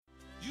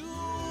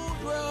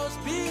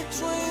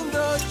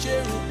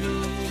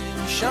cherubim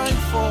shine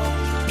forth.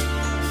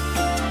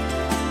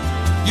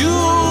 You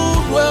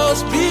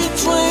dwells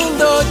between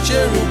the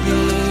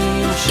cherubim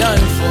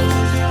shine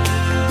forth.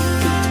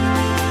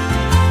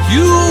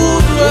 You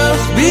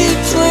dwells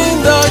between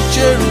the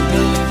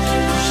cherubim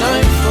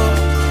shine forth.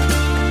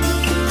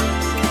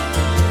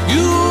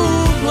 You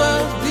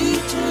dwells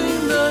between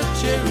the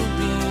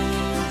cherubim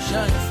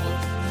shine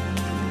forth.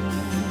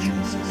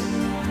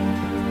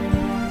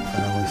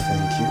 Father, we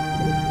thank you.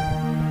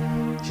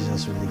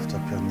 Jesus, we lift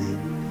up your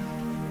name.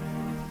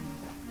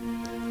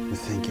 We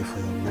thank you for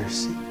your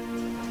mercy.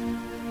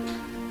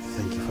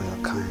 Thank you for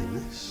your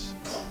kindness.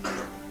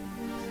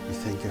 We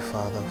thank you,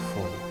 Father,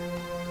 for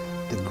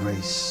the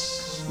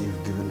grace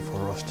you've given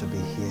for us to be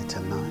here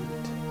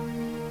tonight.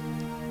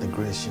 The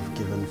grace you've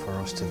given for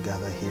us to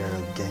gather here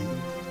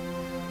again.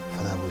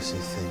 Father, we say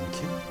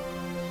thank you.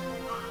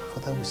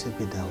 Father, we say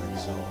be thou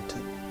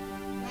exalted.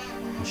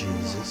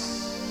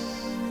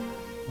 Jesus,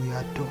 we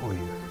adore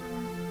you,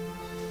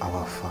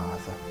 our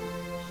Father.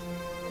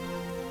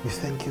 We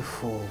thank you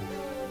for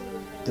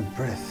the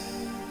breath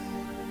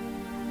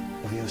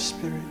of your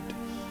Spirit.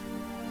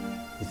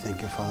 We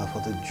thank you, Father,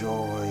 for the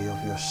joy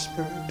of your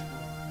Spirit,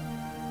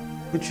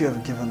 which you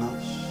have given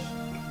us,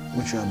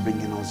 which you are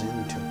bringing us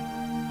into.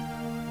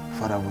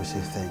 Father, we say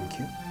thank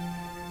you.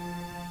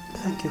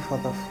 Thank you,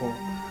 Father, for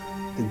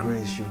the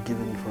grace you've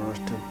given for us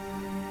to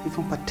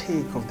even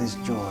partake of this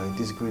joy,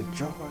 this great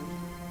joy,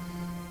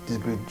 this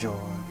great joy.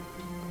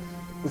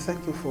 We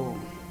thank you for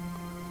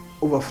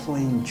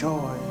overflowing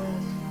joy.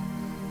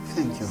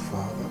 Thank you,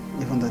 Father,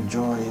 even the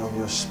joy of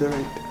your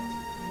Spirit,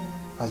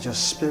 as your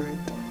Spirit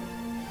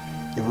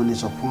even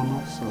is upon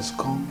us, has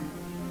come.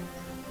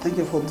 Thank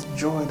you for the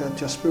joy that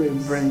your Spirit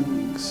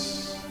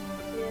brings.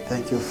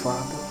 Thank you,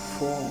 Father,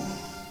 for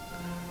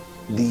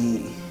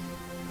the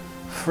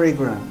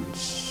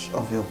fragrance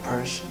of your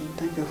person.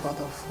 Thank you,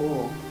 Father,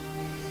 for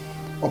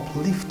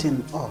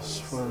uplifting us,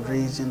 for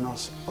raising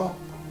us up.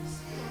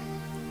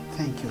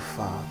 Thank you,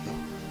 Father.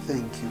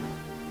 Thank you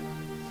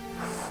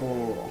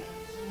for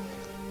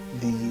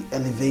the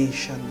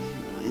elevation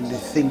in the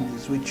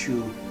things which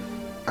you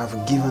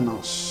have given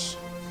us,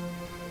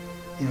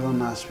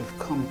 even as we've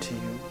come to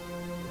you.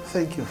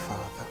 Thank you,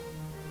 Father,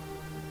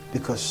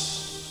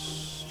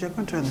 because you're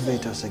going to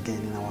elevate us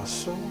again in our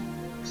soul.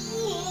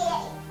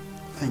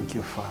 Thank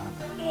you,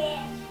 Father.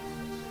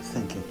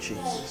 Thank you,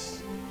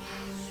 Jesus.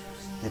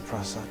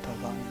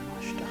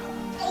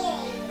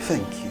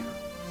 Thank you.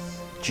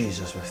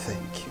 Jesus, we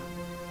thank you.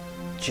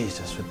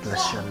 Jesus, we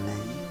bless your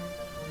name.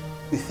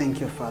 We thank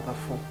you, Father,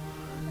 for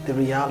the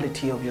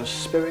reality of your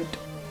Spirit.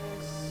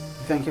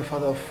 Thank you,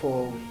 Father,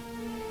 for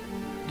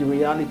the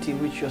reality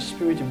which your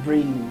Spirit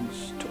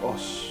brings to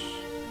us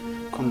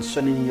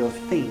concerning your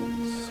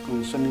things,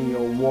 concerning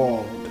your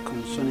world,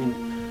 concerning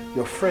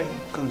your friend,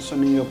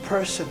 concerning your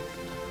person,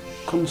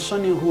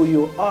 concerning who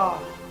you are,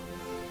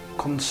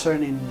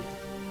 concerning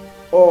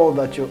all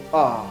that you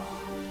are.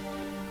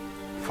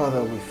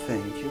 Father, we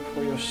thank you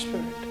for your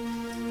Spirit.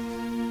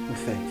 We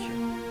thank you.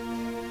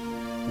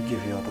 We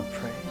give you all the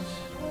praise.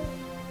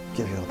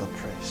 Give you all the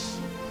praise.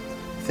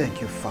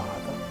 Thank you,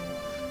 Father.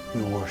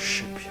 We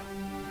worship you.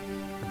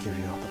 We give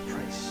you all the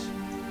praise.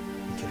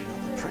 We give you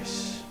all the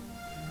praise.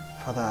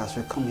 Father, as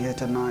we come here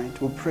tonight,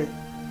 we pray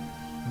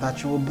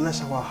that you will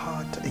bless our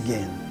heart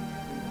again.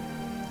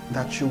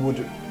 That you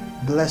would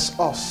bless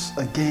us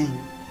again.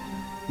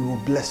 You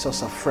will bless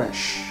us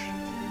afresh.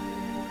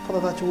 Father,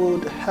 that you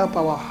would help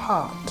our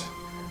heart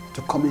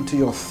to come into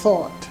your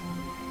thought,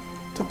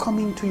 to come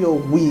into your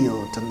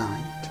will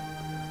tonight.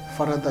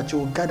 Father, that you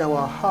will guide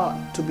our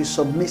heart to be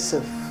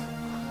submissive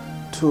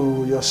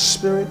to your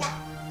Spirit,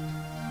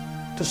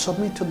 to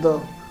submit to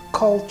the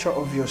culture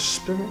of your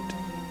Spirit,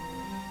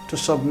 to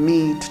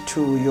submit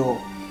to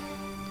your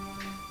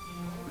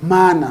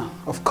manner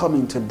of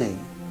coming today,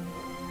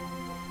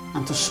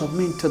 and to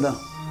submit to the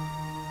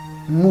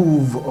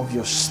move of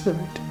your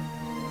Spirit,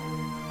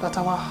 that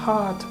our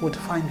heart would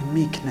find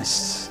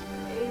meekness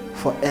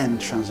for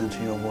entrance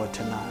into your word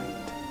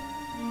tonight.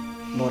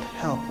 Lord,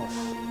 help us.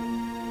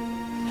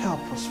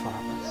 Help us,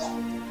 Father.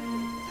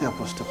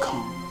 Help us to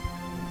come.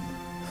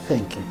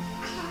 Thank you.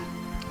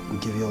 We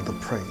give you all the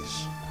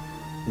praise.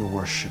 We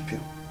worship you.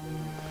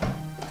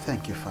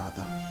 Thank you,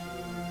 Father.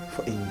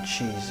 For in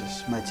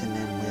Jesus' mighty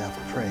name we have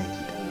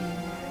prayed.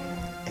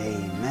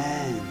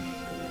 Amen.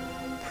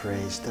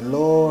 Praise the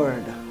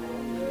Lord.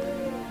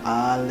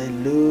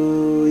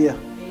 Hallelujah.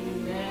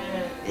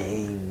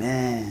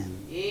 Amen.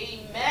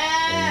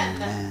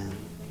 Amen.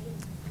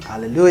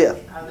 Hallelujah.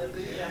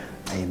 Hallelujah.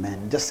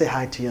 Amen. Just say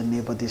hi to your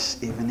neighbor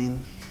this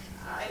evening.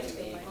 Hi,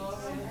 neighbor.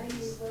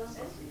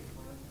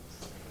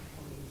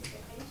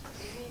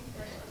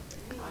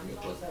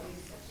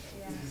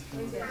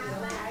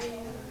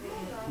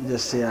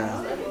 Just say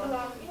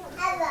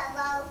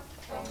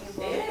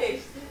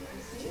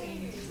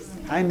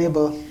hi,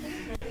 neighbor.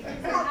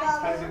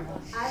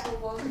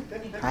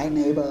 Hi,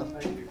 neighbor.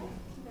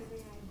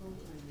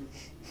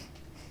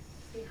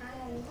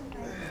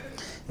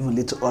 Even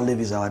little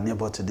Olive is our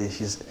neighbor today.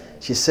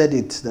 She said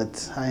it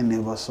that hi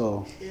neighbor,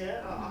 so she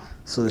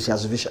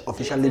has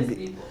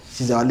officially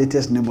she's our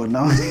latest neighbor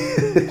now.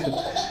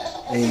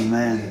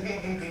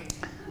 Amen.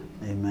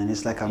 Amen.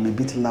 It's like I'm a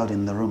bit loud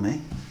in the room, eh?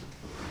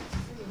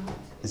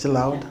 Is it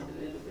loud? I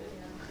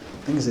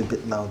think it's a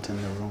bit loud in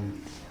the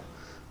room.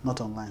 Not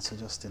online, so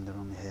just in the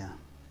room here.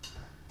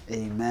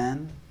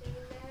 Amen.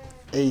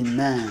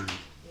 Amen.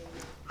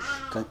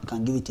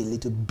 Can give it a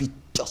little bit,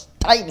 just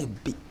tiny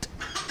bit.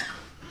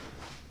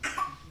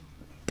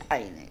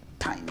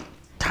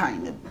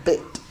 Tiny bit.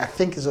 I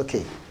think it's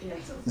okay.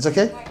 It's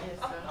okay?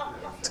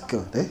 It's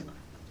good, eh?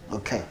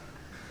 Okay.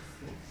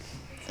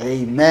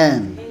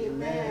 Amen.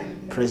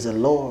 Amen. Praise the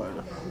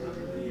Lord.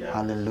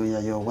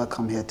 Hallelujah. You're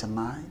welcome here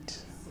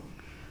tonight.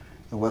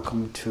 You're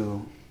welcome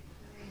to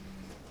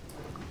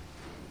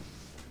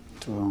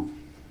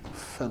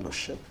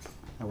fellowship.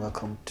 You're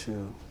welcome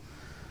to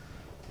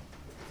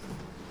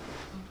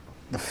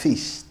the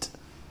feast.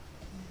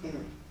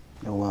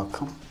 You're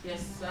welcome.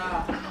 Yes,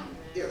 sir.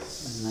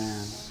 Yes.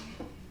 Amen.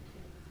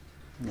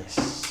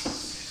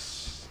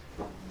 Yes.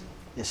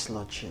 Yes,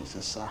 Lord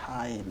Jesus.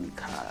 Ahai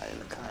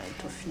Mikael Kai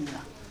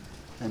Tofia.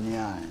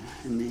 Ania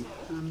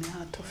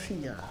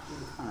Tofia.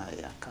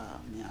 Ayaka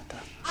Miata.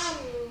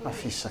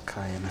 Afisa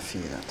Kai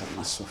Nafiata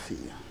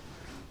Masofia.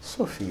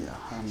 Sophia.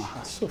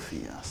 Amaha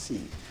Sophia.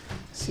 Si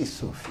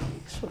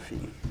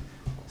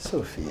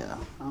Sophia.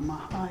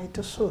 Amahai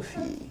to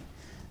Sophie.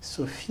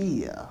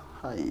 Sophia.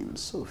 I am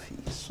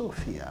Sophie.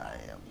 Sophia. I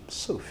am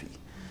Sophie.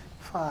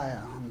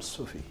 Fire, I'm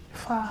Sophie.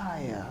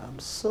 Fire, I'm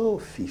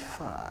Sophie.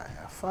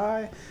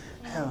 Fire,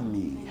 help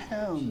me,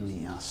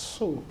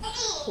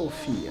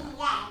 Sophia,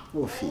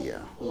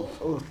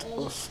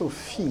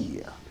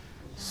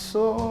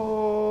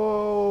 Sophia,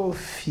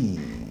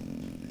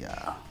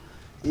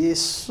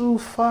 Yesu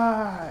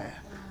fire,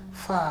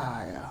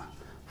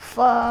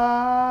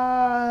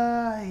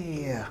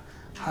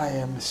 I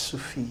am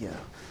Sophia.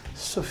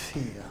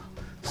 Sophia.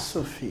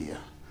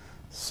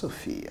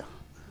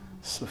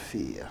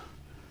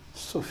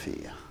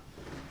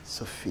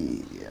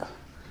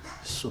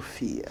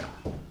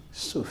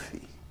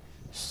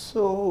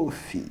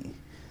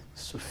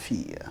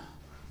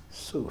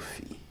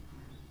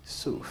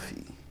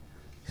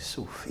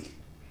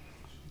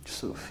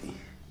 Sophie,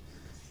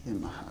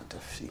 in my heart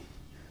of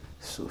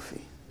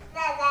Sophie.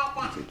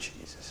 Thank you,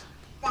 Jesus.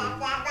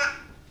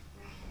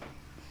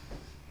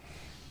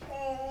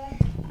 Thank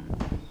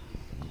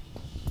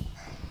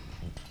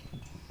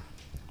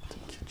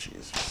you,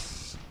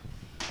 Jesus.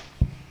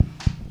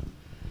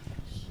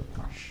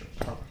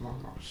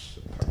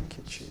 Thank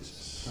you,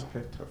 Jesus.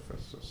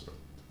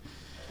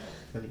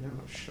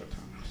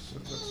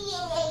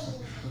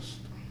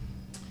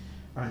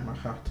 I'm a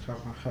heart, I'm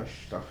a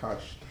hushed.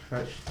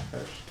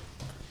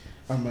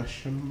 I'm a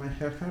shim, I'm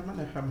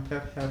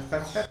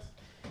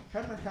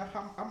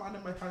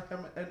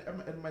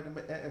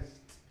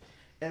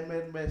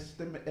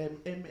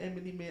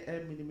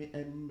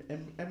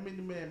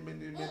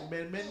in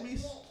the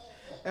mist,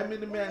 I'm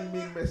in your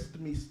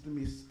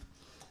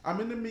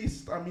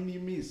mist, I'm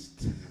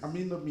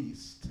in the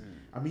mist,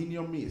 I'm in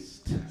your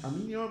mist, I'm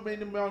in your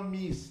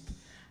mist,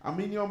 I'm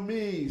in your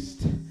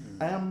mist,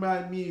 I am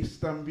my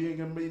mist, I'm being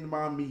in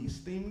my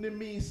mist, in the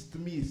mist,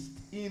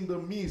 in the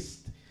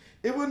mist,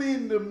 even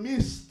in the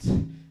mist,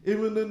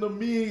 even in the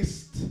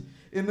mist,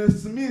 in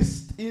this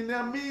mist, in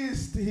the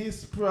mist,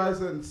 his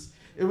presence.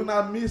 Even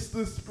I miss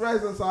his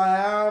presence,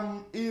 I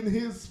am in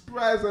his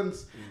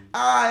presence.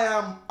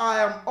 I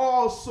am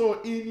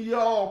also in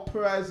your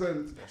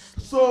presence.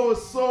 So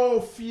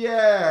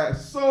fear.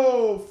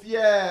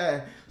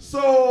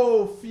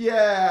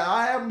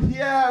 I am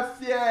here,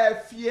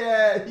 fear.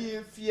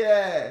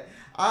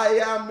 I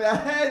am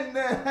end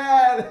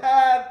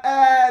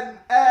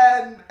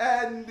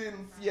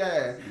in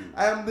fear.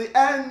 I am the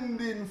end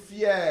in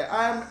fear.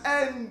 I am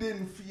end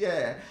in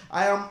fear.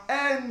 I am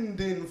end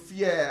in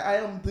fear. I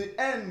am the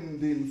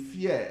end in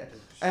fear.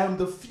 I am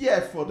the fear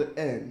for the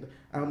end.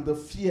 I am the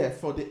fear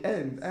for the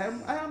end. I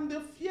am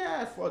the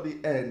fear for the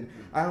end.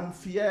 I am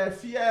fear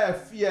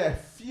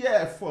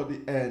for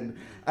the end.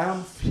 I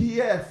am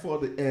fear for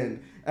the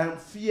end. I am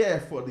fear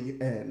for the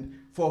end.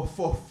 For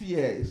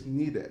fear is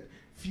needed.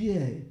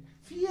 Fear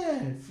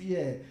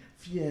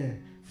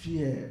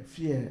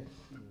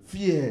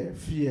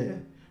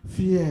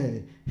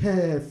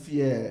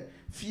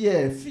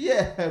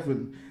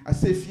heaven. I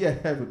say fear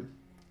heaven.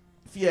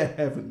 Fear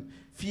heaven.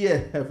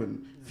 Fear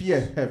heaven.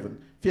 Fear heaven.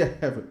 Fear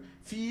heaven.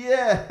 Fear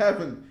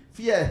heaven.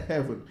 Fear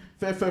heaven.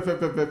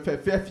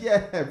 Fear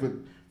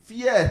heaven.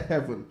 Fear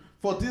heaven.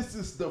 For this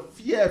is the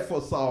fear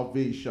for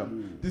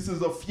salvation. This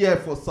is a fear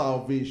for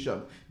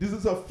salvation. This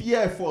is a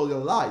fear for your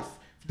life.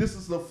 This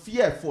is the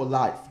fear for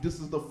life. This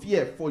is the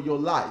fear for your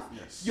life.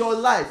 Yes. Your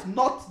life,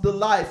 not the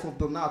life of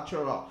the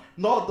natural.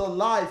 Not the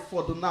life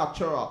for the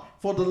natural.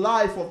 For the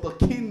life of the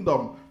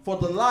kingdom. For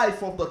the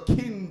life of the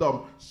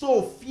kingdom.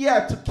 So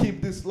fear to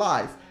keep this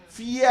life.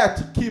 Fear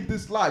to keep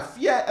this life.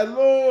 Fear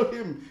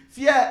Elohim.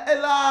 Fear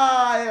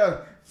Eli.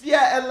 Fear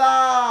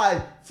Eli.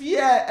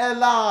 Fear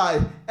Eli.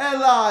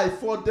 Eli,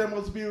 for there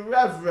must be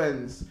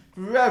reverence.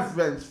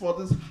 Reverence for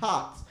this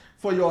heart.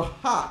 For your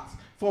heart.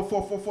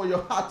 For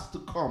your heart to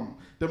come.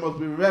 There must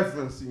be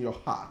reverence in your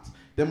heart.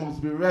 There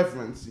must be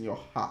reverence in your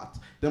heart.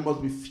 There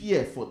must be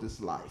fear for this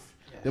life.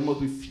 Yes. There must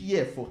be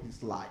fear for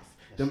his life.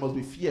 Yes. There must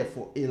be fear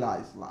for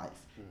Eli's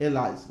life.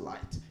 Eli's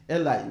light.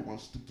 Eli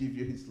wants to give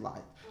you his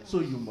light. So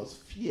you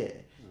must fear.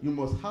 You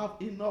must have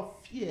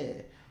enough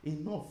fear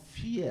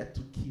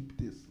to keep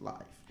this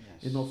life.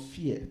 Yes. Enough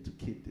fear to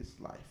keep this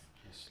life.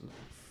 Yes, Lord.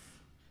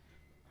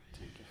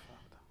 Thank you,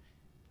 Father.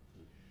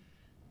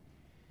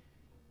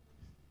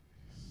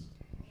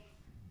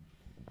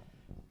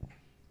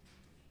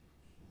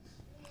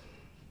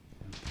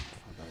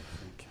 Father, I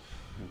thank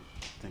you.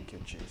 Thank you,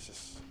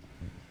 Jesus.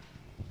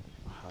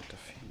 My heart of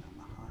fear,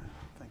 my heart.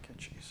 Thank you,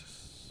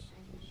 Jesus.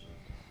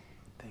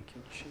 Thank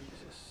you,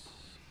 Jesus.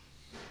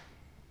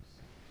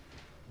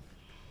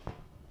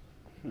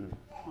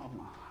 Oh,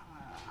 my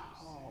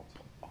heart.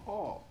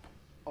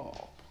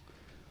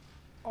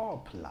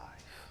 Up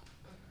life.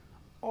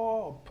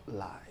 Up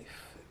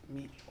life.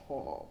 Me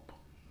up.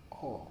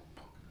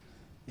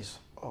 Is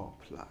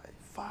up life.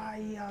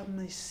 Fire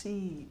me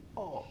see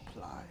up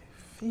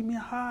life. Feel me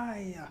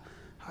higher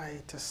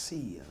to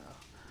see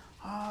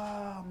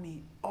her.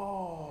 Me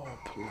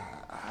up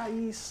life.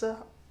 I say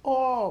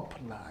up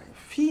life.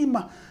 Feel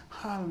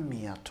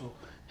me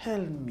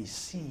help me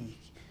see.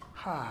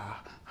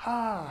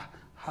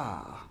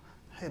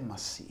 Hema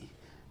see.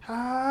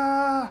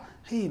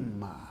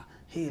 Hema.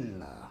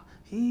 Hila.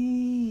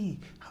 He.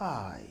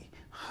 High.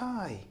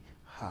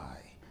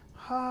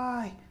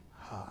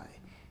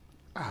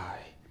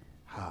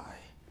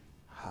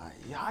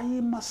 I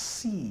must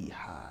see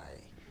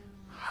high.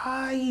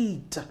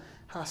 Height.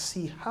 I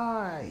see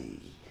high.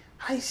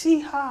 I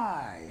see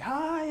high.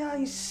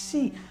 I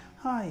see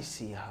high. I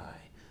see.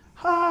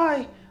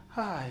 High.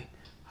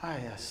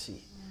 I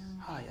see.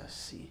 I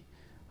see.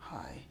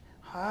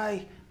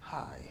 High.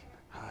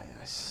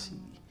 I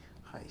see.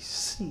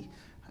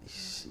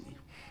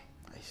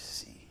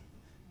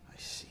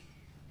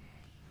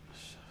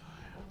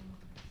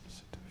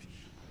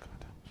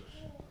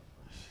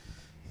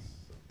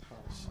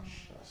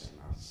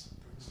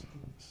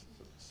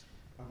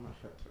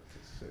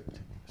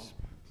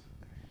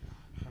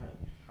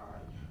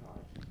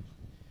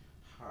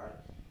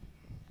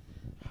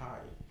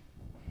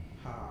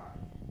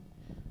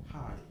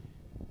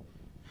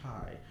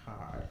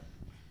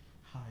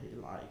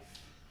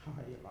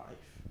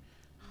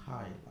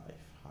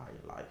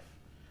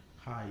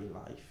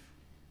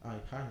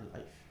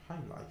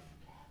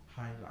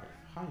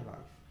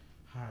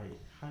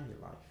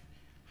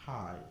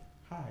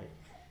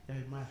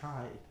 My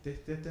high.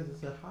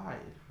 There's a high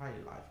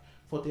life.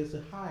 For there's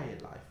a high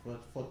life.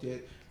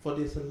 For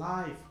there's a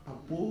life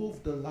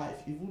above the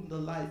life, even the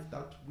life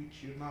that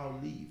which you now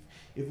live,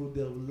 even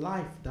the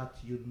life that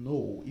you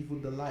know,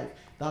 even the life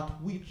that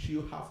which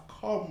you have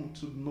come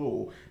to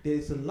know. There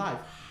is a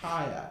life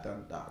higher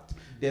than that.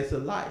 There's a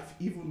life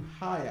even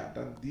higher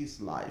than this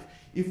life.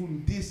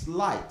 Even this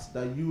light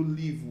that you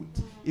live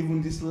with,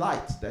 even this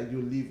light that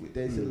you live with,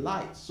 there is a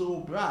light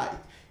so bright,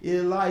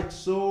 a light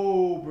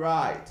so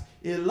bright,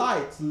 a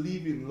light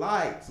living,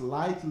 light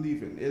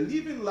living, a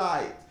living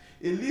light,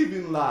 a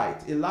living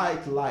light, a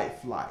light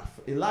life,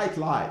 a light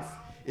life,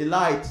 a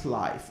light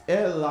life,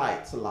 a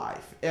light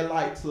life, a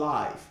light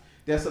life.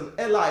 There's an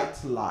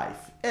elite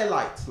life,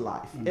 elite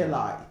life,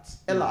 elite,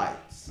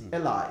 elite,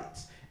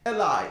 elite,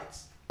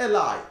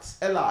 elite,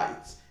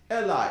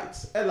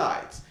 elite,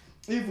 elite.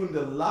 Even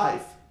the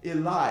life, a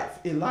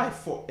life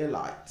for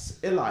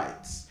elites,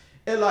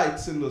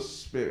 elites in the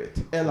spirit,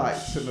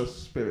 elites in the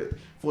spirit.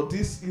 For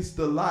this is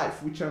the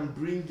life which I'm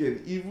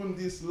bringing. Even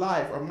this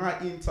life am I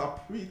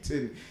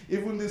interpreting.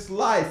 Even this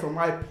life am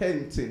I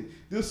painting.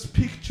 This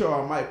picture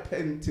am I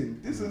painting.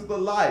 This is the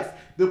life,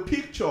 the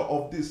picture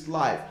of this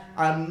life.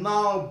 I'm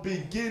now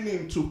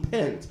beginning to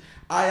paint.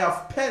 I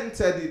have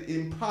painted it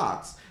in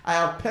parts. I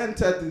have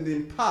painted it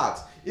in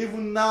parts.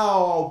 Even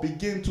now I'll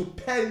begin to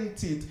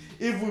paint it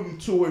even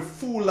to a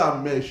fuller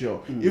measure.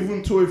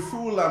 Even to a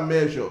fuller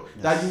measure.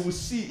 Yes. That you will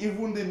see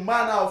even the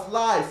manner of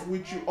life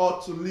which you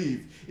ought to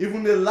live.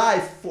 Even the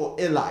life for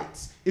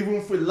elites.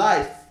 Even for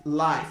life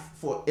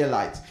for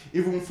elites.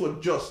 Even for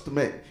just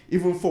men.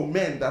 Even for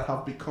men that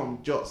have become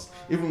just.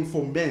 Even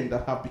for men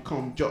that have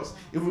become just.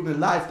 Even the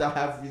life that I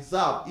have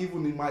reserved,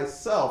 even in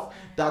myself,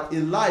 that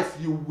a life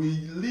you will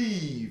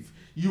live.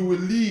 You will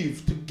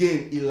live to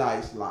gain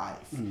Eli's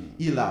life.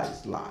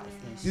 Eli's life.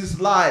 Yes. This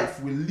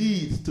life will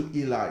lead to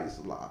Eli's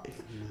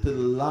life. To the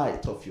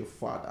light of your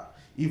Father.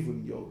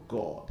 Even your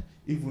God.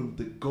 Even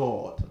the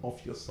God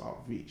of your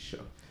salvation.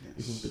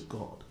 Yes. Even the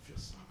God of your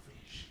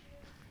salvation.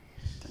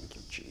 Thank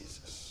you,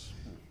 Jesus.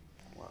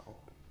 Wow.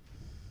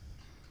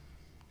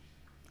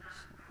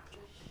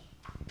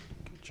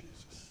 Thank you,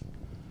 Jesus.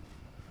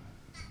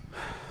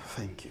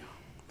 Thank you.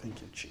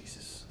 Thank you,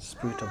 Jesus.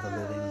 Spirit of the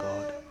living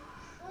God.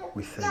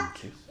 We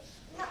thank you.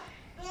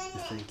 We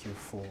thank you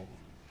for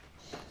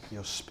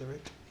your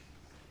spirit,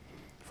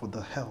 for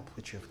the help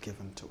which you have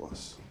given to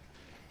us.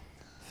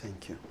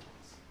 Thank you.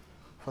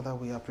 Father,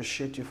 we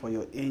appreciate you for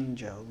your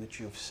angel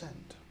which you have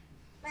sent.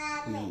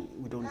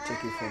 We don't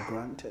take it for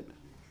granted.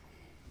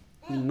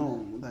 We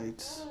know that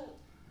it's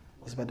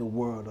by the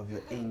word of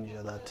your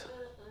angel that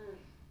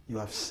you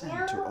have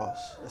sent to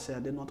us. I say, are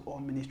they not all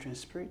ministering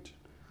spirit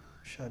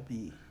shall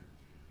be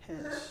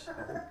heirs,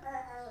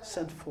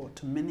 sent forth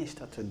to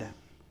minister to them,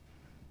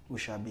 who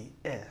shall be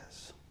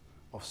heirs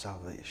of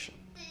salvation.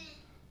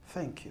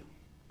 Thank you,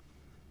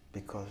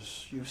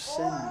 because you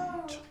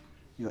sent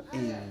your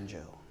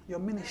angel, your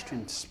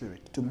ministering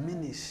spirit, to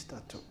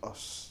minister to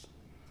us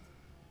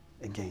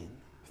again.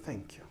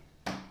 Thank you.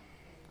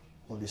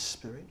 Holy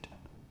Spirit,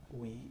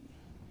 we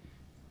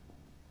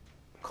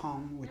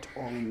come with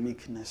all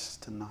meekness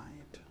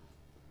tonight,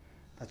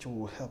 that you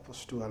will help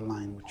us to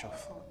align with your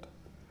thought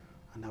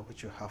and that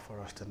which you have for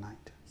us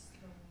tonight.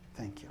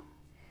 Thank you.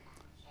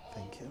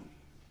 Thank you.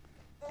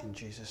 In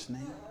Jesus'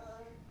 name,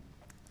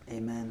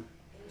 amen.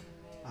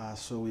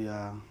 So we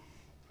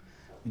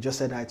just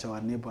said hi to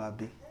our neighbor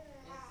Abby.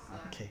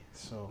 Okay,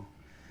 so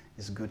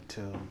it's good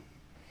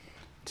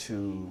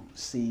to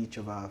see each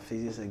of our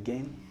faces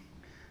again.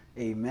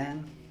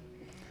 Amen.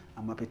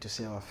 I'm happy to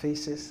see our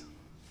faces.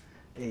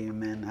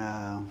 Amen.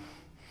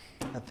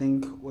 I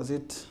think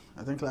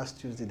last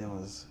Tuesday there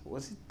was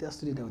it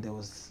yesterday there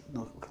was,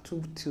 no,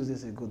 2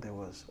 Tuesdays ago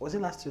was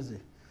it last Tuesday?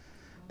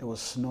 There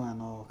was snow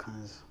and all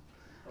kinds.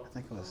 I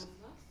think it was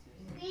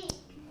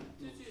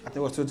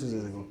 2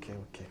 Tuesdays ago.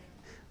 Okay.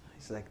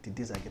 It's like the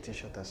days are getting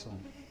shorter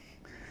soon.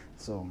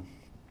 So,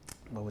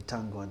 but we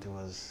thank God it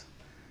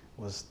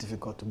was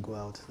difficult to go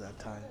out that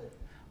time.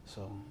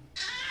 So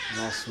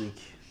last week,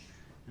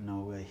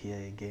 we're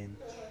here again.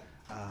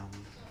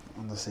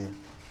 Honestly,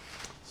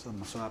 so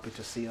I'm so happy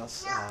to see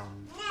us.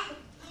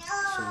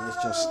 So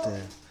let's just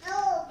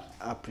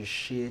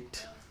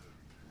appreciate.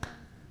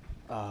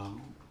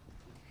 Can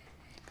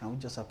we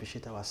just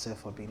appreciate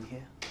ourselves for being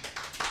here?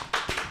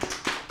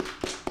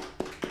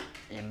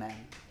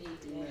 Amen.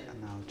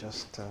 And I'll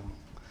just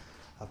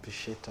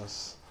appreciate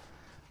us.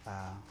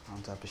 I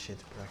want to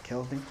appreciate Brother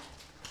Kelvin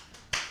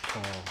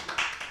for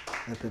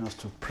helping us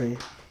to pray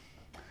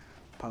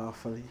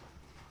powerfully.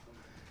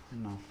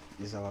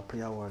 He's our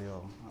prayer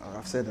warrior.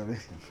 I've said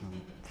everything.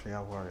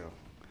 Prayer warrior.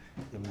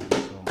 Amen.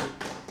 So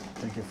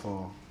thank you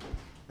for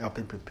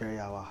helping prepare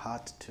our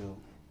heart to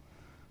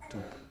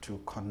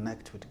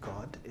connect with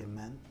God.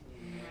 Amen.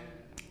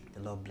 The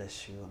Lord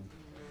bless you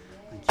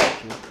and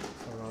keep you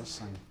for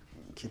us and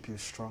keep you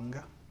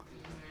stronger.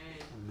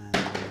 Amen.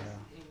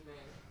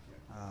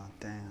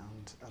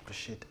 And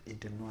appreciate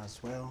Idunu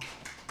as well,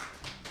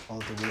 all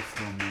the way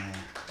from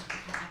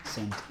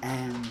St.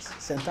 Anne's.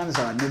 St. Anne's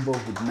is our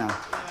neighborhood now.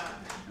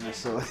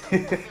 So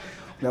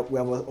we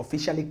have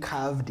officially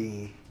carved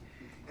a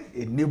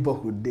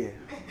neighborhood there.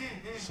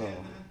 So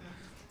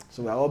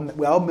we are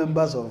all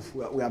members of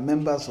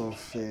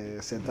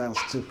St. Anne's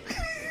too.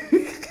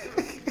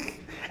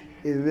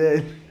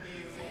 Amen.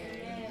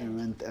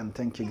 Amen. And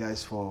thank you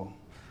guys for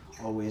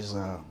always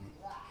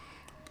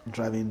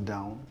driving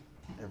down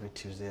every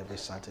Tuesday, every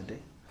Saturday.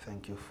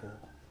 Thank you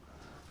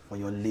for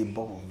your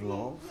labor of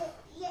love.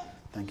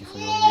 Thank you for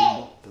your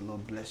labor. The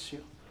Lord bless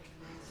you.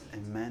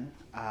 Amen.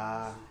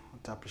 I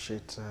want to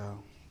appreciate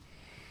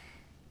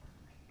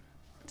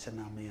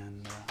Tsunami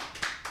and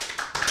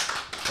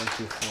thank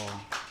you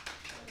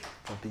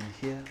for being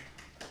here.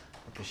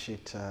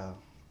 Appreciate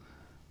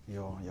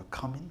your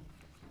coming.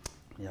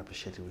 We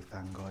appreciate it. We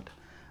thank God.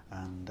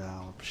 And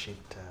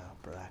appreciate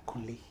Brother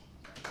Kunli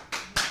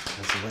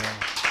as well.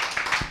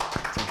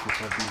 Thank you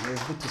for being here.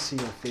 It's good to see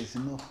your face.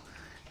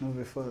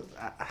 Before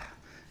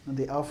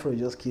the afro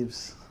just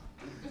keeps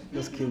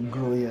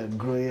growing and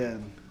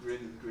growing.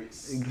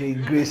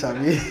 Great grace. I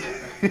mean,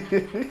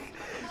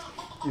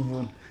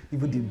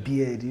 even the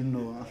beard,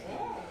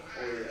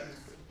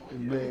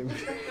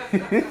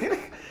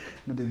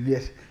 the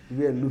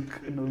beard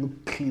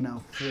look clean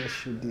and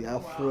fresh with the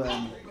afro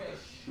and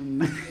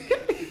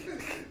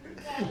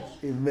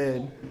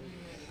amen.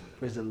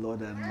 Praise the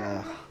Lord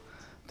and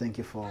thank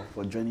you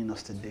for joining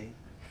us today.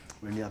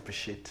 Really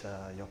appreciate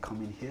your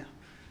coming here.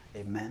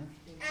 Amen.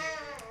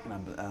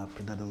 And I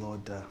pray that the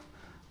Lord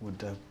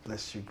would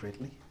bless you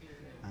greatly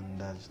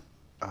and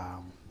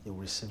you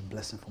will receive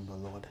blessing from the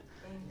Lord.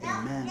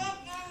 Amen.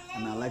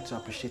 And I'd like to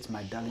appreciate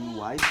my darling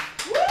wife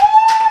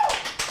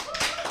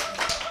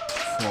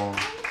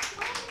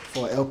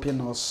for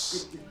helping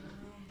us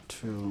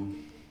to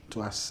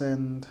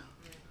ascend.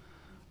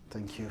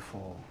 Thank you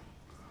for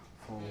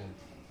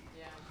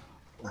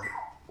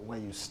where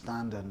you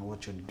stand and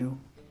what you do.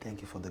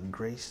 Thank you for the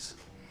grace.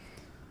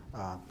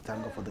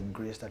 Thank God for the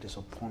grace that is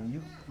upon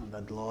you and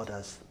that the Lord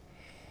has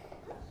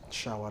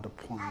showered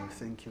upon you.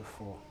 Thank you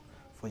for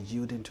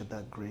yielding to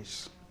that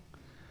grace.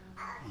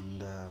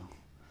 And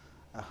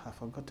I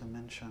forgot to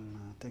mention,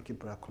 thank you,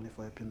 Brother Kunle,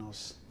 for helping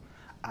us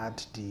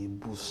add the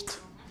boost.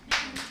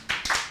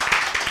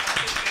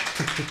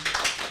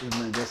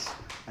 Just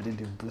adding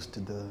the boost to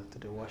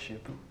the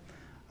worship.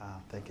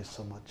 Thank you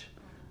so much.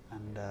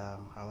 And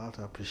I'd like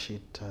to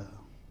appreciate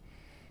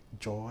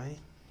Joy.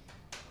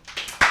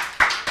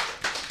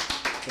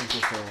 Thank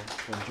you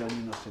for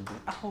joining us today.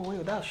 Oh,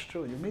 wait, that's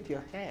true. You made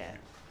your hair.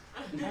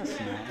 That's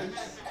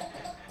nice.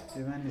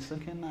 Amen. It's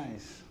looking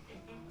nice.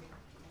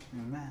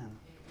 Amen.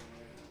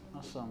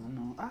 Awesome.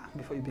 No.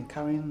 Before you've been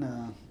carrying,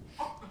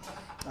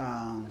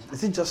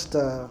 is it just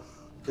a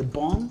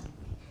bun?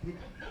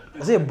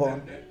 Is it a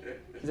bun?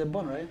 Is it a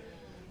bun, right?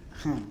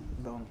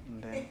 Bun.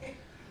 And then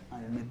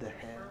you made the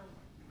hair.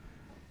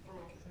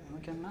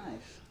 Looking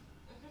nice.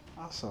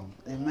 Awesome.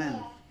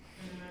 Amen.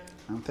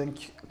 And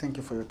thank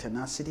you for your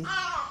tenacity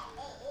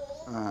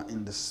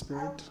in the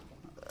spirit.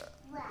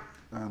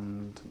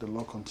 And the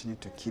Lord continue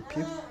to keep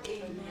you.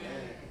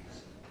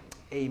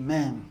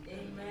 Amen.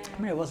 How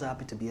many of us are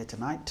happy to be here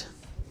tonight?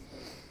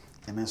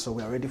 Amen. So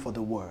we are ready for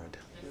the word.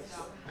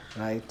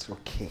 Right?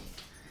 Okay.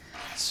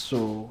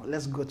 So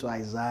let's go to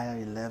Isaiah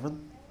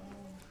 11.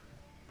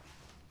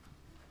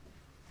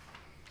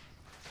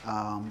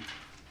 I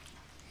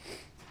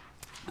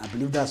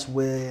believe that's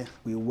where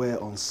we were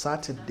on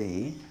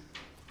Saturday.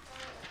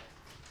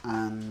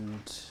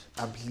 And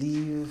I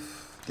believe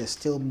there's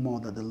still more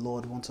that the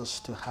Lord wants us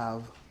to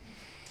have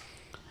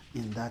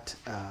in that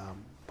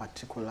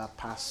particular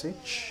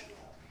passage.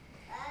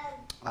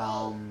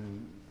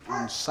 On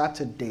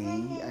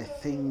Saturday, I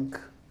think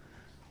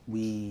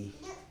we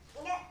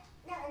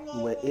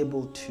were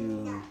able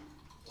to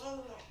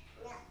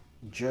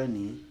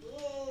journey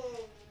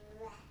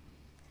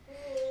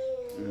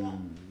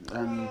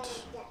and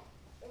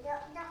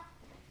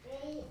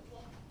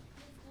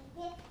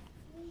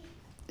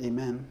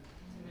Amen.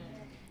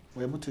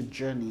 We're able to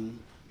journey,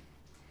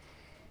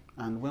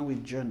 and when we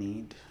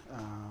journeyed,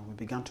 we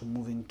began to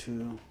move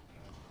into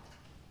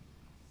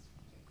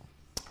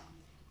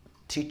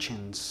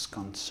teachings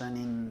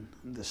concerning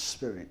the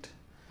Spirit.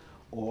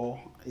 There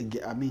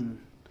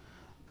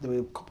were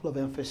a couple of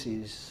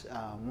emphases,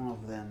 one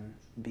of them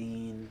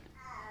being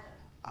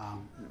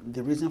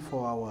the reason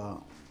for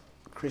our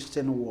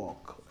Christian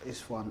walk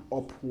is for an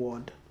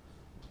upward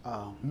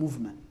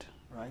movement,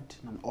 right?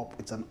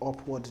 It's an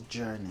upward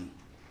journey,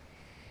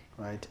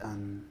 right?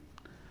 And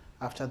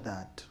after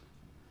that,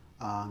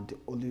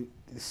 the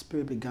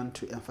Spirit began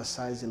to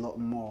emphasize a lot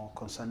more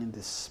concerning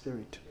the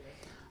Spirit,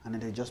 and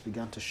then they just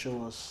began to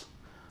show us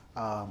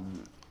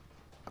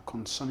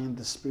concerning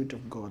the Spirit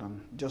of God, and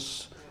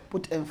just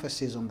put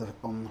emphasis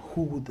on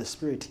who the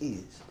Spirit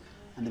is,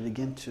 and they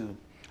began to,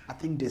 I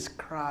think,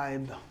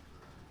 describe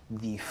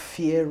the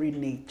fiery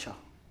nature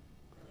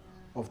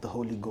of the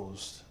Holy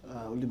Ghost.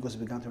 Holy Ghost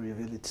began to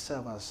reveal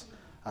itself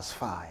as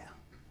fire,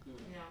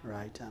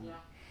 right? And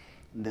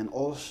then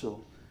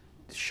also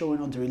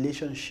showing us the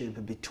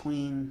relationship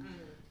between,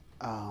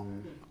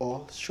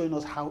 or showing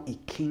us how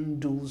it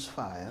kindles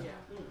fire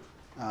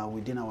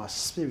within our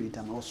spirit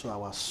and also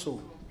our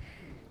soul,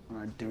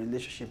 right? The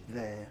relationship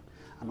there,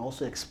 and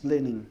also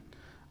explaining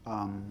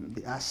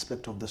the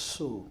aspect of the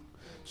soul.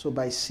 So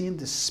by seeing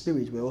the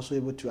Spirit, we're also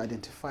able to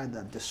identify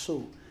that the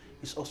soul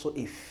is also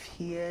a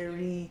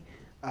fiery,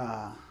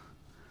 how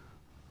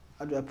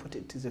do I put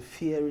it? It is a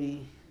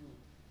fiery,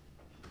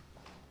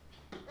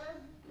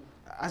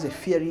 has a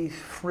fiery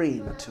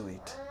frame to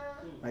it,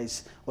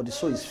 right? Or the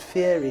soul is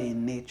fiery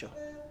in nature,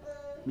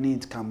 meaning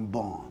it can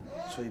burn.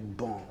 So it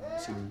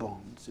burns.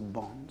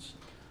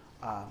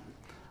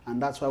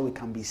 And that's why we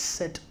can be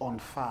set on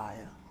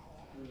fire.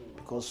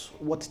 Because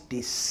what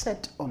they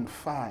set on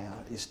fire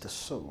is the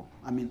soul.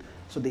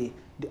 So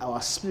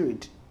our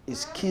spirit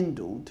is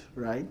kindled,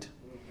 right?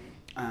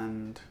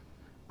 And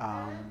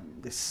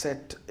the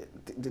spirit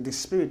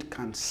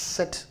can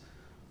set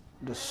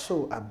the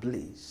soul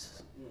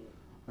ablaze,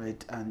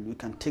 right? And you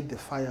can take the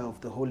fire of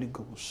the Holy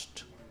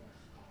Ghost,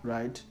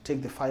 right?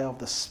 Take the fire of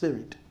the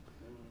Spirit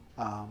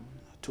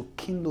to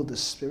kindle the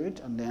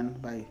spirit, and then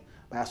by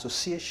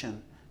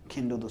association,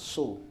 kindle the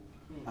soul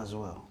as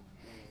well.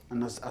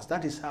 And as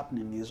that is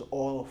happening, it's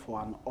all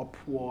for an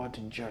upward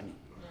journey.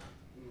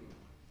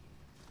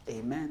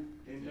 Amen.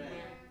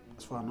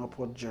 It's for an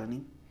upward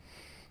journey.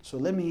 So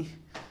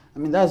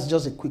that's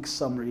just a quick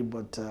summary,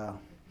 but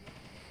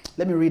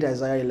let me read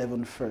Isaiah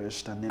 11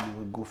 first, and then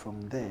we'll go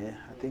from there.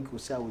 I think we'll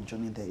see how we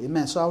journey there.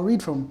 Amen. So I'll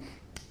read from...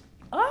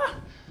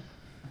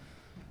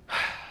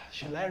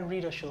 Shall I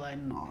read or shall I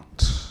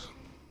not?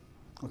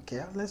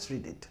 Okay, let's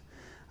read it.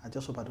 I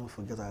just hope I don't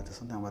forget that there's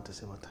something I'm about to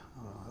say, but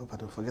I hope I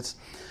don't forget.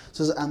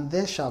 So, and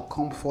there shall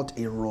come forth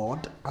a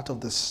rod out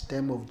of the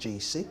stem of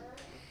Jesse,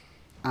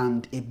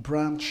 and a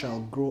branch shall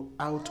grow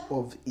out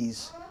of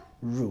his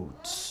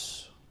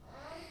roots.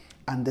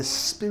 And the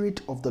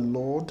Spirit of the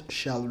Lord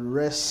shall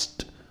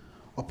rest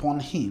upon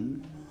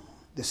him,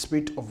 the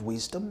Spirit of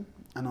wisdom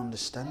and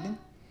understanding,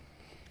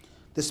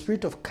 the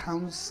Spirit of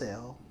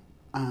counsel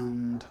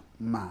and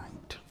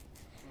might,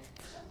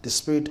 the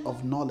Spirit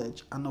of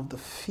knowledge and of the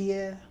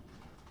fear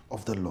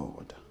of the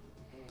Lord,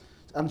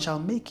 and shall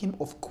make him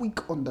of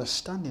quick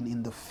understanding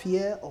in the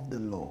fear of the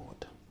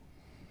Lord.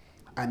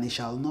 And he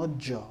shall not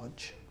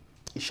judge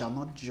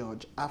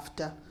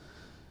after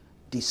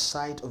the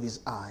sight of his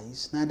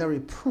eyes, neither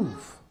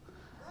reprove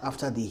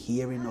after the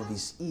hearing of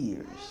his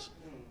ears.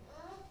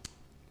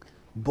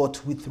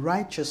 But with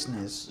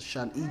righteousness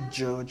shall he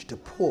judge the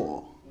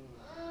poor,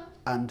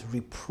 and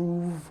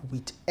reprove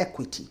with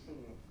equity.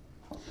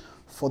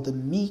 For the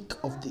meek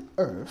of the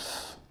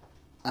earth,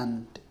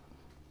 and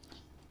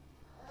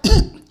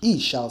he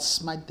shall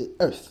smite the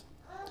earth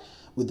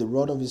with the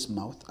rod of his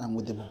mouth, and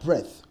with the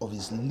breath of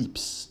his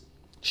lips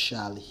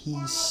shall he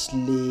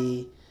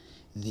slay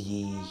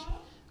the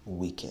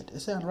wicked.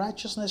 It says, and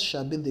righteousness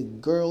shall be the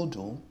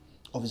girdle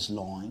of his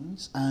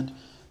loins, and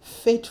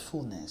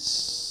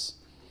faithfulness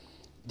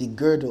the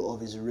girdle of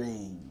his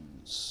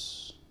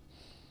reins.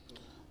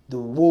 The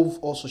wolf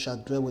also shall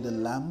dwell with the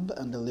lamb,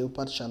 and the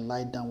leopard shall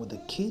lie down with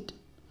the kid,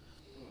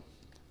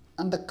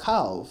 and the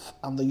calf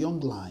and the young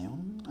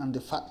lion and the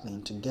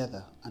fatling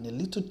together, and a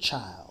little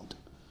child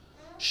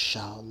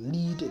shall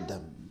lead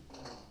them.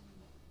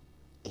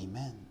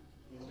 Amen.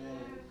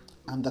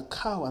 And the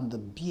cow and the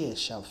bear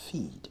shall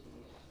feed,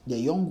 their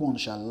young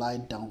ones shall lie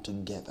down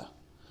together,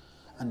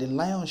 and the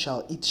lion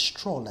shall eat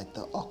straw like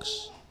the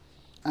ox,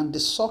 and the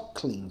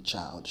suckling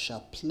child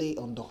shall play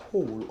on the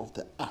hole of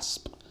the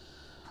asp,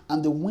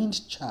 and the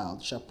weaned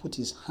child shall put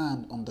his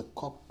hand on the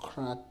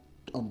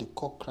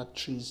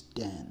cockatrice's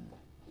den.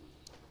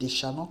 They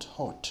shall not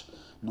hurt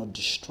nor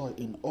destroy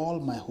in all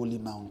my holy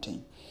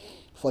mountain,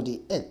 for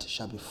the earth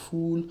shall be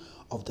full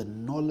of the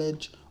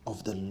knowledge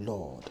of the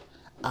Lord,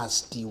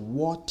 as the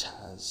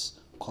waters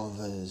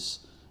covers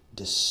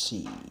the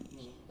sea.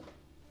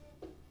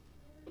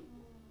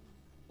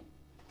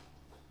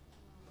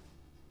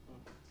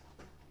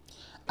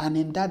 And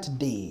in that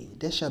day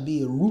there shall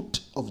be a root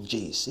of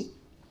Jesse,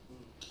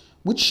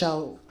 which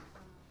shall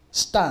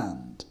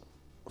stand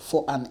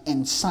for an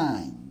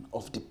ensign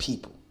of the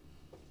people.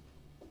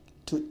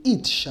 To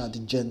it shall the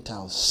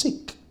Gentiles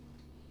seek,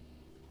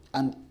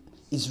 and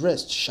his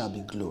rest shall be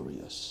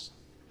glorious.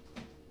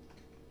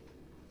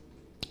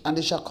 And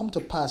it shall come to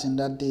pass in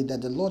that day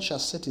that the Lord shall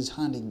set his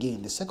hand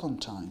again the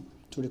second time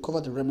to recover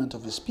the remnant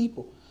of his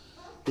people,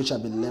 which shall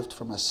be left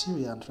from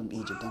Assyria and from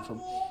Egypt, and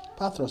from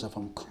Pathros, and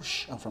from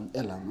Cush, and from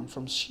Elam, and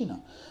from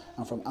Shinar,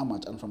 and from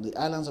Amat, and from the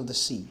islands of the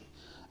sea.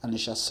 And it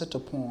shall set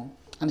up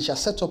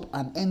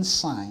an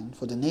ensign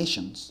for the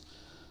nations,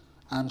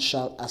 and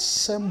shall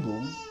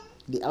assemble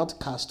the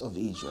outcast of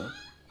Israel,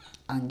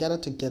 and gather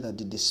together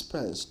the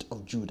dispersed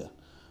of Judah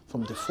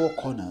from the four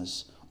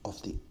corners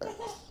of the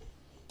earth.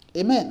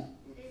 Amen.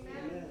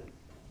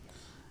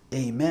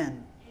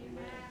 Amen.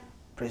 Amen.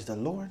 Praise the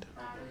Lord.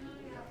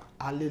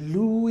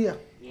 Hallelujah.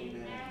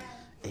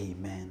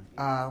 Amen.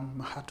 I'm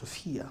hard of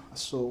here.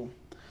 So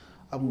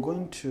I'm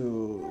going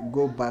to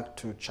go back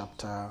to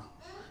chapter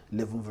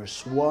 11,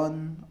 verse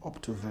 1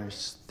 up to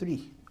verse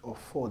 3 or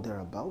 4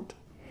 thereabout.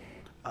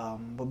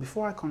 But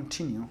before I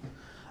continue,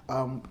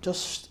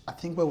 I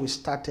think where we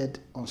started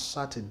on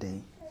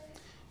Saturday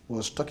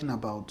was talking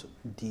about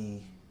the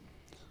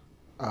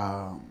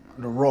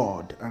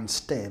rod and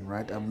stem,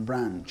 right, and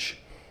branch,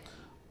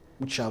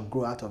 which shall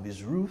grow out of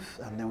his root,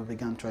 and then we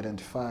began to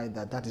identify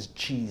that is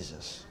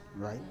Jesus,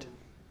 right?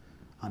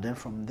 And then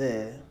from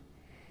there,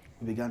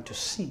 we began to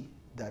see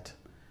that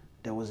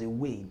there was a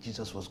way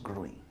Jesus was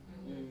growing.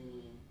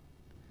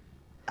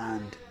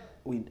 And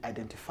we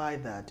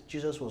identified that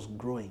Jesus was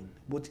growing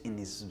both in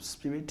his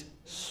spirit,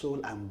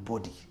 soul, and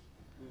body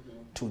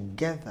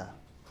together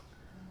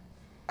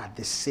at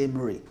the same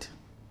rate,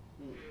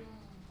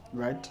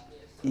 right?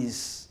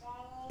 His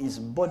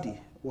body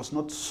was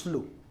not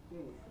slow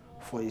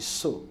for his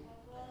soul,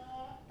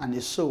 and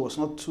his soul was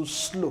not too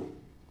slow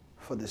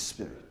for the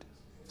spirit.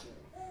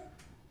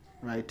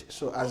 Right?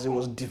 So as it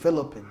was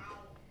developing,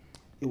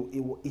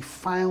 he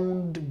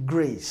found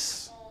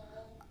grace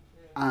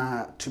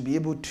to be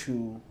able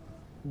to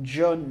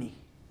journey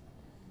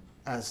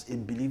as a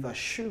believer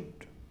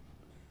should.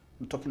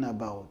 I'm talking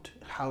about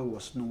how he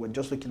was known. We're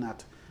just looking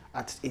at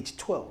age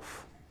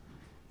 12,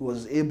 he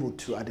was able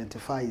to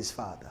identify his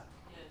father,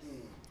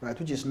 right?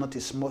 Which is not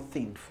a small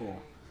thing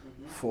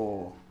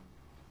for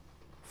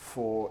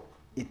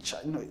a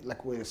child. You know,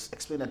 like we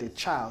explained, that a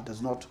child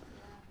does not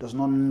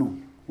know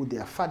who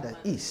their father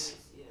is.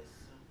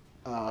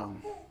 I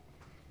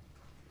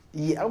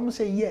won't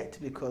say yet,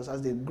 because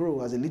as they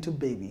grow, as a little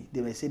baby,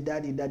 they may say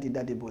daddy, daddy,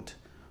 daddy, but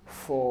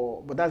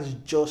that's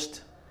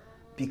just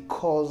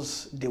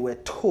because they were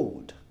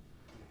told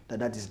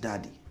that is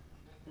daddy.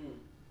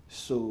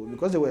 So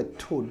because they were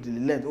told, they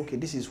learned, okay,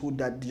 this is who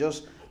that,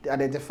 they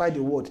identify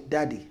the word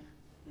daddy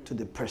to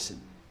the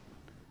person.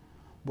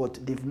 But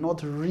they've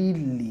not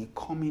really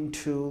come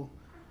into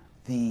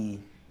the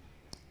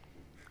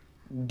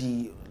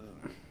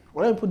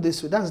what I put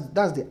this way, that's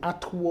the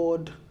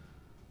outward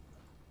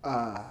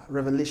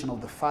revelation of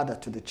the father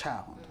to the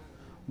child,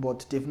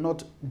 but they've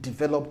not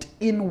developed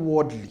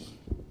inwardly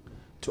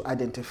to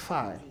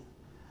identify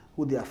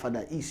who their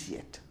father is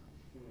yet.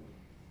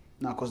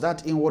 Now, because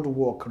that inward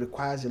work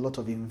requires a lot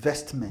of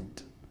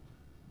investment,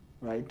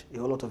 right? A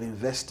lot of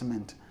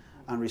investment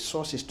and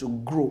resources to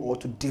grow or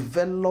to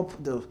develop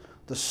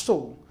the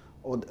soul,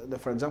 or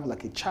for example,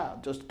 like a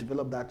child, just to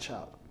develop that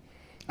child.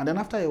 And then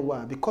after a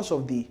while, because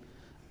of the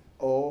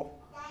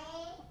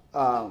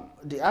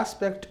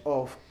aspect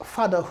of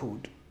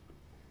fatherhood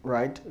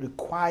right,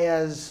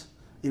 requires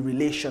a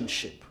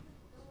relationship,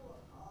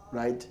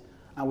 right?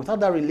 And without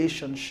that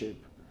relationship,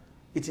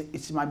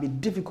 it might be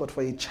difficult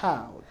for a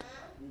child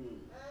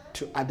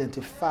to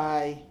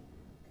identify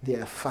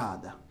their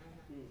father.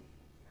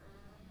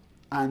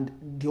 And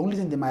the only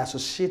thing they might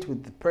associate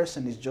with the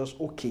person is just,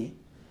 okay,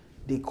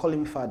 they call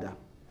him father.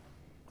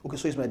 Okay,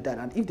 so he's my dad.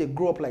 And if they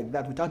grow up like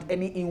that without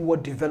any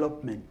inward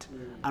development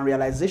and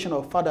realization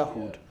of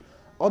fatherhood,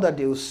 all that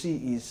they will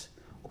see is,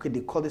 okay,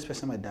 they call this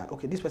person my dad.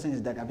 Okay, this person is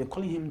daddy. I've been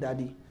calling him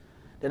daddy.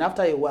 Then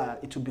after a while,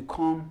 it will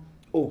become,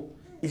 oh,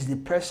 it's the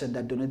person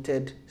that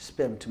donated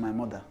sperm to my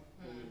mother.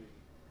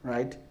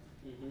 Right?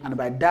 And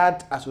by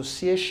that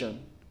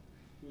association,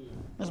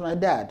 that's my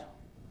dad.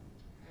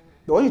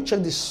 But when you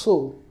check the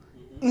soul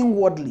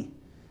inwardly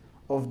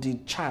of the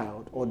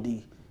child or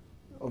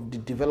of the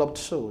developed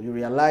soul, you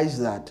realize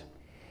that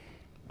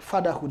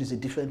fatherhood is a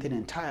different thing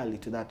entirely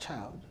to that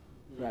child.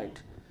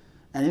 Right?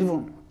 And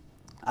even,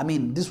 I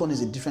mean, this one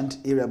is a different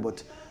area,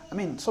 but I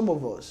mean, some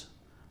of us,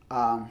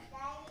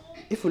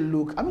 if we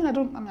look,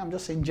 I'm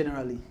just saying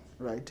generally,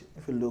 right?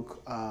 If we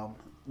look,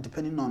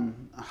 depending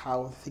on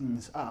how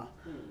things are,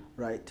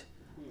 right?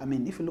 I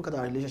mean, if you look at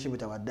our relationship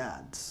with our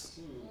dads,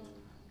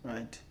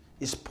 right?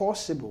 It's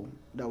possible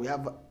that we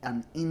have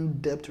an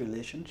in-depth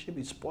relationship.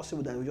 It's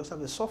possible that we just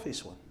have a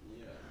surface one.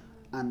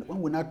 And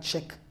when we now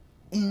check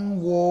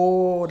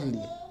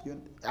inwardly,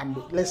 and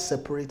let's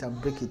separate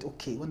and break it.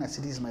 Okay, when I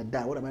say this is my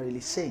dad, what am I really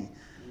saying?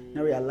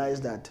 Now realize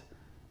that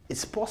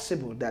it's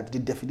possible that the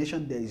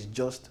definition there is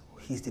just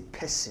he's the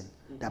person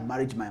that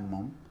married my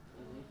mom,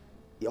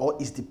 or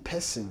is the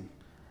person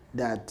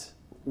that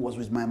was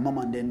with my mom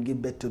and then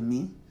gave birth to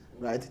me,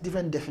 right?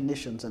 Different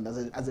definitions, and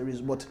as a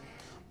result, but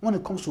when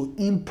it comes to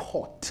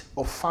import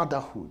of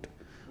fatherhood,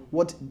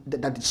 what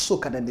that the soul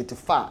can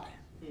identify,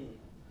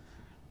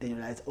 then you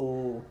realize,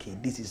 oh, okay,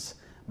 this is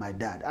my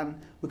dad.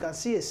 And we can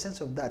see a sense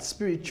of that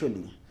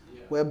spiritually,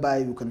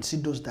 whereby we can see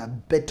those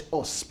that bet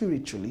us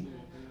spiritually,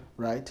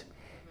 right?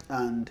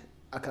 And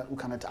we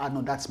cannot,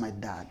 no, that's my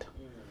dad.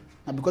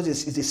 And because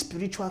it's a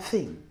spiritual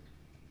thing,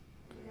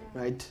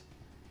 right?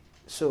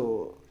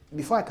 So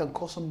before I can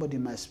call somebody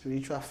my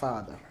spiritual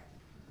father,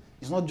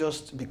 it's not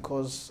just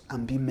because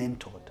I'm being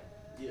mentored,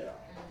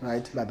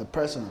 right, by the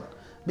person.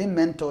 Being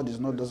mentored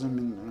doesn't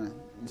mean,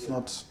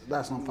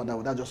 that's not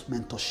fatherhood, that's just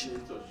mentorship.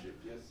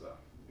 Yes, sir.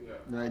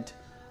 Right?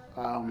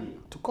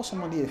 To call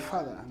somebody a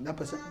father, that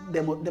person,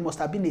 there must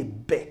have been a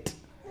bet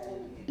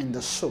in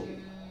the soul.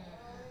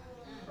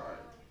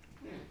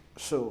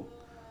 So,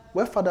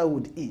 where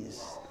fatherhood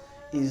is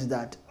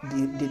that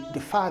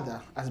the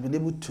father has been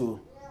able to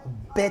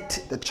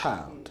bet the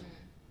child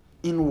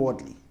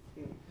inwardly.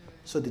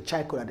 So the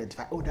child could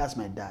identify, oh, that's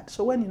my dad.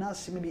 So when you now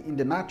see maybe in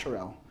the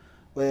natural,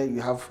 where you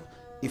have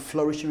a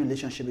flourishing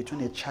relationship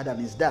between a child and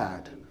his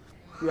dad,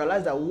 you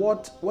realize that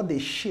what they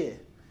share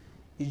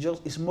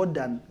is more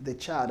than the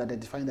child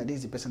identifying that this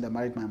is the person that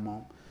married my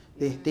mom.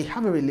 They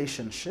have a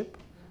relationship.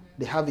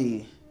 They have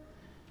they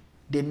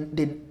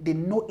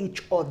know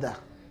each other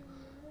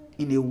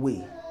in a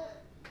way,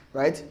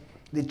 right?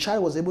 The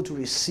child was able to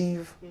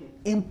receive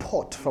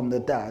input from the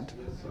dad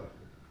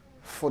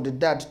for the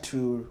dad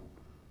to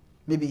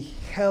maybe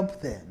help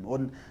them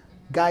or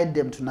guide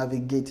them to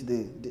navigate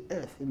the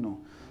earth, So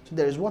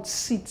there is what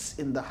sits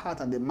in the heart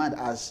and the mind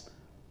as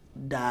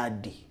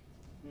daddy.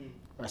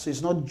 Right? So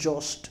it's not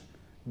just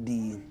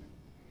the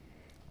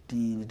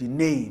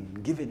name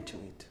given to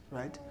it,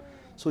 right?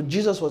 So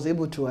Jesus was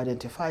able to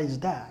identify his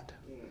dad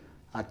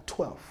at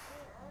 12.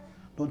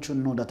 Don't you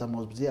know that I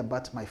must be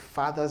about my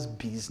father's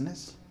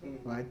business,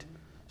 right?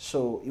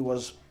 So it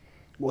was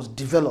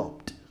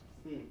developed.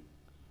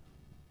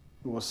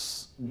 It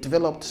was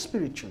developed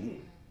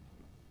spiritually.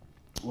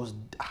 It was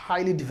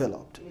highly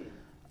developed.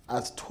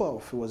 At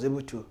 12, he was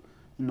able to,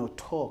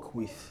 talk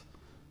with,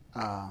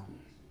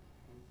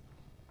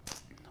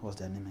 what's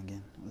their name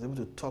again? He was able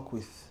to talk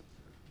with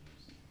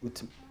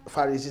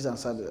Pharisees and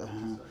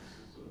Sadducees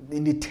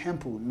in the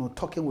temple,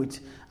 talking with,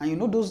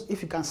 and those,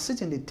 if you can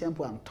sit in the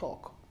temple and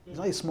talk, it's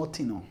not a small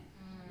thing,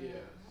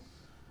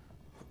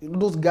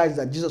 those guys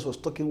that Jesus was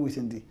talking with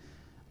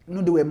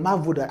they were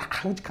marveled at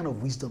which kind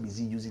of wisdom is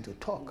he using to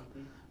talk,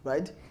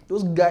 right?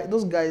 Those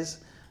guys,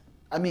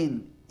 I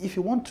mean, if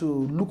you want to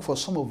look for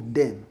some of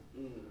them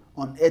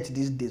on earth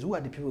these days, who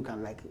are the people who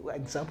can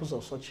examples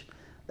of such,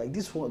 like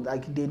this one,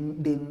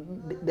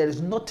 there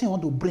is nothing you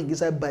want to bring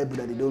inside Bible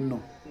that they don't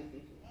know.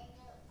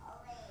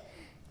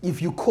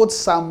 If you quote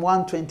Psalm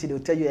 120, they'll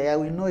tell you, yeah,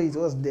 we know it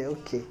was there,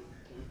 okay.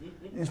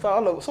 In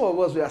fact, some of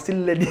us, we are still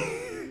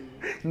learning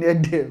near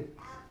them.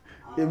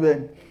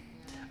 Amen.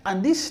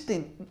 And this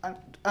thing,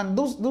 and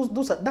those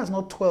that's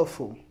not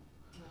 12.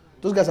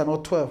 Those guys are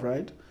not 12,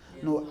 right?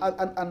 No,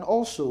 and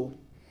also,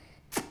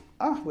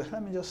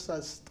 let me just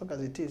talk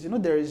as it is.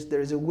 There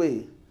is a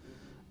way,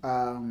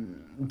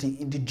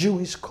 in the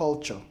Jewish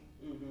culture,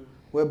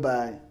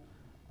 whereby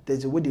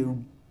there's a way they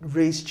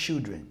raise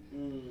children.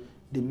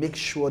 They make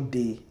sure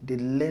they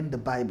learn the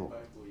Bible,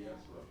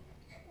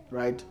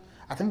 right?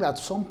 I think that at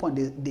some point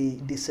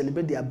they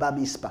celebrate their bar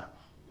mitzvah.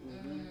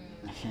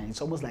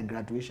 It's almost like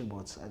graduation,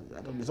 but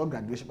I don't. It's not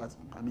graduation, but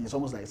I mean, it's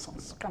almost like some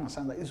kind of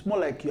sounds like it's more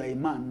like you are a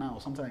man now,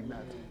 something like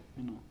that.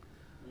 You know,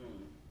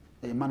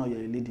 you're a man or you're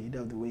a lady, either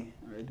of the way,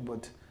 right?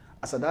 But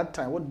as at that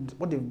time,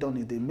 what they've done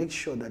is they make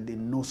sure that they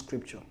know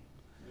scripture.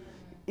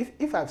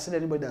 If I've seen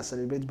anybody that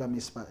celebrates Bar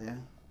Mitzvah,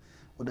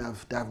 or that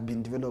have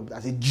been developed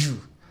as a Jew,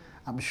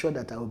 I'm sure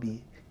that I will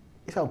be.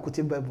 If I'm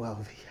quoting Bible, I'll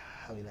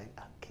be like,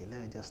 okay,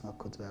 let me just not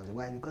quote Bible.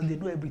 Why? Because they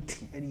know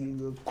everything.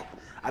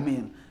 I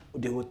mean,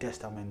 the Old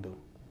Testament though,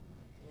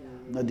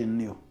 not the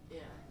New,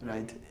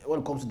 right? When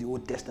it comes to the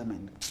Old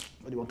Testament,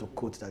 what do you want to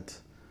quote that?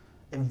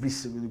 Every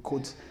single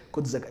quote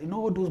like, you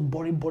know, all those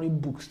boring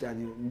books that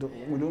we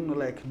don't know,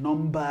 like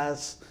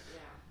Numbers.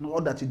 You know,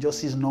 all that you just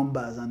see is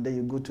Numbers, and then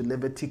you go to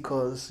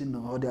Leviticus. You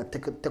know, all they are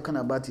talking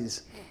about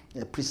is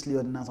priestly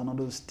ordinance and all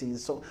those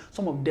things. So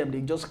some of them,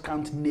 they just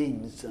count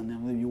names, and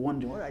then you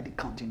wonder, why are they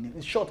counting names?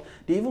 In short,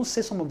 they even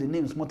say some of the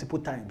names multiple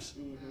times.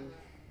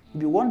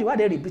 You wonder why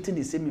they're repeating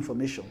the same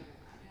information.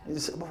 You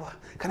say,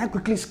 can I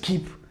quickly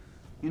skip?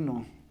 You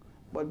know,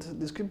 but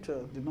the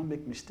scripture did not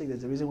make mistake.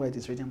 There's a reason why it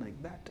is written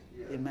like that.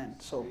 Amen.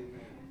 So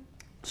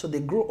they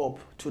grow up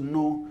to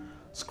know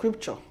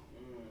scripture.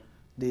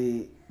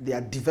 They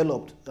are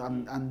developed,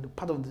 and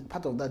part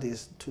of that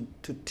is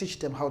to teach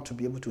them how to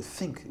be able to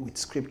think with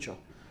scripture,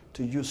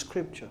 to use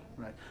scripture.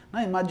 Right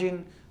now,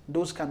 imagine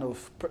those kind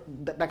of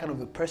that kind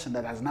of a person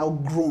that has now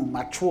grown,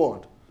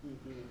 matured.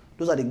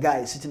 Those are the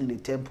guys sitting in the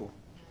temple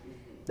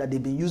that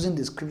they've been using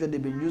the scripture.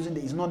 They've been using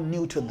it's not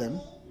new to them,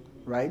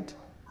 right?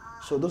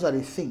 So those are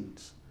the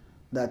things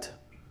that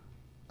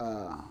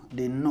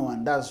they know,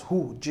 and that's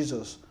who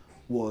Jesus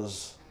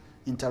was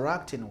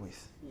interacting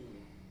with.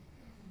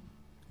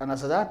 And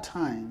as at that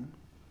time,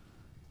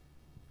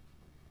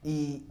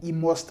 he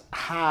must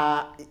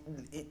have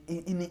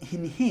in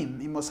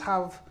him. He must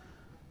have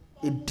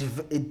a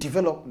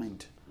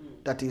development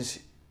that is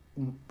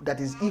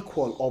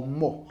equal or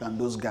more than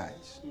those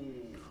guys.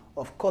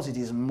 Of course, it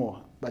is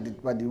more, but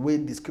the way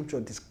the scripture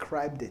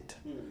described it,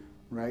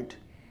 right?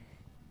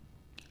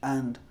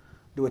 And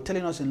they were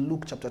telling us in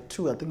Luke chapter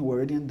 2, I think we're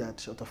reading that,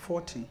 chapter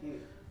 40,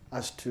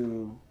 as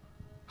to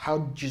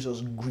how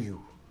Jesus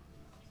grew,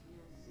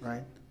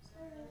 right?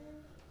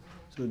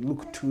 So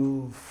Luke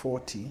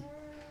 2:40.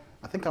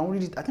 I think we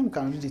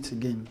can read it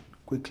again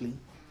quickly.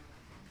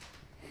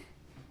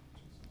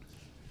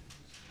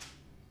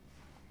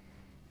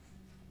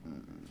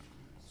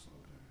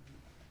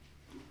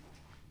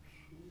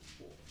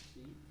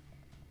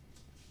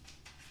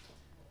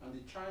 And the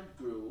child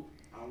grew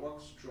and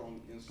walked strong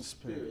in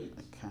spirit,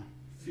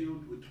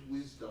 filled with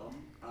wisdom,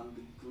 and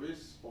the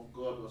grace of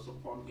God was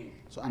upon him.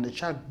 So, and the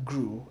child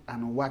grew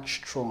and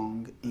waxed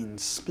strong in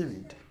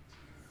spirit,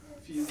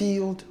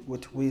 filled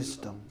with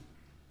wisdom,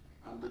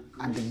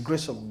 and the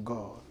grace of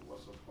God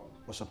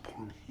was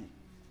upon him.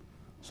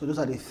 So those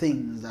are the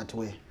things that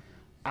were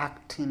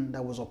acting,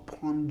 that was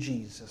upon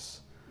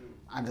Jesus.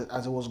 And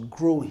as it was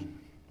growing,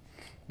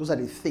 those are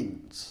the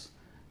things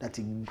that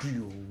he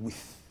grew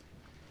with.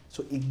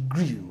 So it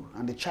grew,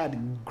 and the child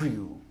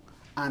grew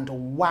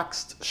and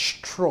waxed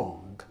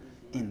strong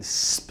in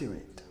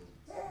spirit,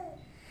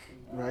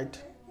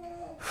 right?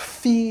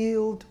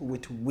 Filled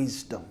with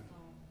wisdom,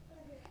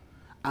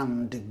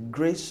 and the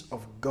grace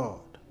of God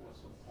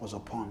was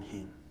upon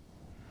him.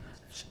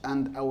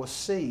 And I was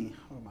saying,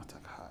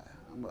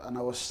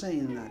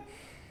 that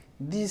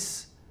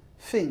these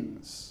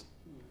things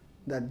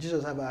that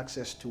Jesus had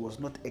access to was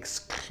not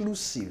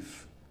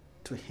exclusive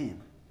to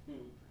him,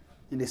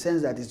 in the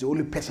sense that he's the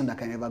only person that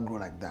can ever grow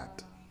like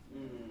that.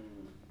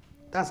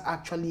 That's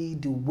actually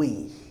the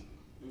way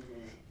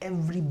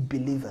every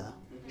believer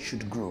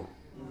should grow.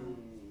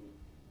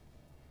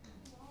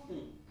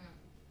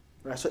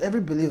 Right? So every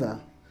believer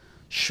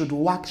should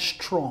wax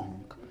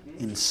strong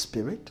in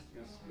spirit.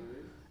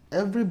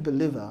 Every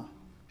believer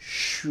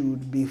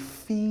should be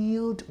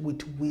filled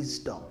with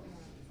wisdom.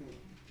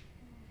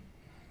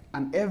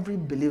 And every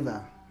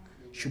believer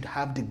should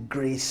have the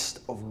grace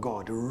of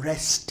God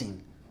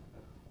resting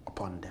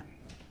upon them.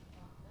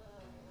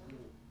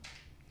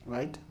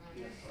 Right?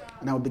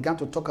 And I began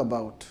to talk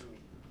about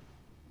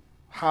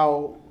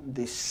how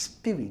the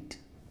Spirit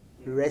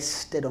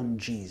rested on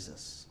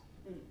Jesus.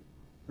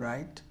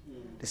 Right?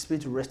 The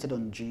Spirit rested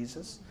on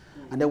Jesus.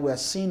 And then we are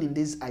seeing in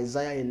this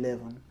Isaiah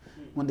 11,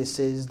 when it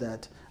says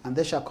that, and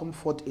there shall come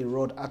forth a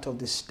rod out of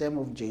the stem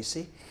of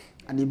Jesse,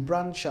 and a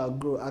branch shall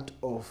grow out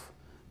of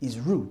his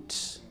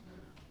roots,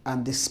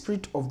 and the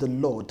Spirit of the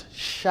Lord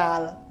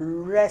shall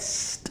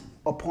rest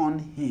upon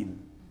him.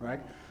 Right?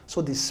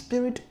 So the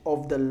Spirit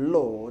of the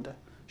Lord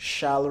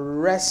shall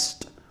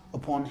rest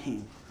upon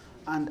him.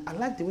 And I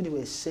like the way they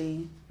were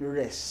saying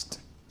rest.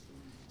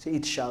 Say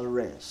it shall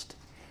rest.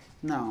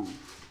 Now,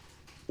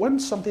 when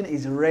something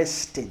is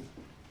resting,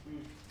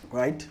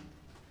 right?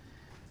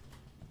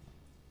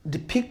 The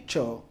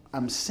picture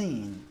I'm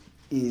seeing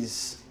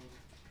is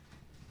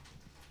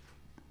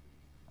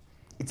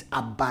it's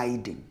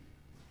abiding.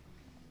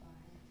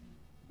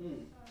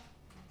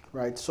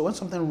 Right? So when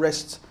something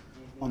rests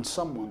on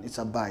someone, it's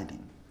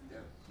abiding.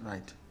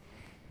 Right?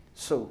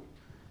 So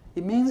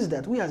It means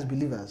that we as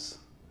believers,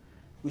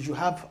 we should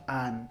have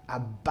an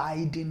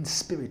abiding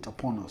spirit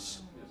upon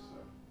us.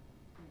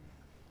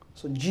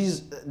 So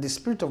Jesus, the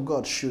Spirit of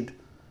God should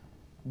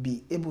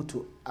be able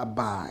to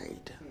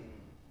abide.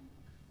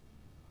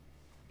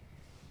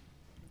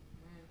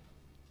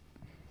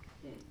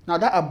 Now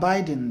that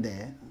abiding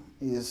there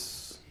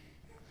is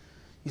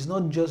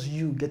not just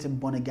you getting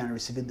born again and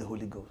receiving the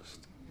Holy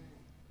Ghost.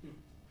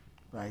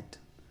 Right?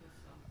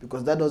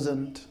 Because that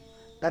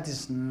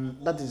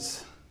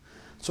is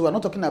so we're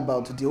not talking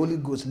about the Holy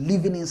Ghost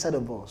living inside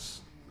of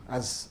us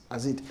as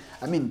it.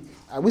 I mean,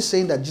 are we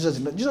saying that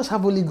Jesus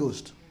have Holy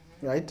Ghost,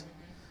 right?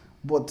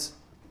 But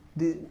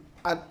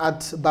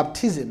at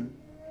baptism,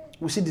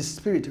 we see the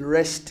Spirit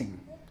resting.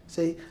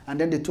 Say, and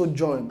then they told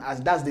John,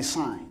 as that's the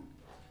sign,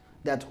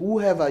 that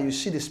whoever you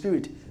see the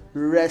Spirit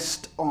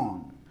rest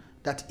on,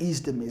 that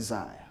is the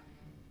Messiah.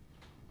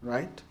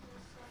 Right?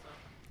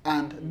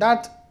 And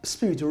that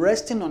Spirit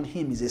resting on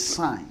him is a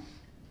sign.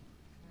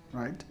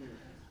 Right?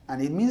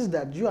 And it means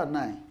that you and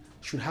I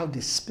should have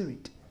the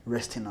Spirit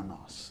resting on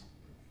us.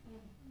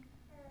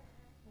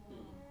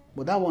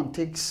 But that one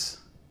takes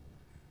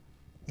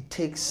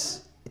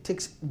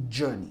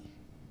journey.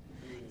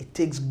 It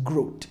takes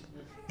growth.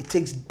 It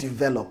takes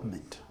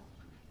development.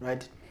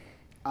 Right?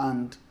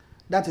 And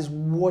that is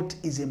what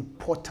is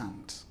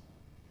important.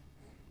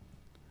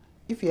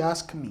 If you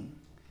ask me,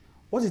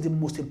 what is the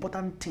most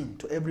important thing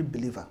to every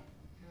believer?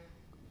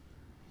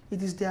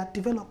 It is their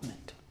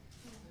development.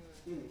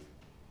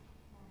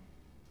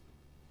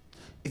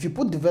 If you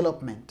put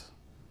development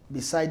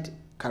beside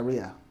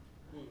career,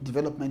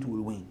 development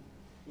will win.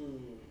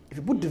 If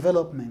you put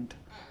development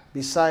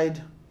beside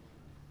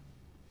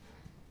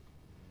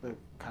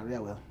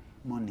career, well,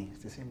 money,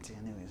 it's the same thing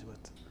anyways,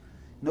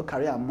 but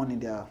career and money,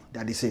 they are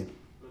the same.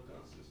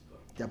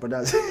 They are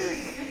brothers.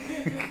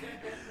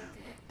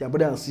 They are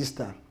brother and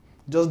sister.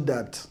 Just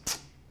that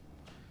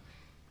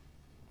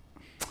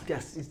they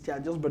are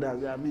just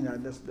brothers. I mean,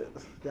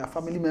 they are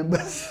family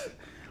members.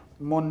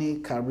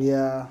 Money,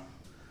 career.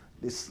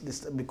 This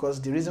because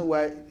the reason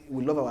why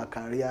we love our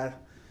career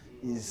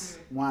is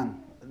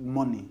one,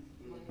 money,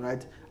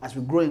 right? As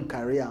we grow in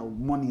career,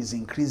 money is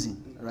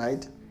increasing,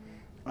 right?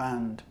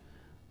 And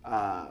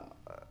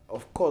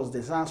of course,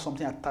 there's not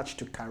something attached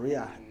to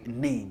career,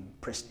 name,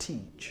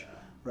 prestige,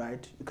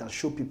 right? You can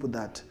show people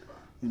that,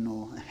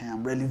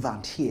 I'm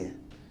relevant here.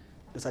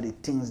 Those are the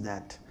things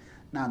that.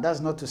 Now, that's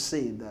not to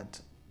say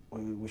that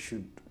we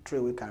should throw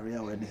away career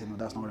or anything. No,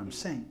 that's not what I'm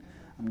saying.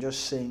 I'm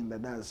just saying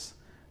that that's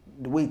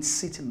the way it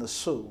sits in the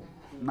soul,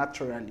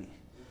 naturally.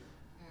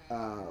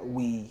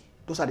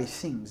 Those are the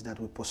things that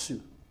we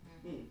pursue.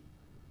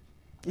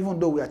 Even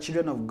though we are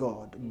children of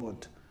God,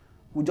 but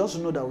we just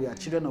know that we are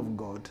children of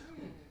God,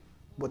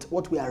 but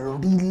what we are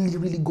really,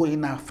 really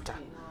going after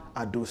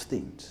are those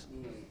things.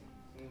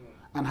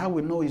 And how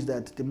we know is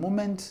that the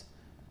moment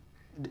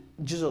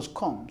Jesus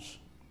comes,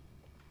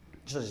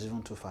 Jesus is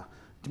even too far.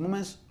 The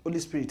moment Holy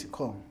Spirit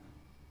comes,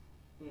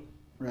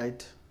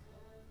 right?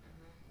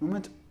 The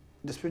moment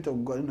the Spirit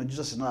of God,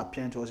 Jesus is not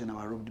appearing to us in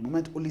our room. The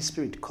moment Holy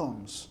Spirit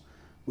comes,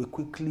 we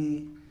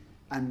quickly,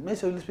 and when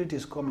the Holy Spirit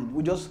is coming,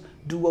 we just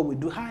do what we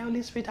do. Hi,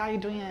 Holy Spirit, how are you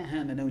doing?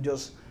 And then we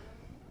just,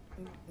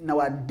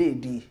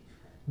 nowadays,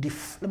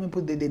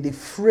 the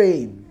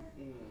frame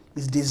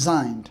is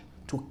designed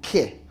to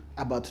care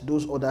about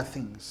those other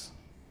things.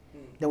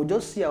 Then we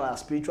just see our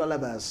spiritual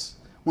life as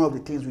one of the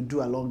things we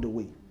do along the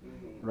way,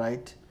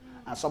 right?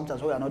 And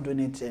sometimes when we are not doing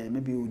it,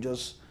 maybe we'll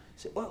just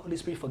say, "Oh, Holy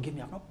Spirit, forgive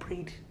me. I've not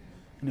prayed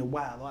in a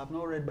while, or I've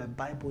not read my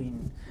Bible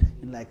in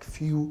like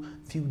few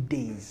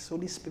days.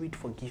 Holy Spirit,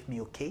 forgive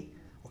me, okay?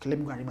 Okay, let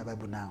me go and read my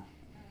Bible now.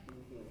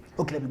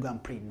 Okay, let me go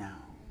and pray now."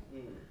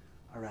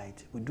 All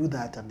right, we do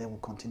that and then we'll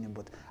continue.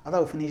 But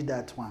after we finish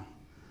that one,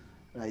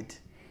 right,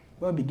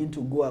 when we begin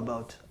to go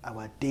about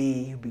our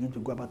day, we begin to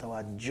go about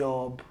our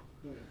job,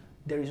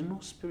 there is no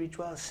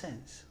spiritual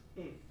sense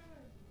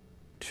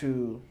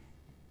to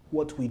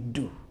what we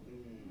do,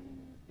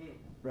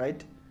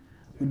 right?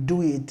 We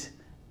do it.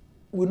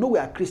 We know we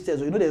are Christians.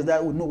 There's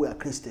that. We know we are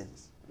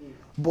Christians.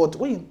 But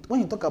when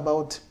you talk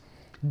about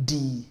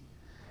the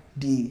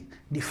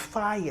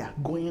fire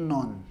going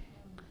on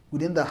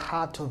within the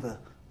heart of a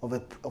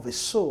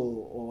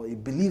soul or a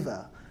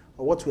believer,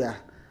 or what we are,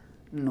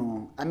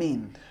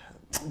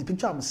 the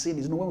picture I'm seeing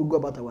is, when we go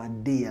about our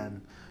day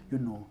and,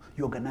 you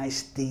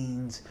organize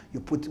things, you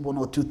put one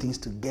or two things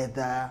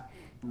together.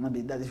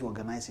 Maybe that is you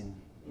organize in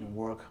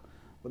work,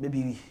 but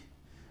maybe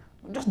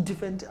just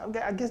different.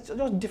 I guess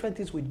just different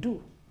things we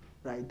do,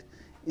 right?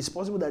 It's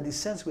possible that the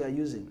sense we are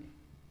using,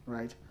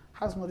 right,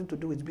 has nothing to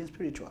do with being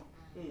spiritual.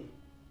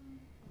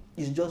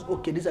 It's just,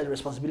 okay, these are the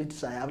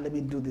responsibilities I have. Let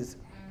me do this.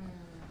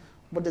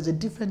 But there's a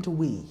different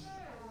way.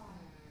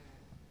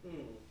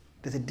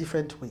 There's a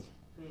different way,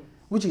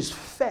 which is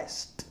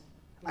first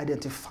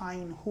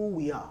identifying who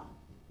we are,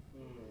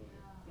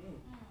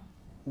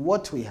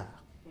 what we are,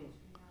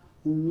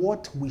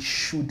 what we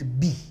should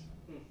be,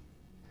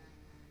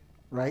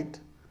 right?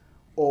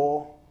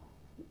 Or,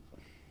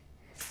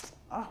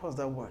 what's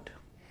that word?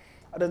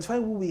 Identify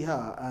who we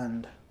are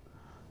and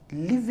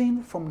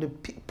living from the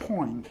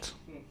point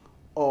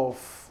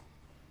of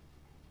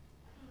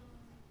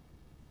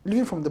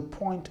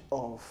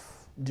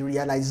the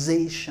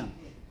realization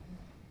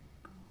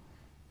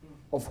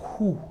of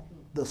who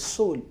the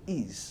soul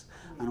is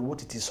and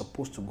what it is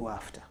supposed to go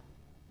after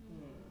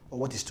or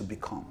what is to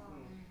become.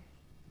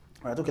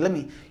 All right,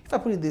 okay, if I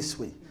put it this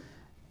way,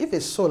 if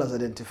a soul has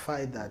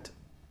identified that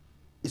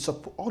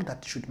all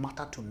that should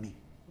matter to me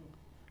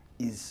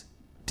is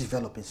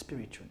developing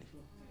spiritually.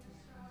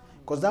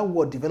 Because that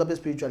word, developing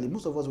spiritually,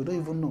 most of us, we don't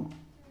even know.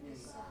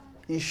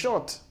 In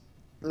short,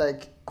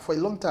 like for a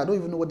long time, I don't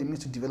even know what it means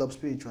to develop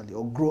spiritually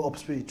or grow up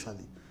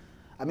spiritually.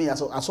 I mean, at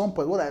some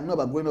point, what I know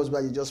about growing up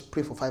spiritually, you just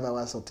pray for 5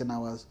 hours or 10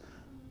 hours,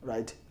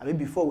 right? I mean,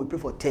 before we pray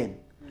for 10,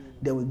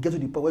 then we get to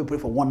the point where we pray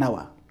for 1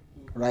 hour,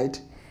 right?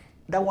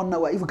 That 1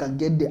 hour, if we can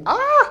get there,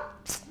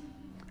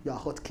 you're a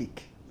hot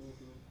cake.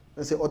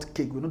 Let's say hot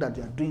cake, we know that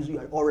you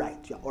are all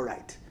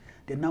right.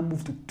 Then now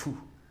move to 2,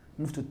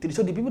 move to 3.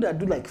 So the people that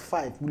do like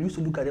 5, we used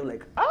to look at them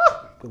like,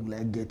 when will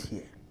I get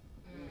here?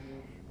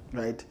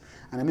 Right?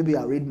 And then maybe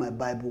I read my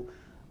Bible,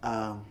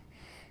 and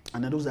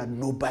then those that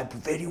know Bible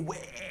very well,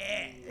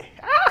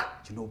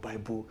 you know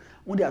Bible.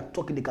 When they are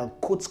talking, they can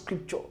quote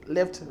scripture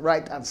left,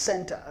 right, and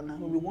center, and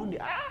then we wonder,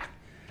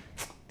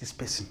 this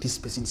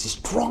person is a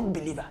strong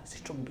believer.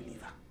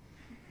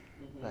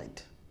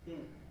 Right?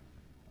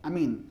 I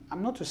mean,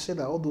 I'm not to say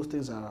that all those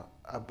things are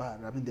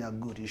bad. I mean, they are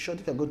good. In short,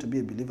 if you're going to be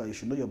a believer, you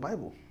should know your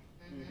Bible.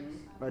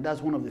 Right?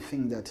 That's one of the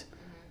things that,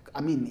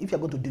 I mean, if you're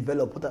going to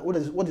develop, what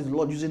is the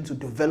Lord using to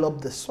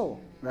develop the soul?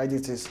 Right?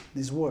 It is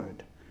this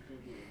word.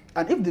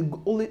 And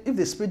if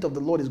the Spirit of the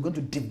Lord is going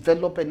to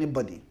develop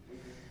anybody,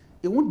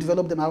 it won't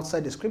develop them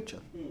outside the Scripture.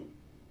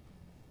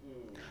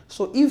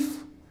 So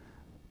if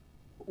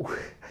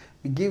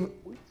we give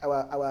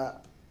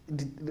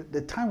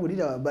the time we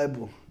read our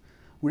Bible,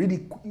 we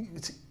read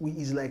it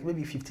is like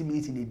maybe 15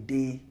 minutes in a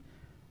day,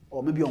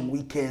 or maybe on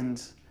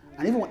weekends,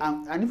 and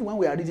even when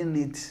we are reading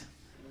it,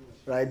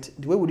 right,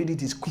 the way we read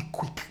it is quick.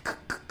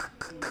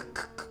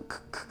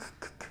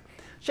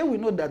 Shall we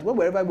know that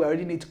wherever we are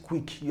reading it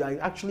quick, you are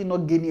actually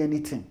not gaining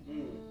anything?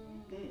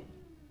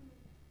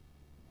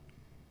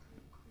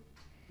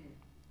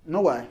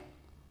 Know why?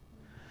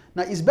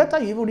 Now it's better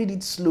you even read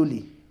it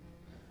slowly.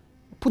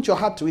 Put your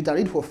heart to it and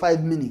read for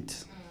 5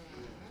 minutes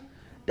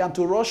than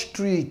to rush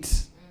through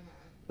it,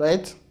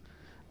 right?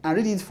 And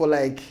read it for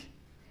like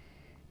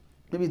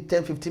maybe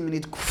 10-15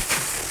 minutes.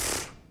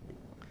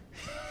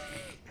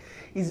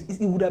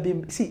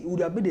 It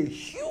would have made a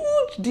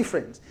huge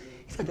difference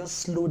if I just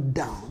slowed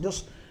down.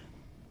 Just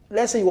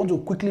let's say you want to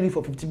quickly read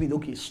for 15 minutes.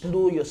 Okay,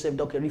 slow yourself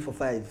down. Okay, read for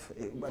 5.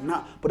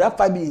 But that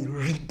 5 minutes,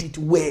 read it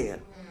well.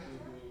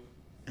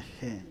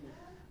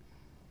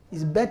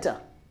 It's better.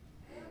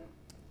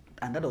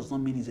 And that does not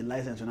mean it's a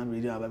license to not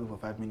reading our Bible for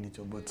 5 minutes.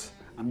 But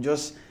I'm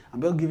just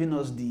giving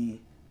us the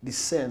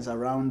sense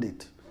around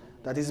it.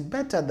 That it's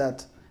better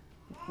that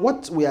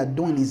what we are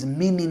doing is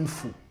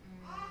meaningful.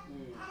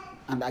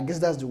 And I guess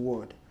that's the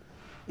word.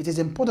 It is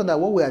important that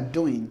what we are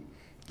doing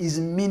is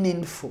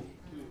meaningful.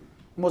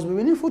 It must be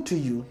meaningful to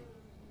you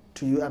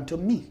and to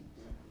me.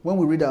 When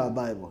we read our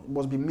Bible, it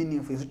must be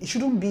meaningful. It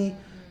shouldn't be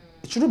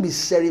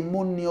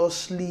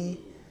ceremoniously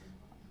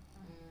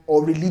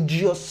or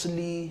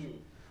religiously.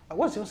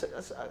 What's it?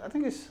 I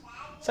think it's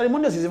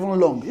ceremonious is even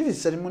long. If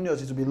it's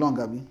ceremonious, it will be long,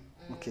 Abby.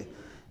 Okay.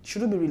 It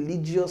shouldn't be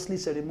religiously,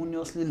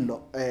 ceremoniously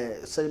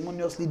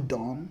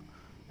done,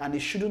 and it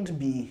shouldn't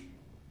be.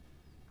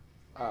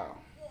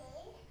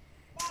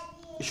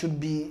 It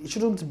shouldn't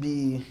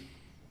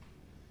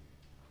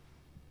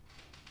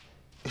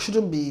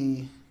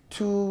be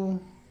too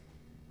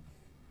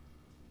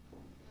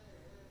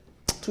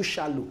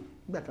shallow.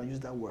 Maybe I can use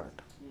that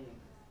word.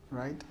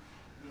 Right?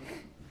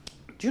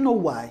 Do you know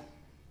why?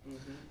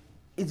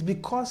 It's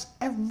because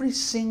every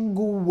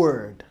single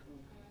word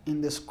in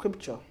the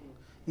scripture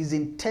is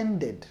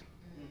intended,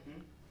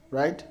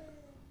 right,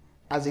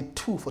 as a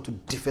tool to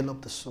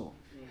develop the soul.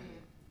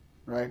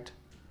 Right?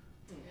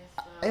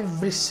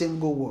 Every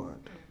single word.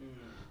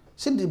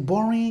 See the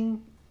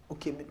boring,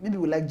 okay, maybe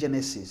we like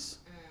Genesis.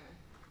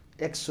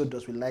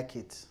 Exodus, we like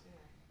it.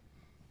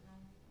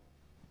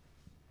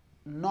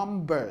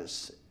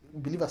 Numbers,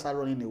 believers are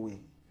running away.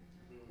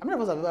 How many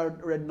of us have ever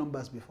read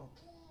Numbers before?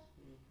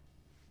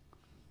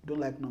 You don't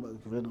like Numbers?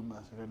 You read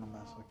Numbers,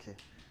 okay.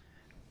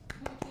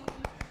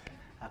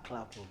 I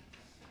clap.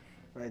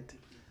 Right? You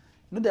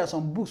know, there are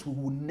some books we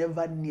will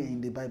never near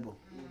in the Bible.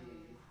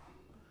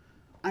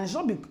 And it's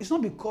not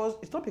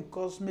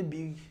because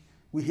maybe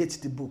we hate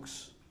the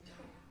books,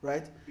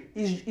 right?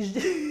 It's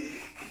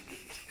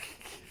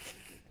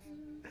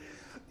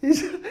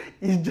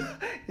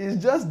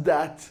just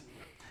that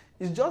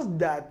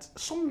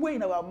somewhere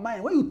in our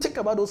mind, when you think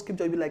about those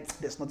scriptures, you'll be like,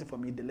 there's nothing for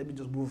me there. Let me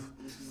just move.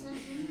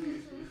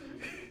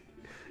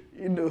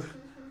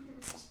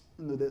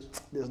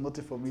 There's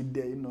nothing for me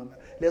there.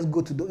 Let's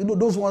go to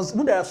those ones.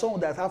 There are some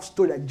that have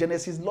stories like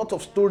Genesis, lot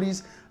of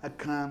stories. I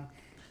can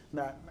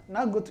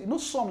now go to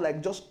some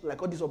like just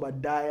like all this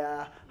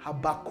Obadiah,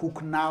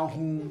 Habakkuk,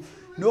 Nahum.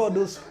 All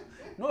those.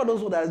 Not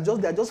those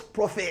that are just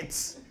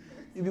prophets.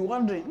 You'll be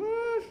wondering,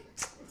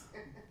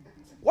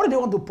 what do they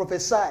want to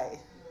prophesy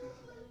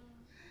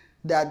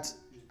that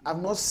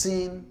I've not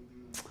seen?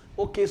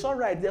 Okay, it's all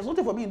right. There's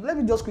nothing for me. Let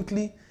me just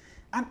quickly,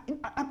 and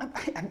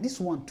this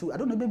one too. I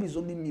don't know, maybe it's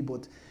only me,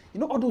 but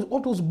all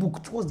those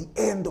books towards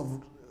the end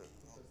of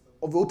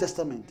the Old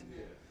Testament,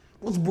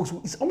 those books,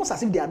 it's almost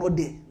as if they are not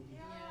there.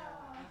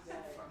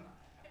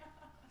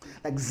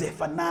 Like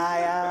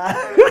Zephaniah,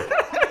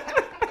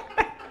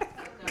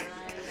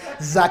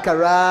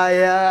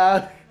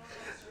 Zechariah,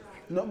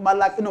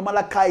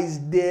 Malachi is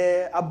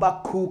there,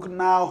 Habakkuk,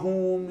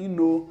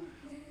 Nahum,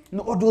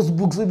 all those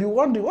books. You'll be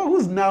wondering,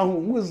 who's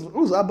Nahum?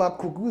 Who's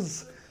Habakkuk?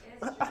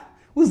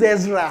 Who's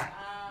Ezra?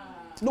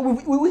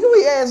 We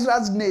hear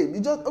Ezra's name.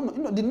 It just,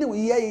 the name,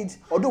 we hear it,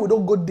 although we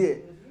don't go there,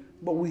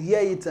 but we hear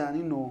it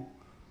and,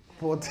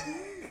 but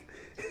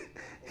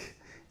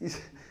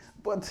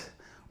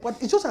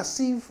it's just as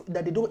if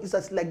that it's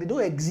as like they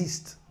don't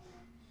exist.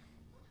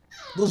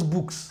 Those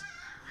books.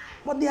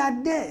 But they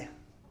are there.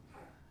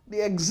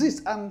 They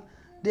exist and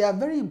they are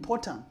very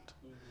important.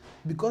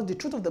 Because the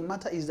truth of the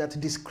matter is that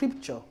the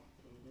scripture,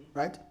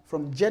 right,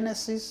 from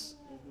Genesis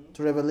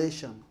to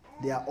Revelation,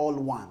 they are all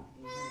one.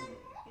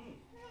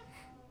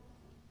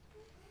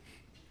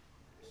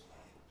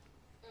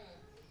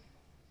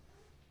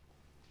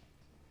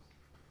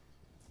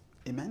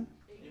 Amen?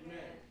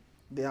 Amen.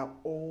 They are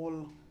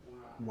all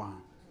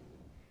one.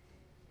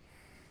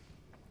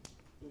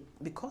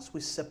 Because we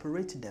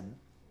separate them,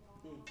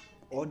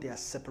 or they are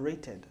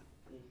separated.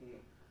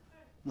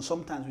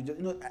 Sometimes we just,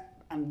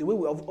 and the way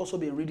we have also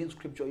been reading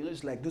scripture,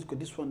 it's like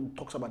this one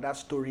talks about that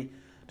story,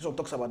 this one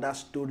talks about that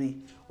story.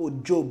 Oh,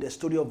 Job, the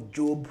story of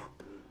Job.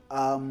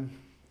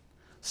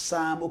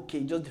 Psalm,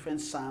 okay, just different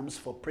psalms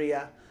for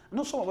prayer.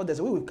 Some of us, there's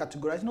a way we've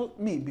categorized.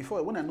 Me,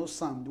 before, when I know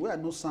psalm, the way I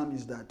know psalm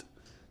is that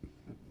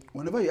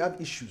whenever you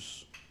have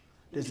issues,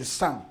 there's a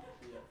psalm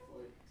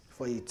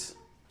for it.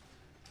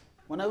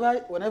 Whenever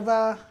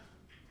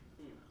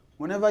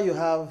you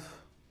have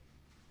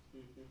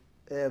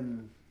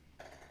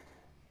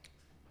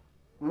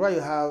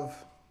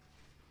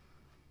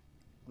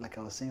like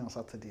I was saying on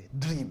Saturday,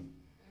 dream,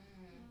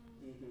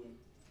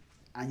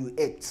 and you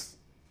ate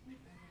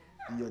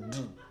in your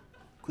dream,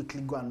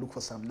 quickly go and look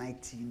for Psalm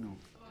 90,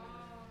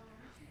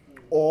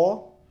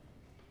 Or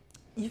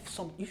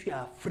if you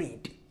are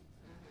afraid,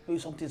 maybe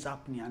something's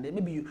happening, and then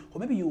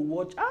maybe you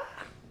watch.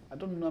 I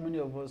don't know how many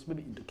of us.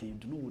 Maybe okay, you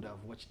don't know would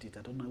have watched it.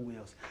 I don't know who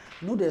else.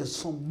 There's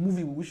some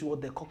movie we wish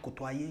what they call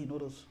Kotoye.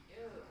 Those.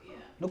 Yeah.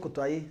 No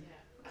Kotoye.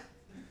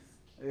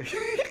 Yeah.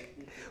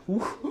 Who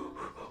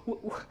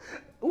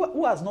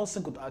has not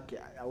seen Kotoye? Okay,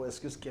 I will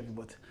excuse Kevin,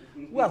 but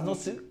who has not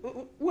seen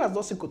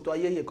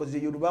Kotoye here? Because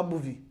it's a Yoruba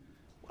movie.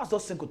 Who has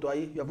not seen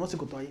Kotoye? You have not seen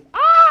Kotoye?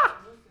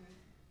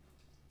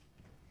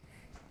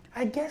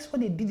 I guess when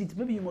they did it,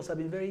 maybe you must have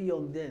been very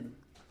young then.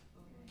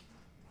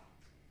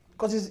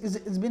 Because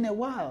it's been a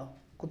while.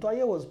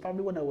 Kotoye was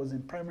probably when I was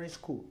in primary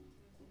school.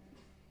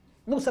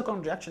 No,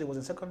 secondary, actually, it was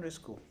in secondary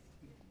school.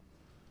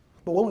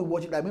 But when we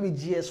watched it, like maybe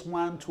GS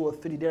 1, 2, or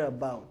 3,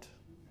 thereabout.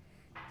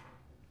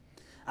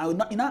 And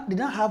they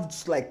didn't have,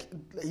 like,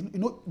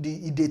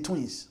 the Ide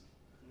twins.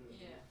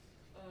 Yeah.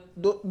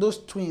 Those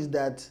twins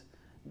that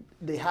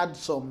they had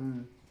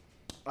some,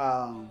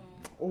 what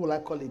will I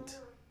call it?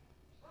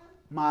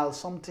 Mal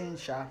something,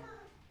 Sha.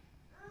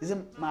 Is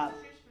it mal?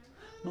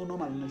 No,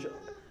 malnutrition.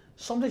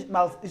 Something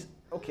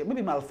okay,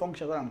 maybe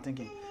malfunction, what I'm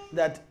thinking.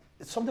 That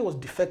something was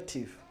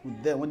defective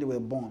with them when they were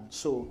born.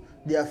 So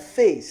their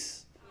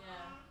face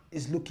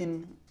is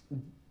looking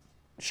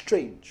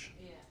strange.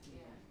 Yeah.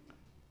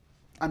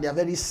 And they are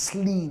very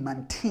slim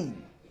and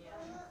thin. Yeah.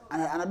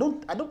 And I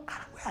don't,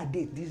 where are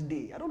they this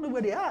day? I don't know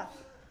where they are.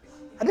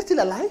 Are they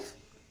still alive?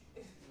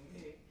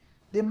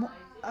 I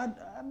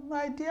have no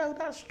idea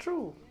that's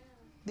true.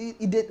 We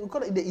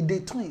call it the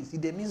Ide twins.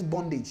 Ide means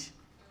bondage.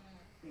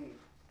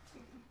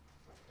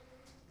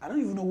 I don't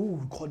even know who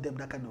would call them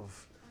that kind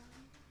of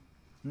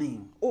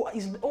name.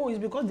 It's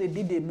because they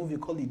did a movie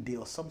called Ide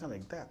or something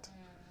like that.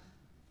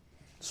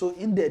 So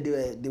in there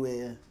they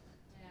were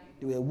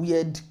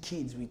weird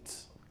kids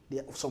with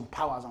some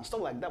powers and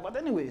stuff like that. But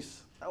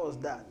anyways, that was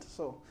that.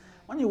 So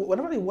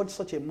whenever you watch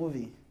such a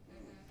movie,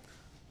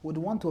 would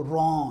want to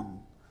run.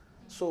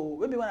 So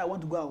maybe when I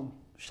want to go and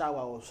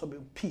shower or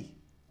something, pee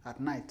at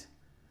night,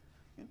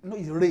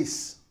 it's a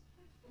race.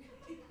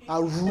 I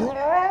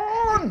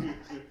run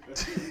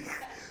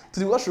to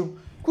the washroom,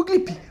 quickly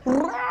pee,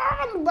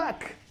 run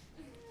back.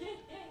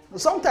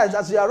 Sometimes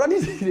as we are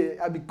running,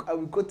 I'll be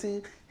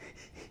quoting,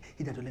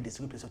 "He that only the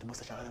sweet place of the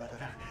most shall."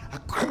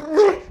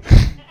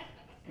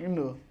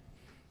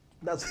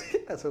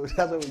 That's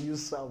what we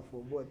use sound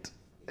for. But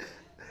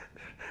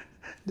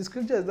the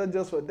scripture is not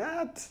just for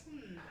that.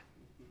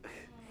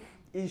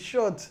 In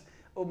short,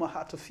 my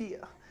heart to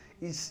fear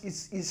is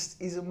maluse.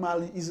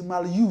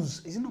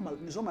 Is it not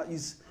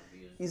maluse?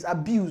 Is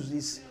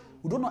abuse.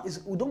 We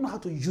don't know how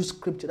to use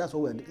scripture. That's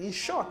what we're doing. In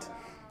short,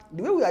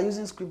 the way we are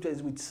using scripture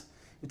is with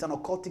an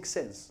occultic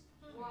sense.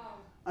 Wow.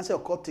 I say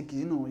occultic,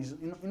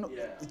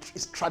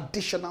 it's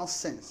traditional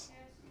sense.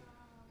 Yes.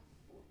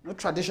 No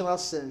traditional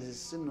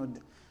sense,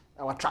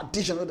 our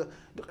tradition.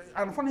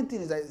 And the funny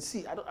thing is that,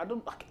 see, I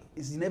don't,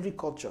 it's in every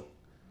culture.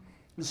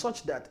 In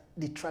such that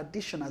the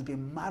tradition has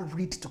been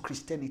married to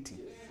Christianity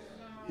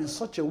in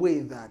such a way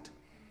that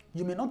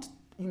you may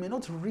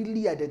not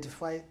really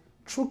identify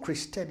true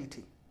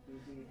Christianity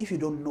if you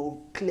don't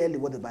know clearly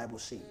what the Bible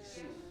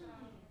says.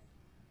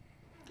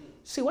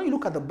 See, when you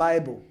look at the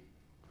Bible,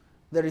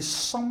 there is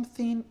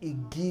something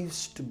it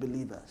gives to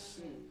believers.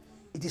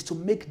 It is to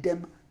make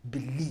them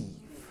believe.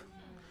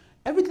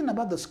 Everything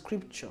about the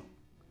scripture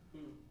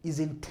is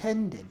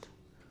intended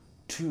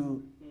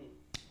to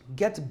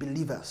get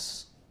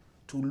believers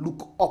to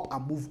look up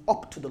and move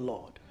up to the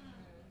Lord.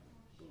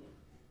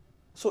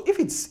 So if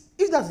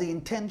that's the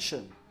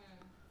intention,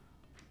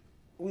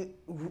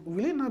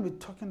 will it not be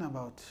talking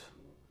about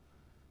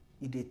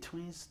the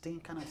twins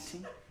thing kind of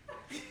thing?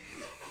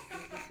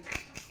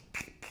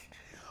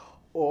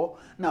 Or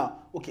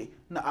now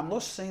I'm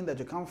not saying that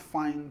you can't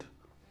find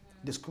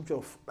the scripture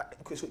of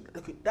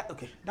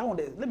that one.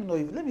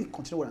 Let me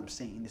continue what I'm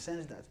saying, in the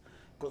sense that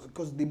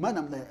because the man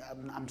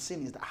I'm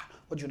saying is that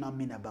what do you now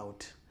mean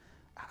about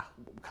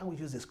can't we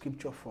use the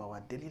scripture for our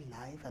daily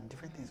life and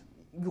different things?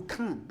 You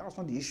can. That's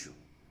not the issue,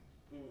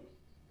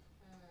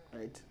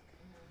 right?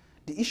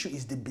 The issue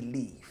is the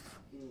belief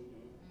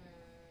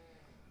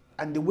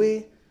and the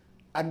way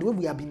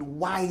we have been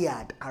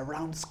wired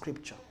around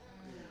scripture.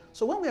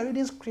 So when we are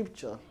reading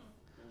scripture,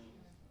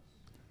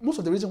 most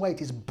of the reason why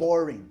it is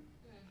boring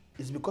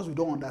is because we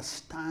don't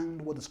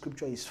understand what the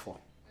scripture is for.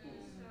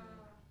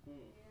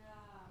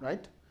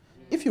 Right?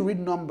 If you read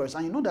Numbers,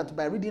 and you know that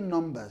by reading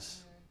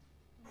Numbers,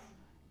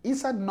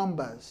 inside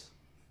Numbers,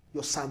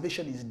 your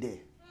salvation is there.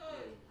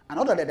 And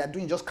all that they're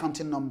doing is just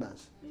counting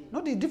numbers. No,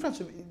 the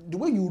difference, the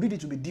way you read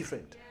it will be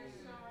different.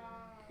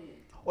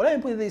 Or let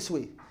me put it this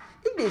way.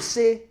 If they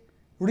say,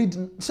 read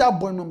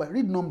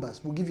Numbers,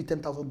 we'll give you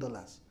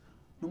 $10,000.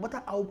 No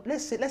matter how,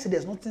 let's say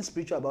there's nothing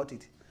spiritual about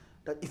it.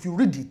 That if you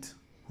read it,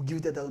 we'll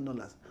give you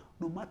 $10,000.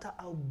 No matter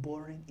how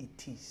boring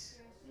it is,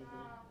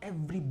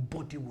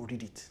 everybody will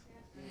read it.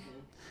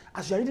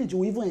 As you are reading it, you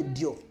will even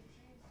endure.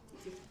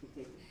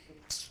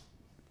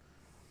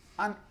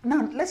 And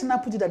now, let's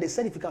not put it that they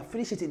said if you can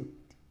finish it in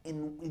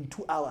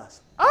 2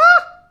 hours.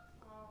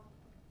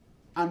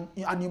 And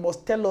you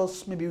must tell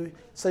us maybe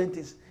certain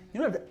things.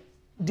 You know,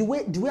 the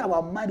way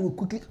our mind will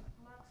quickly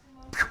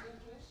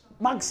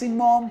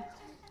maximum,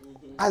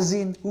 as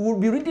in we will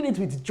be reading it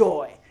with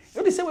joy.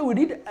 You know, the same way we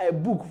read a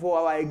book for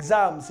our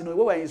exams, when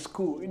we're in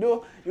school, you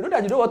know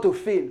that you don't want to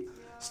fail.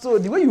 So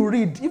the way you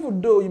read,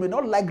 even though you may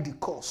not like the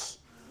course,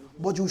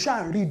 but you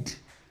shall read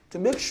to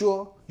make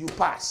sure you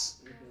pass.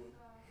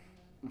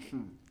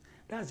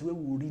 That's the way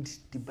we read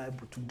the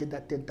Bible to get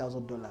that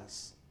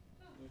 $10,000.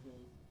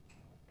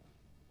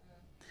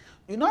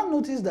 You now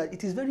notice that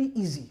it is very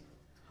easy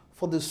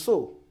for the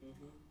soul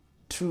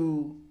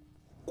to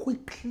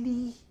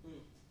quickly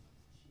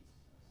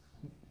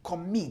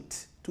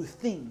commit to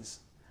things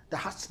that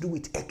has to do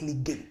with earthly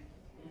gain.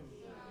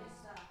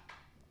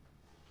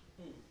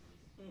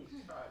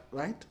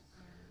 Right?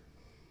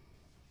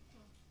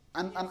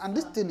 And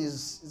this thing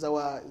is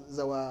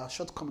our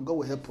shortcoming. God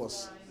will help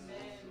us.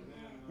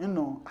 You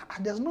know,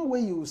 there's no way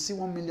you see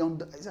 $1 million.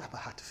 It's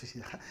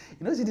artificial.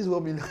 You know, see this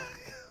 $1 million.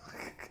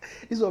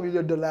 This $1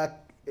 million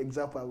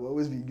example I will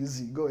always be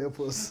using. God help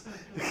us.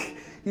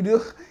 you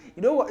know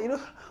what? $1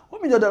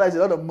 million is a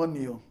lot of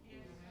money.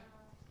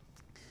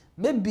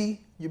 Maybe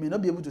you may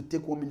not be able to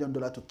take $1 million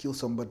to kill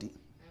somebody,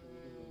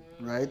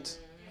 right?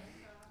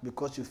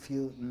 Because you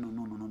feel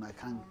no, I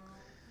can't.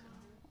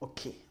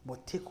 Okay,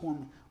 but take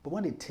one. But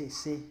when they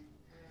say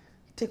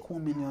take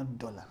 $1 million,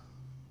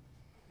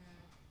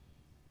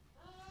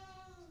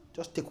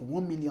 just take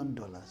 $1 million.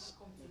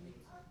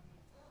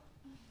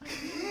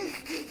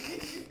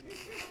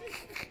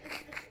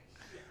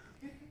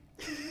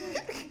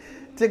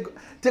 take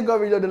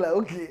 $1 million.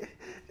 Okay,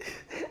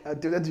 I'll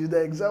tell you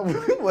the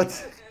example. But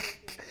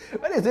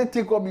when they say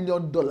take $1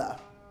 million,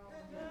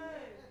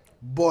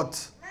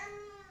 but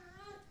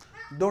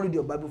don't read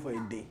your Bible for a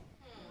day.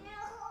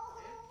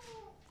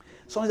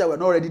 Something that we're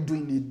not already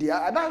doing in a day.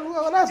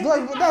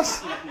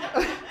 That's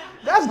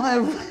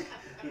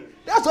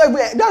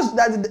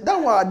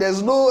why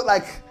there's no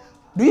like.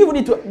 Do you even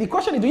need to? The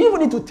question is, do you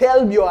even need to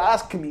tell me or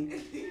ask me?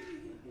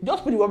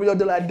 Just put the $1 million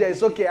there.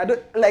 It's okay. I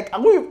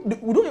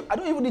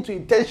don't even need to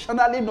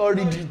intentionally not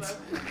read it.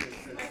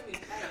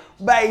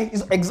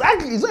 It's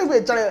not even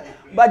a challenge.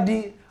 By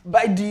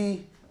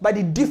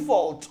the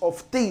default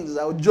of things,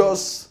 I'll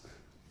just,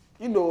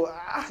 you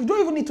don't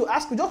even need to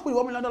ask me. Just put the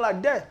 $1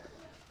 million there.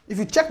 If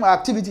you check my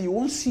activity, you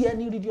won't see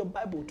any read your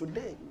Bible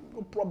today.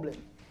 No problem.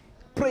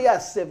 Prayer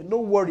safe.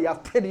 Don't worry.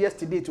 I've prayed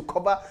yesterday to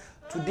cover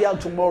today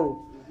and tomorrow.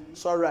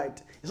 It's all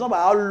right. It's not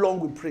about how long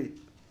we pray.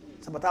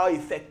 It's about how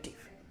effective.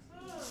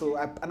 So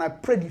I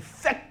prayed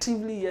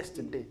effectively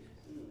yesterday.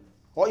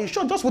 Or you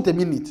should just wait a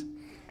minute.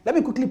 Let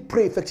me quickly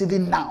pray effectively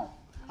now.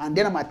 And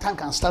then my time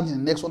can start in the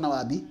next 1 hour,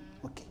 Abi.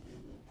 Okay.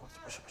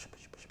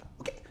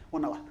 Okay,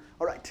 1 hour.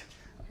 All right.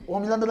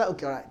 $1 million.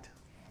 Okay, all right.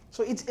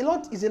 So it's a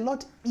lot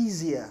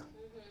easier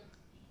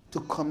to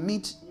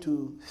commit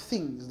to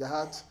things that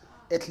have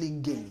earthly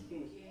gain.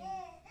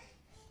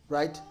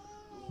 Right?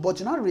 But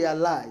you now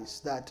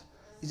realize that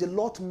it's a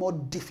lot more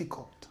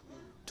difficult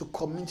to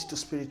commit to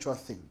spiritual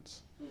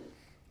things,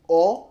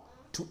 or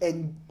to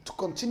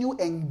continue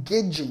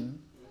engaging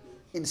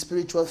in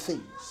spiritual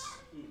things.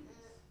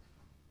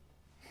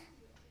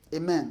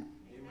 Amen.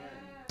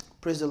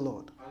 Praise the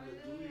Lord.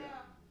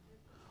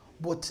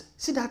 But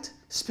see that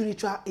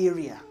spiritual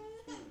area,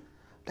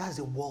 that's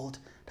the world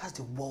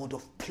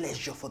of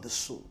pleasure for the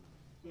soul.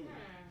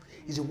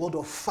 It's a world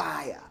of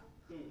fire,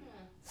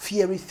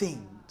 fiery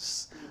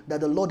things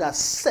that the Lord has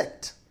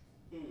set,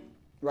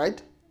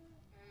 right,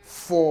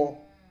 for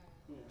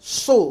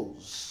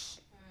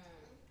souls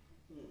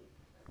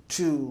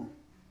to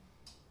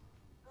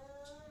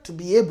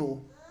be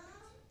able,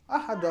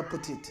 how do I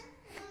put it?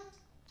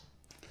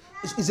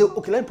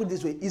 Okay, let me put it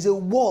this way. It's a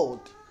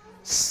world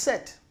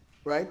set,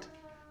 right,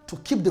 to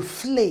keep the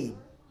flame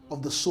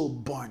of the soul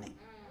burning.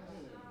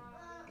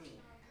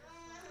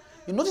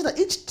 You notice that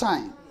each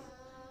time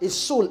a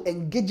soul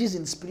engages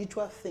in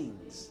spiritual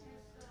things,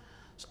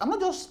 so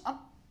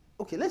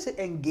let's say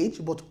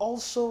engage, but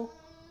also,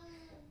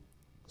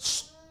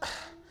 it's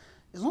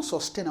not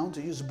sustain I want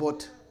to use,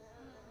 but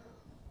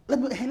let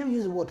me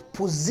use the word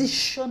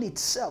position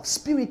itself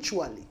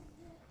spiritually.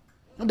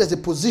 There's a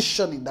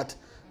positioning that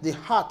the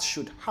heart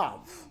should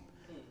have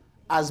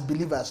as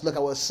believers. Like I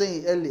was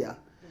saying earlier,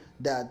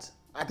 that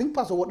I think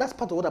that's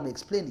part of what I'm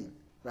explaining,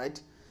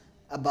 right?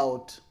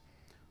 About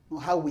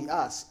how we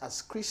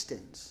as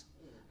Christians,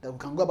 that we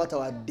can go about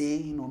our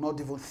day, not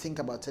even think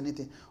about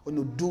anything, or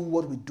do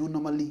what we do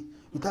normally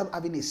without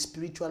having a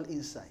spiritual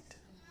insight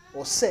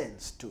or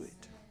sense to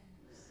it.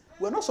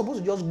 We're not supposed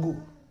to just go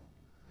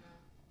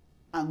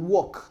and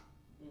walk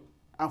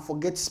and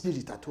forget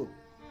spirit at home.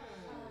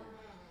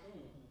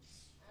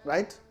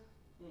 Right?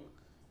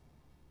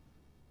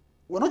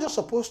 We're not just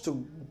supposed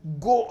to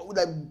go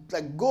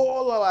like go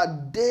all our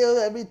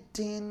day,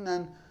 everything,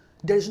 and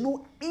there's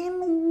no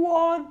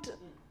inward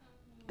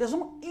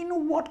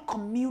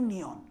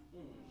communion.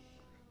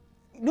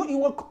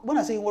 When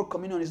I say inward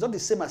communion, it's not the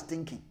same as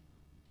thinking.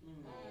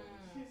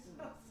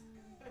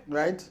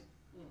 Right?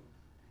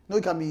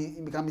 You can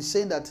be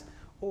saying that,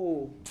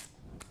 let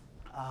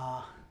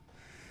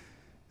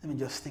me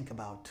just think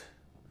about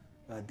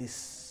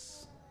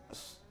this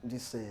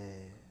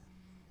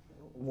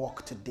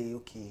walk today.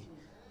 Okay,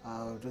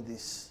 I'll do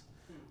this.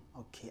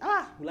 Okay.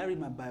 Will I read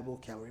my Bible?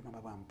 Okay, I'll read my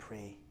Bible and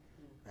pray.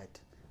 Right?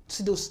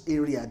 See those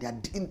areas,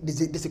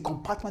 there's a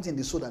compartment in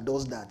the soul that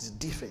does that. It's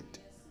different.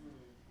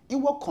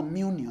 Inward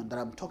communion that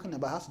I'm talking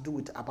about has to do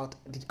with about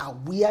the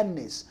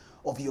awareness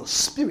of your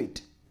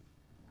spirit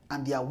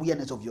and the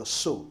awareness of your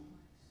soul.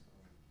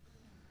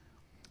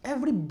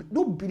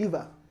 No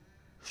believer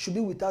should be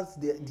without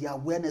the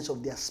awareness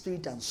of their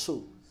spirit and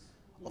soul.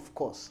 Of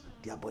course,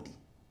 their body.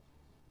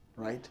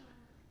 Right?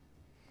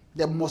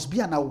 There must be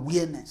an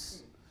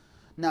awareness.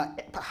 Now,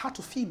 heart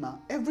to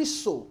female, every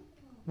soul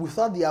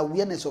without the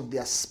awareness of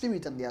their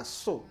spirit and their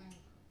soul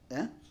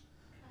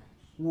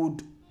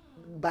would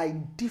by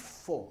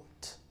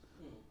default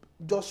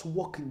just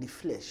walk in the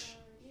flesh.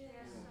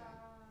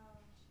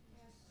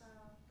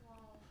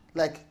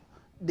 Like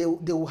they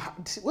will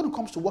when it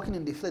comes to walking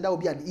in the flesh, that will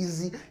be an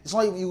easy. It's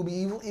not. You will be.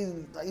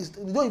 You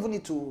don't even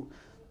need to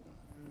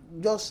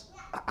just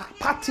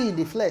party in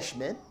the flesh,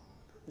 man.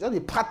 Just be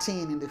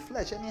partying in the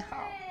flesh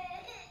anyhow.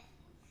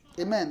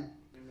 Amen.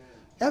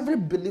 Every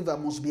believer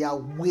must be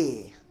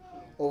aware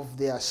of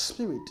their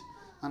spirit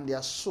and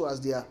their soul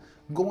as they are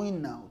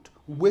going out,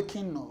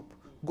 waking up,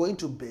 going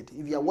to bed.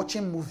 If you are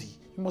watching a movie,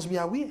 you must be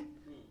aware.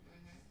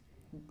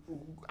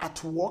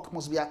 At work,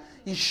 must be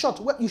in short,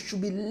 you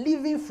should be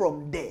living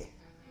from there.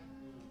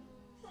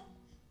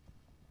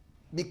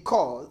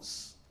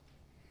 Because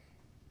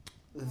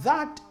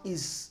that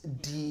is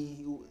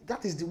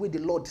the way the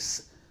Lord,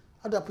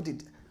 how do I put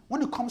it?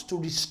 When it comes to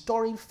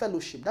restoring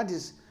fellowship, that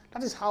is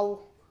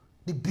how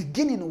the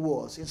beginning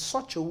was, in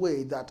such a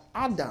way that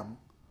Adam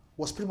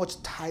was pretty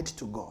much tied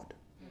to God.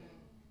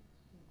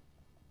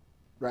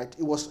 Right?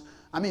 It was,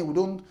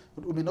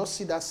 we may not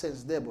see that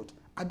sense there, but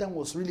Adam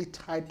was really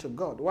tied to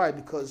God. Why?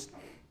 Because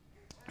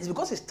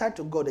he's tied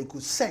to God that he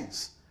could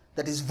sense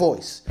that his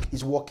voice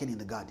is walking in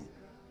the garden.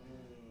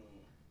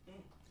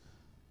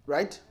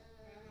 Right?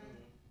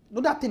 No,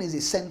 that thing is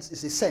a sense.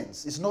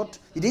 It's not,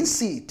 he didn't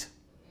see it.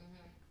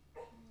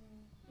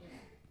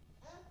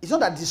 It's not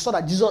that he saw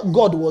that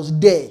God was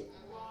there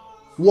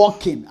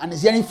walking and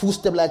he's hearing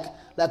footsteps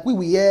like we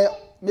will hear,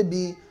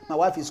 maybe my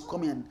wife is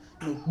coming and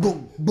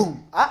boom,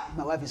 boom.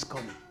 My wife is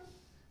coming.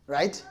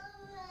 Right?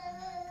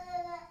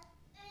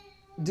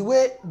 The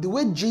way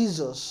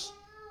Jesus,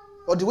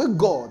 or the way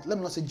God, let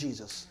me not say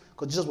Jesus,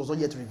 because Jesus was not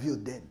yet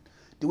revealed then.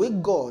 The way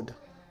God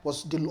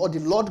was, the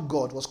Lord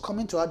God was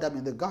coming to Adam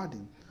in the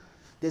garden.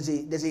 There's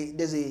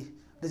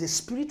a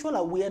spiritual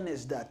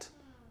awareness that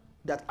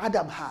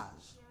Adam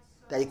has,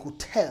 that he could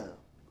tell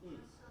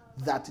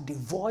that the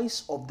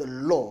voice of the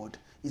Lord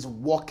is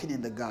walking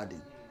in the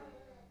garden.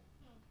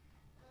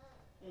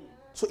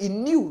 So he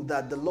knew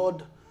that the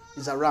Lord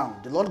is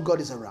around, the Lord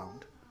God is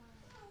around,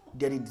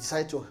 then he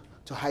decided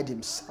to hide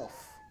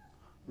himself,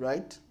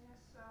 right?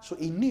 So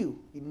he knew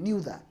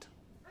that.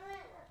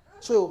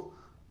 So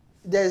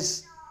there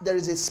is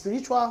a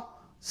spiritual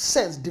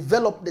sense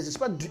there's a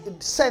spiritual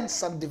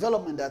sense and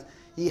development that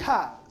he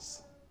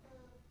has,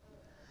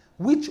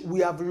 which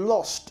we have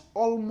lost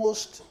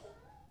almost.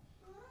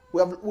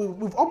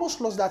 We've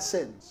almost lost that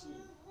sense,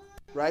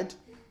 right?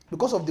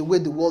 Because of the way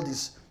the world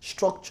is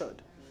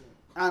structured.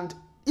 And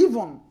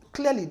even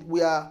clearly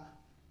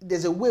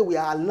there's a way we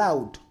are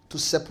allowed to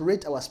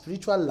separate our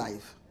spiritual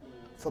life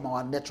from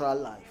our natural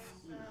life.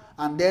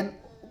 And then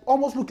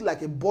almost look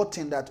like a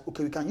button that,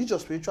 okay, we can use your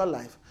spiritual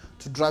life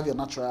to drive your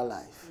natural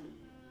life.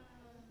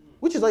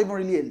 Which is not even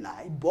really a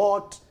lie,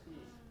 but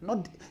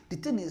not the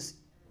thing is,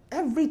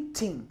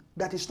 everything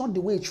that is not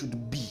the way it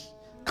should be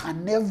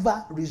can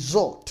never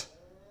result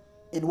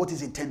in what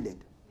is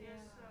intended.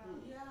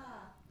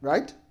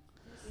 Right?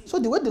 So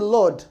the way the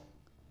Lord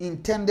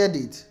intended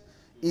it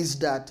is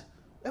that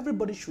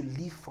everybody should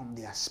live from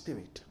their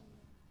spirit.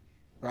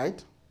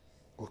 Right?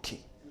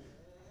 Okay.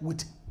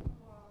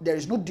 There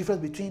is no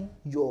difference between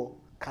your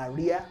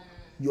career,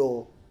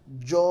 your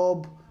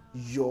job,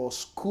 your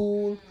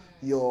school,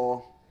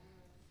 your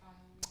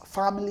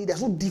family.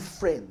 There's no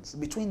difference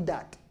between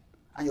that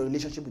and your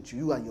relationship with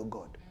you and your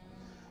God.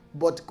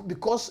 But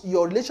because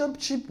your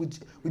relationship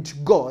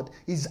with God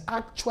is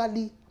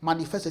actually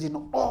manifested in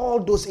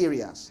all those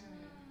areas.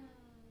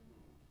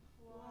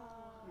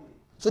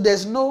 So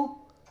there's no...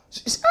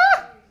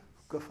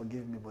 God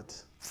forgive me,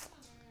 but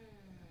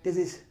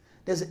there's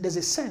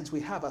a sense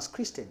we have as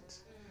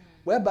Christians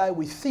whereby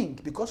we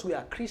think because we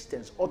are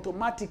Christians,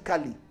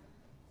 automatically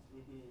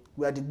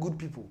we are the good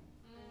people.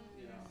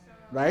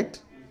 Right?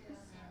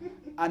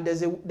 And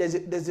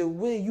there's a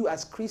way you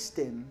as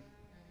Christian,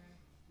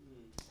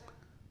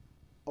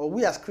 or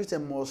we as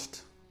Christian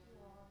must,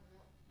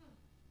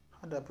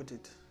 how do I put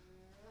it?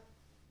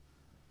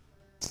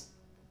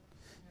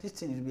 This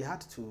thing will be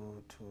hard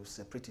to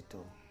separate it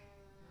all.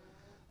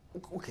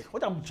 Okay,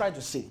 what I'm trying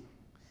to say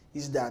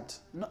is that,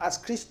 as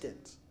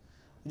Christians,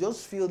 we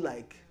just feel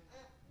like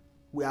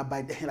we are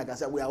like I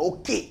said, we are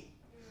okay.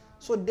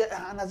 So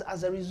and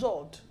as a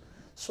result,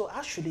 so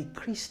how should a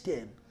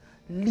Christian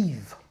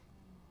live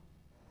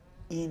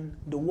in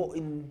the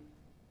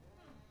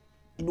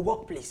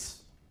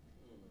workplace?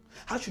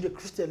 How should a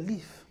Christian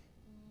live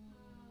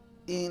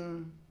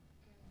in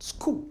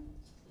school?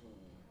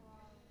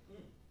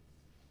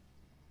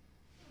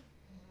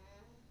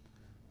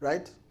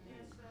 Right?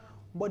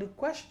 But the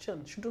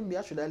question shouldn't be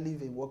how should I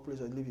live in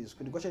workplace or live in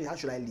school. The question is how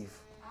should I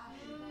live?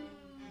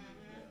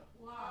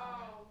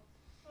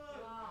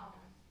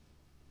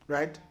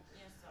 Right?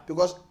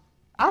 Because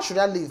how should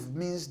I live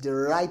means the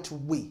right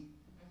way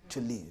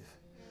to live.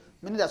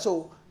 Meaning that,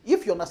 so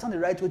if you understand the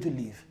right way to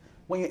live,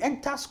 when you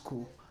enter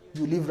school,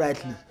 you live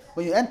rightly.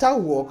 When you enter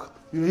work,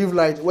 you live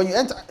right. When you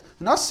enter,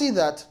 you now see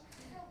that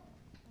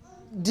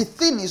the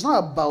thing is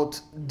not about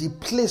the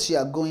place you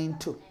are going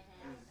to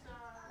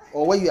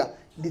or where you are.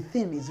 The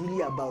thing is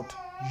really about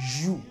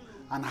you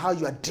and how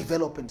you are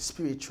developing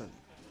spiritually.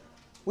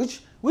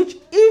 Which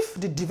if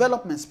the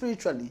development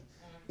spiritually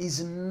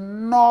is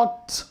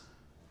not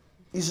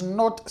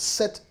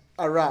set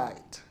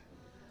aright,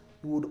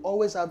 you would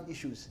always have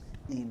issues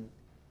in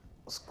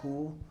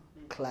school,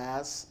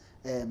 class,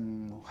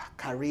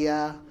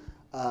 career,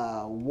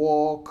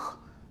 work,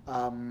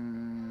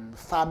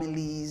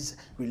 families,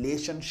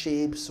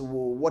 relationships,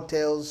 what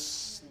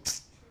else?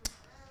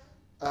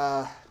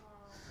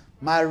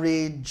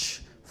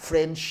 Marriage,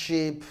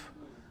 friendship,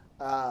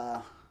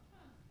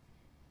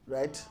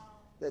 right?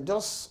 They're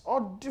just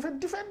all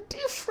different. The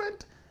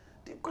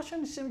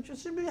question is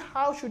simply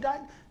how should I?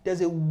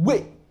 There's a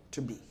way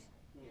to be.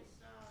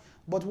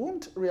 But we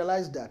won't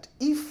realize that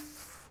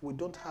if we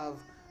don't have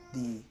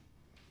the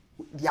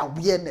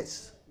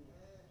awareness.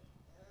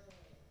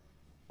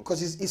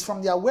 Because it's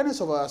from the awareness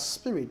of our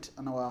spirit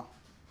and our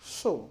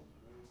soul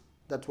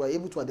that we're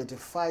able to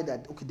identify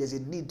that, okay, there's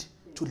a need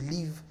to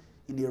live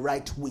in the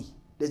right way.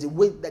 There's a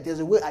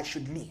way I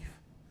should live.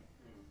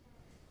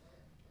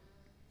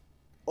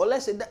 Or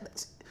let's say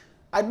that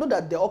I know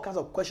that there are all kinds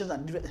of questions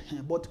and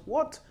different, but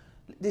what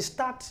the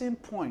starting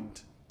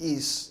point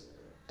is,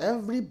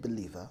 every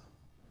believer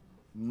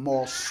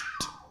must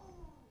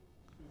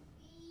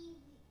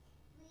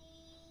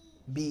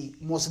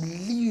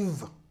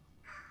live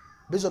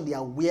based on the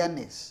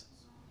awareness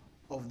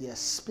of their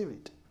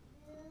spirit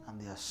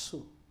and their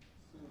soul.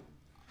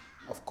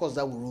 Of course,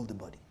 that will rule the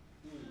body,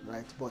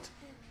 right? But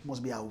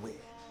must be aware.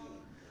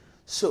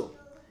 So,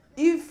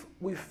 if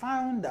we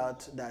find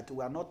out that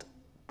we are not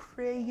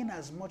praying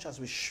as much as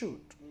we should,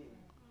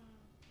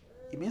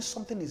 it means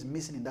something is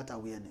missing in that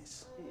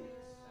awareness.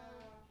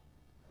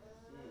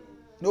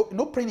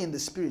 No praying in the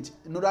spirit.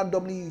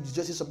 Randomly, you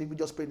just see some people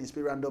just praying in the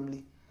spirit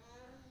randomly.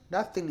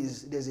 That thing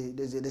is,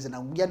 there's an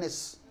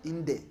awareness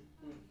in there.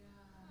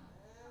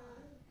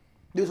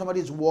 Maybe somebody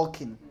is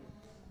walking,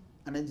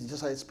 and then you just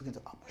start speaking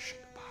to,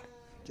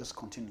 just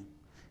continue.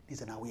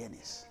 There's an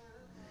awareness.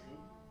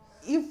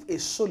 if a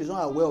soul is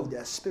not aware of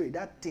their spirit,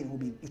 that thing will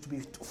be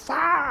too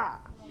far.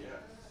 Yes.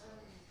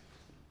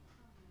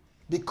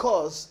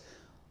 Because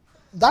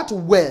that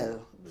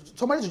well,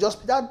 somebody to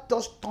just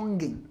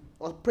tonguing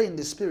or pray in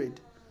the spirit.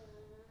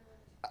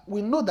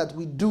 We know that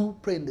we do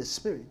pray in the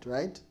spirit,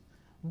 right?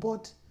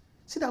 But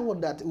see that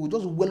one that will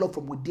just well up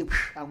from within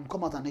and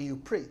come out and then you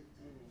pray.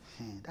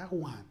 That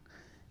one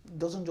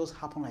doesn't just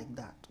happen like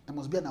that. There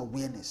must be an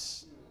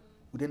awareness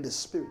within the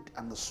spirit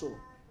and the soul.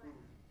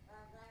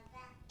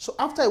 So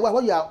after a while,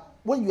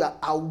 when you are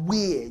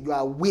aware, you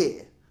are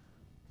aware.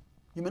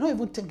 You may not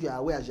even think you are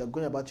aware as you are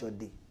going about your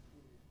day.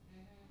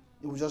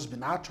 It will just be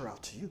natural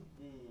to you.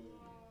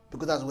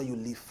 Because that's where you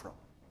live from.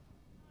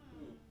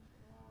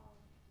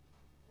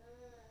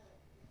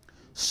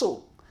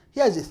 So,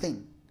 here's the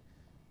thing.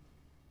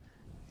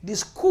 The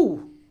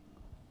school,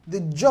 the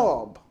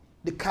job,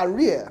 the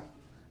career,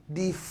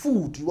 the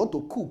food you want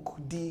to cook,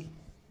 the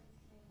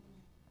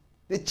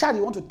child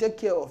you want to take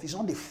care of is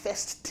not the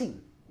first thing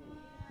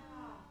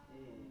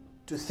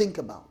to think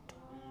about.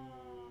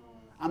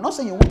 I'm not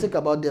saying you won't think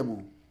about them.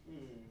 You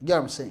get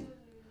what I'm saying?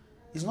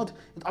 It's not.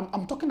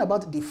 I'm talking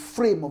about the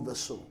frame of the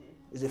soul.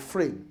 It's a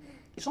frame.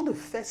 It's not the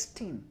first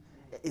thing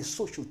a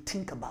soul should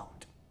think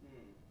about.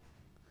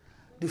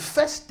 The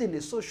first thing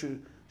a soul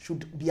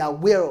should be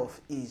aware of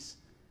is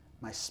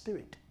my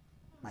spirit,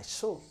 my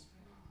soul.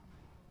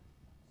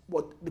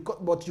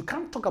 But you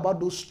can't talk about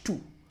those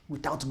two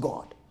without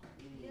God.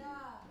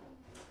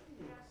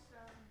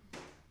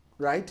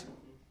 Right?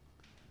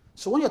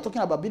 So when you're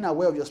talking about being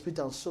aware of your spirit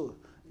and soul,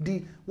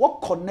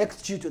 what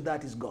connects you to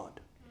that is God.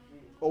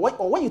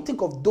 Or when you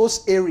think of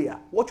those areas,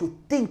 what you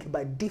think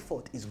by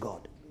default is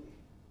God.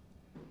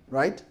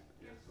 Right?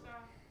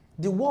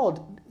 The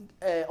world,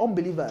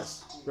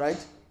 unbelievers, right?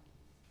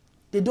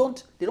 They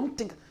don't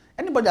think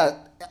anybody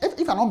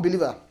if an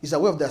unbeliever is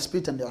aware of their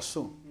spirit and their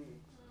soul,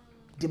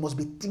 they must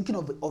be thinking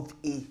of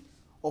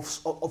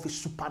a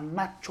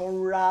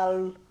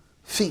supernatural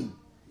thing.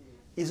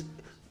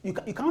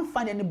 You can't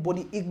find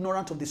anybody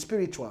ignorant of the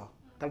spiritual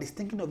that is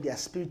thinking of their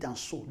spirit and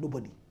soul.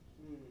 Nobody.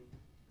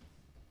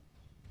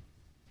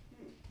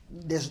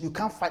 You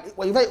can't find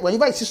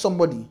whenever I see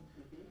somebody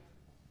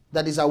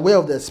that is aware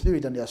of their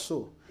spirit and their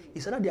soul,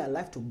 it's either they are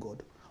alive to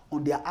God or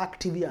they are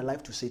actively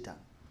alive to Satan.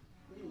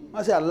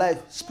 When I say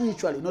alive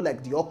spiritually,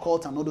 like the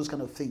occult and all those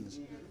kind of things.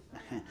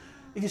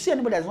 If you see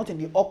anybody that's not in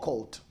the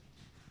occult,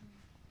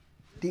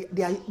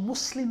 they are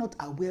mostly not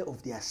aware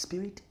of their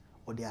spirit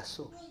or their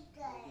soul.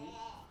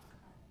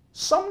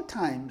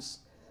 Sometimes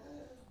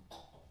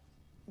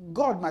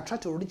God might try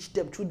to reach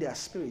them through their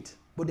spirit,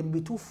 but they may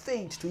be too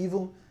faint to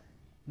even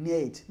near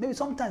it. Maybe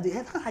sometimes they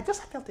have, I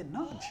just felt a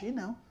nudge,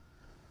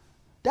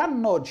 That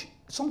nudge,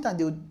 sometimes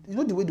they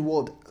would, the way the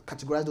world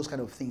categorize those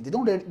kind of things, they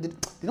don't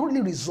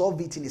really resolve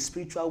it in a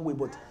spiritual way,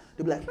 but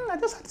they'll be like, I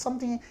just had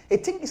something,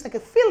 it's like a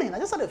feeling. I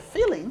just had a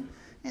feeling,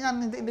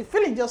 and the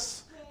feeling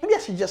just, maybe I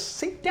should just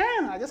sit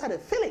down. I just had a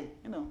feeling,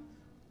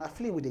 a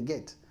feeling we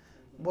get.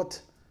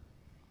 But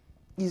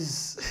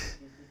is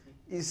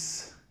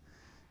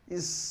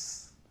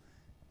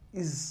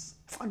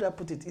how do I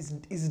put it?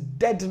 Is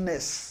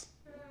deadness.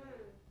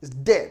 It's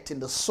death in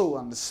the soul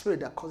and the spirit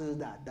that causes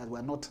that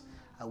we're not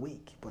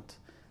awake. But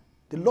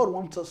the Lord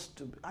wants us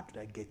to. How did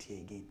I get here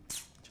again?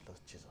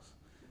 Jesus.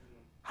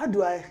 How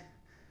do I?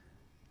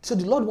 So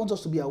the Lord wants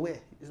us to be aware.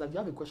 It's like you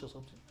have a question or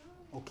something.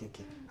 Okay.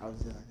 How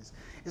is it like this?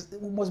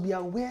 We must be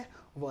aware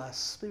of our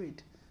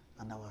spirit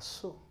and our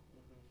soul.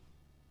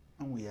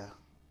 And we are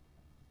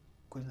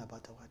going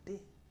about our day.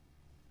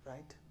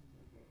 Right?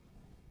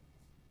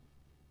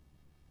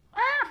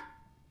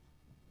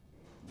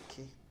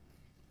 Okay.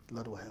 The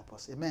Lord will help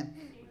us. Amen.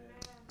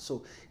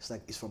 So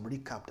it's from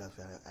recap that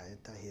I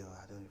enter here.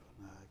 I don't even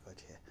know how I got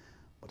here,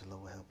 but the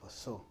Lord will help us.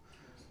 So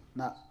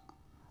now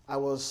I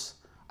was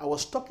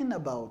talking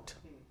about.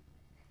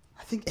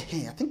 I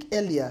think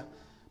earlier,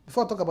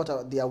 before I talk about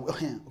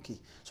okay.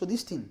 So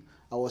this thing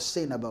I was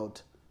saying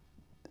about.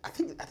 I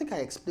think I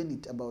explained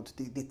it about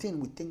the thing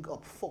we think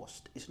of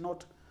first. It's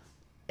not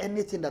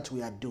anything that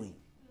we are doing.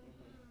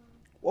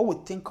 What we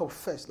think of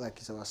first,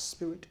 is our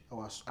spirit,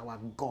 our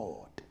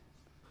God,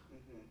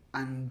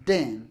 and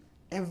then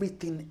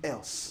everything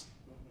else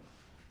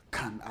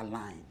can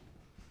align.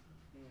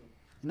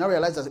 You now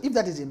realize that if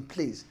that is in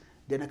place,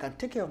 then I can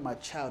take care of my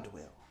child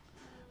well.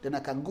 Then I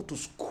can go to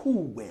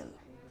school well.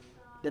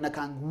 Then I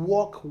can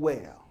work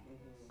well.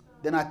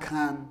 Then I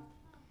can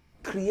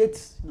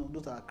create,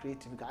 those are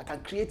creative. I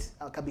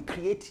can be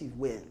creative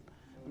well.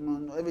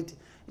 Everything.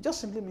 It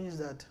just simply means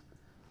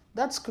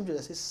that scripture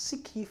that says,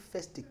 seek ye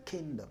first the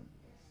kingdom.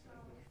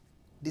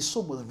 The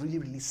soul must really,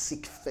 really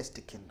seek first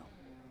the kingdom.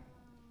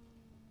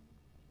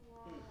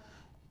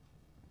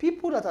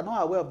 People that are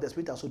not aware of their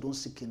spirit also don't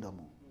seek kingdom.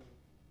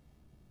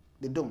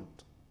 They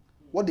don't.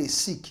 What they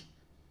seek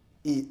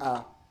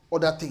are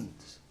other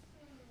things.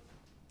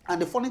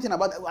 And the funny thing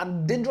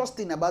and dangerous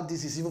thing about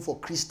this is even for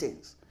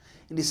Christians.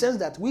 In the sense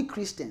that we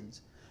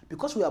Christians,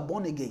 because we are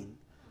born again,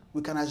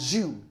 we can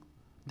assume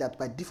that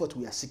by default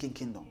we are seeking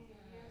kingdom.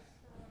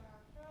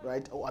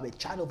 Right? Or I'm a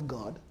child of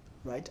God,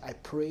 right? I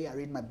pray, I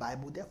read my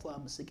Bible, therefore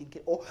I'm seeking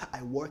kingdom. Or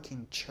I work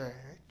in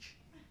church,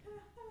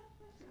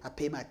 I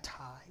pay my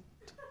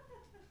tithe,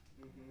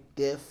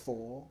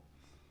 therefore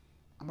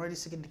I'm already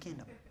seeking the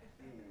kingdom.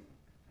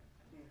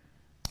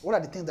 What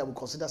are the things that we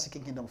consider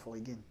seeking kingdom for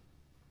again?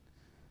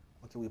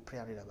 Okay, we pray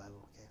and read the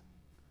Bible, okay?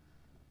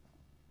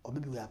 Or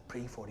maybe we are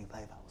praying for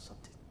revival or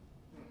something.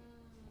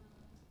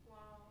 Wow.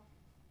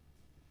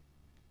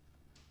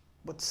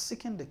 But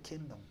seeking the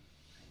kingdom,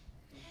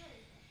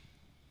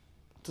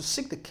 to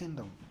seek the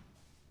kingdom,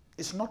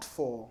 is not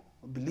for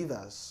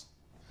believers.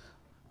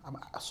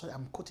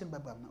 I'm quoting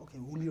Bible. Okay,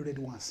 we only read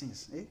one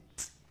since. Eh?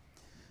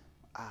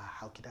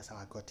 Okay, that's how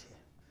I got here.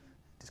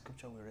 The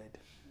scripture we read.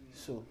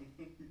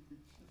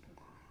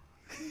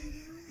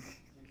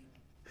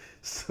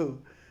 So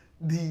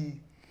the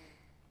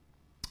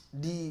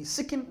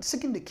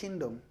seeking the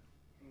kingdom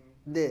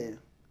there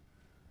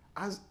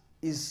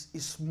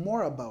is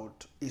more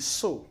about a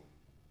soul,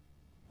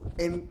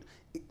 and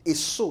a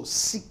soul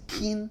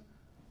seeking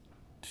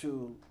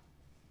to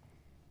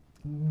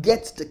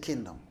get the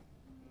kingdom,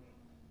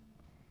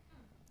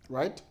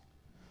 right?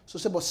 So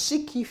say, but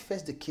seek ye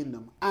first the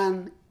kingdom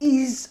and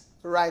his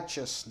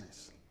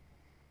righteousness.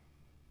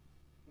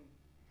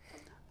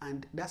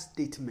 And that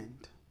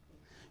statement,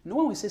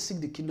 when we say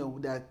seek the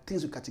kingdom, there are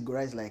things we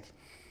categorize like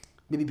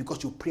maybe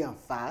because you pray and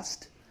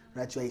fast,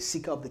 right? You are a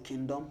seeker of the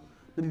kingdom.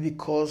 Maybe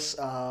because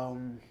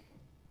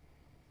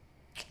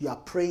you are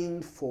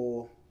praying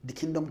for the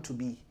kingdom to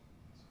be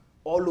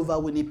all over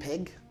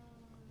Winnipeg,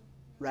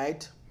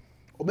 right?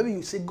 Or maybe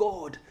you say,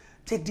 God,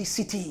 take this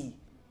city.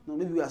 No,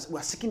 maybe we are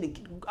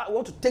seeking I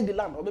want to take the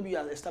land. Or maybe you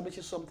are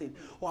establishing something.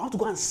 Or I want to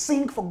go and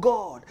sing for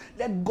God.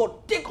 Let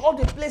God take all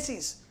the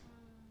places,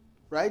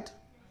 right?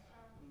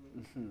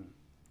 Mm-hmm.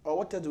 Or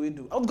what else do we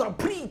do? I want to go and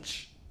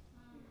preach.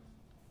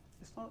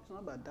 It's not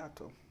about that.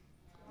 Wow.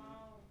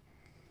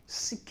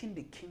 Seeking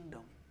the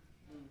kingdom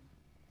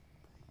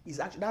is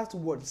actually, that's the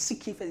word.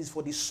 Seeking first is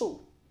for the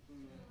soul.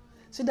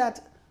 See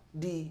that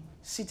the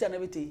city and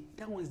everything,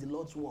 that one is the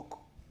Lord's work.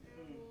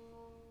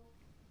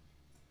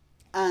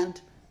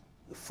 And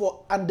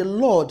the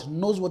Lord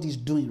knows what he's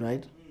doing,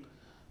 right?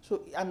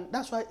 So, and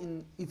that's why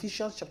in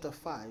Ephesians chapter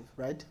 5,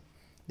 right,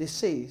 it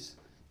says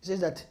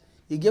that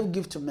he gave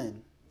gift to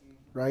men,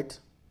 right?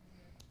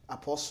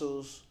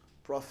 Apostles,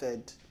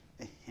 prophet,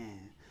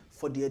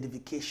 for the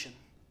edification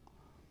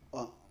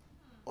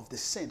of the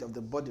saint, of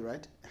the body,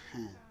 right?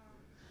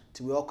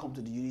 Till we all come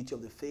to the unity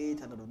of the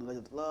faith and of the knowledge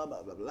of the Lord,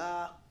 blah, blah,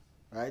 blah,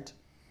 right?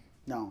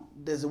 Now,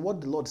 there's a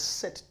word the Lord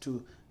set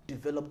to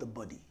develop the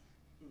body.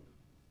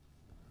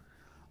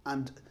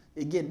 And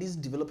again, this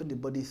developing the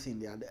body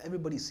thing,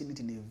 everybody's seeing it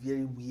in a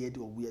very weird.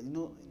 You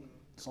know,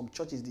 some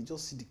churches, they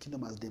just see the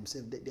kingdom as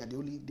themselves. They are the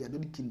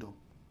only kingdom.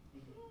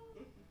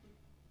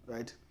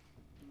 Right?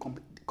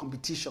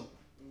 Competition.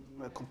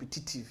 Right?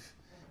 Competitive.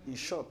 In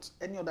short,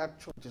 any other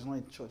church is not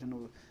a church. You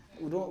know,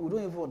 we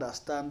don't even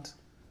understand.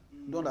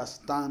 Don't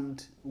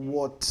understand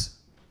what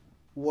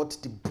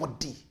the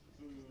body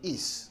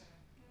is.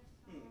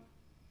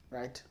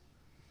 Right?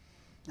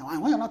 Now,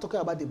 when you're not talking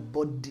about the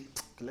body,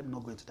 okay, let me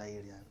not go into that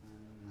area.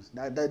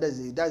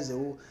 That's a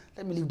whole.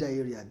 Let me leave that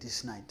area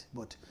this night.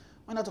 But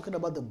when you're talking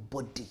about the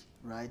body,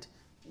 right?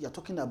 You're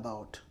talking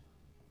about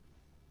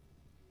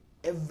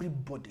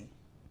everybody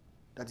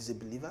that is a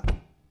believer,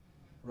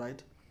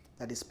 right?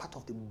 That is part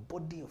of the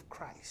body of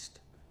Christ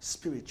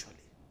spiritually,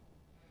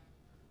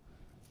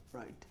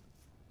 right?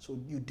 So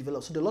you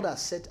develop. So the Lord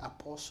has set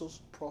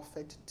apostles,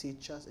 prophets,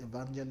 teachers,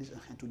 evangelists,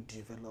 to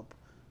develop,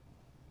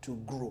 to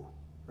grow,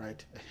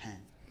 right?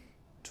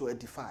 To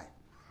edify.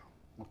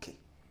 Okay,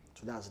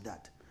 so that's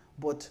that.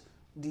 But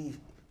the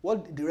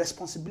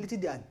responsibility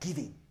they are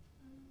giving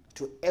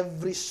to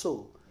every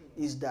soul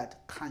is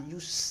that can you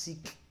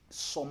seek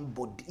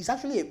somebody? It's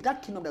actually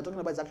that kingdom they're talking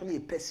about is actually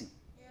a person.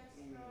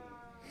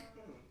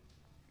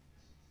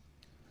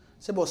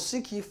 Say, but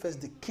seek ye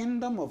first the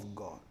kingdom of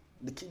God.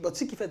 But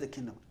seek ye first the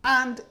kingdom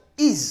and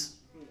is.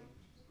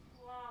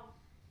 Wow.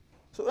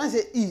 So when I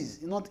say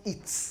is, not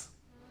it's.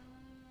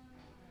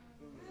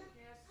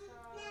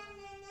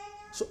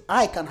 So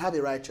I can have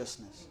a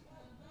righteousness.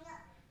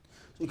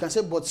 So you can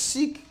say, but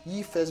seek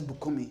ye first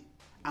Bukunmi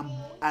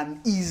and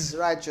his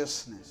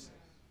righteousness.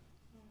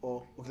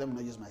 Or, okay, let me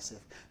not use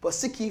myself. But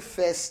seek ye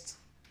first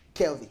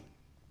Kelvin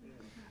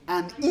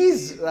and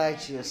his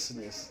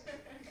righteousness.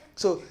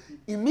 So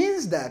it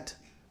means that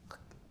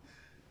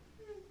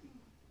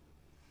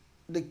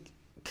the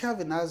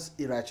Kelvin has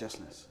a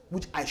righteousness,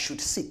 which I should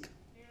seek.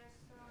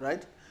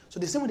 Right? So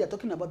the same way they're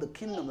talking about the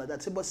kingdom like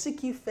that. Say, but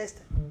seek ye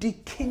first the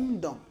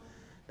kingdom.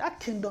 That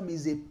kingdom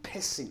is a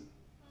person.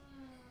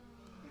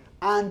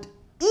 And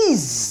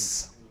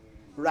is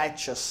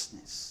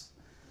righteousness.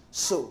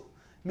 So,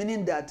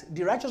 meaning that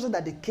the righteousness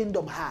that the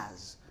kingdom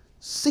has,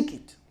 seek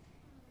it.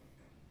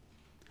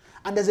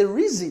 And there's a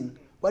reason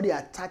why they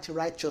attach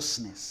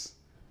righteousness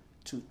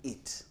to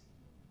it.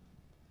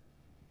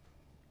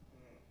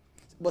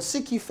 But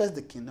seek ye first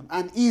the kingdom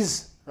and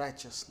his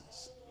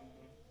righteousness.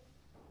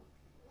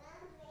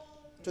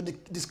 So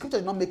the scripture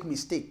did not make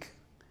mistake.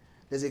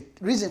 There's a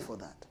reason for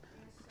that.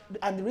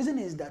 And the reason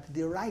is that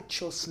the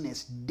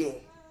righteousness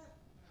there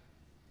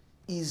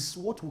is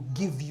what will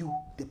give you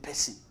the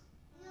person.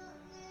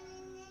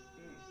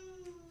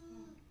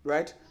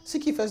 Right?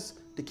 Seek ye first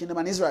the kingdom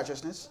and his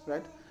righteousness,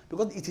 right?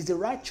 Because it is the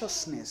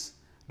righteousness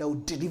that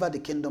will deliver the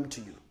kingdom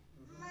to you.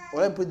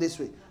 Or let me put it this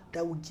way,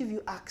 that will give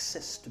you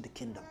access to the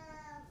kingdom.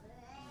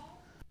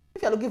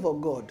 If you're looking for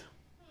God,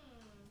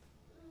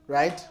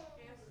 right?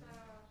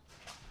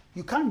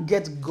 You can't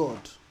get God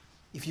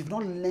if you've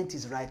not learned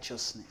his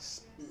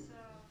righteousness.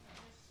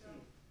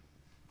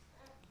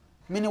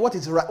 Meaning what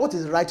is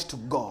right to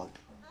God.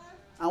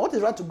 And what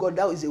is right to God,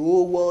 that is a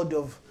whole world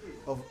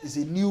is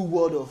a new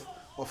world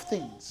of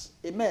things.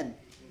 Amen.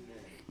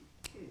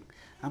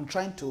 I'm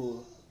trying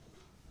to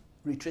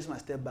retrace my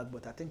step back,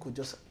 but I think we'll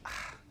just...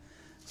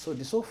 So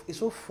it's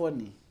so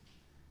funny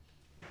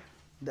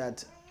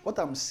that what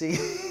I'm saying,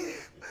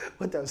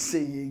 what I'm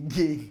saying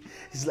again,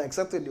 is like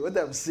Saturday, what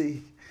I'm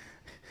saying.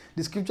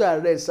 The scripture I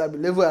read, Psalm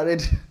 11 I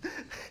read,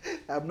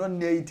 I'm not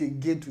near it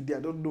again today. I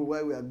don't know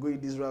why we are going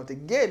this route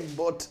again,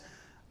 but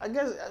I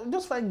guess I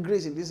just find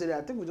grace in this area.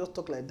 I think we just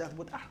talk like that,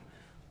 but why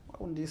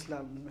won't this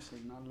message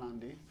not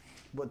land?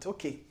 But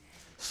okay.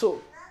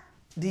 So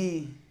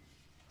the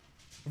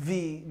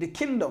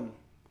kingdom,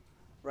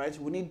 right?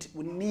 We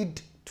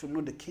need to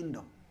know the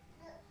kingdom.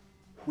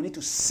 We need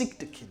to seek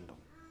the kingdom.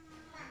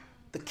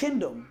 The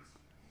kingdom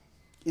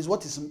is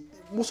what is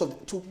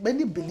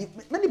many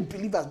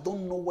believers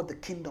don't know what the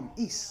kingdom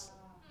is.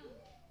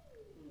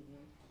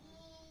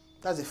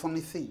 That's a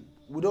funny thing.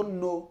 We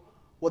don't know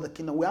what the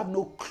kingdom. We have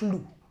no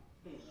clue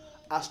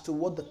as to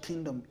what the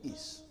kingdom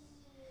is.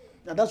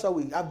 And that's why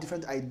we have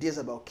different ideas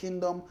about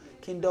kingdom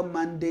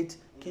mandate,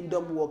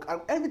 kingdom work.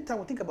 And every time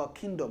we think about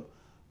kingdom,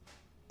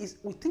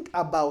 we think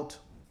about,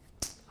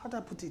 how do I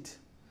put it?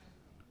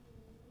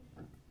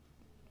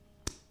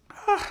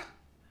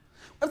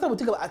 Every time we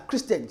think about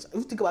Christians, if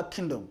you think about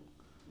kingdom,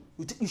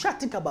 you should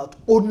think about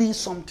owning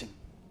something.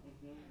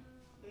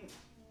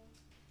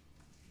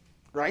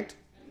 Right?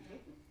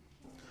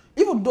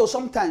 Even though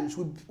sometimes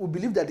we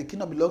believe that the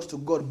kingdom belongs to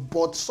God,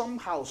 but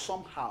somehow,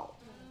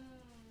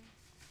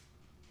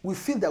 we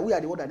feel that we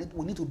are the one that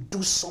we need to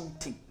do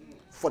something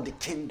for the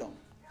kingdom.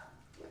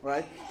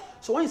 Right?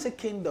 So when you say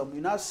kingdom,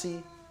 you now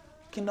see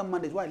kingdom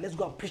mandate. Why? Let's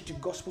go and preach the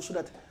gospel so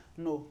that,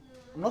 no,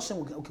 I'm not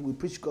saying, we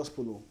preach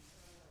gospel. No.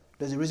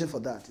 There's a reason for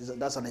that.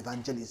 That's an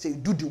evangelist. Say,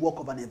 do the work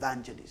of an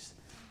evangelist.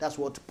 That's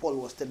what Paul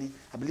was telling,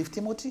 I believe,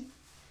 Timothy.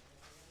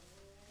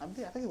 I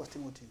think it was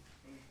Timothy.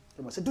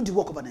 He said, do the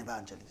work of an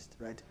evangelist,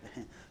 right?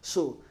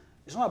 So,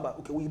 it's not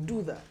about, we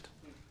do that.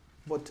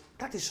 But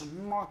that is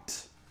not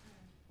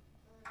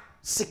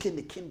seeking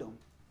the kingdom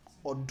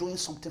or doing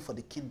something for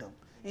the kingdom.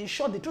 In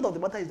short, the truth of the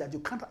matter is that you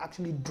can't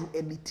actually do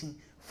anything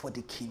for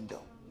the kingdom.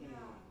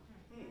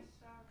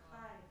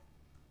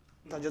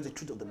 That's just the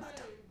truth of the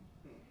matter.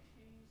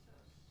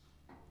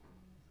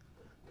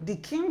 The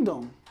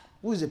kingdom,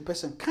 who is a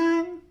person,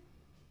 can,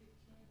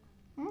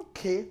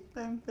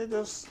 then they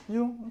just,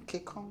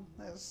 come,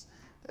 let's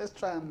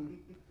try and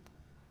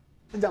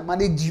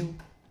manage you.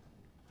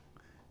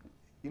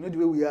 You know the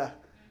way we are.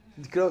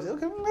 The crowd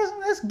says,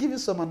 let's give you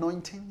some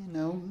anointing,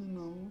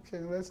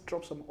 let's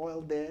drop some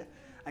oil there.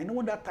 I know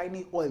when that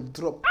tiny oil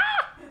drop,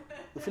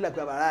 we feel like we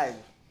have arrived.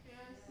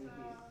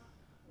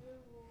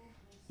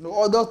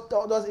 All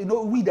those,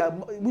 we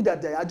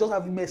that I just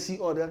have mercy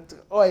on that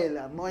oil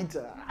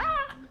anointing.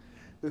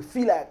 We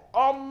feel like,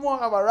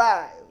 I've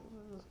arrived.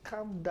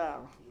 Calm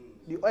down.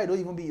 The oil don't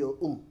even be your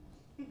own.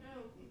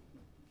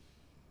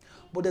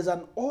 But there's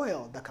an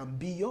oil that can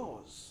be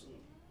yours.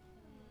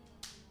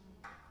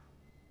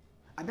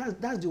 And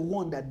that's the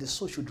one that the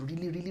soul should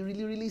really, really,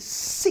 really, really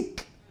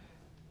seek.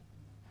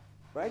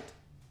 Right?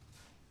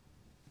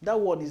 That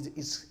one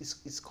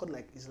is called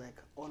like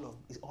oil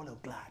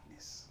of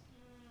gladness.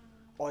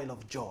 Oil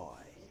of joy.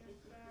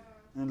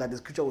 Like the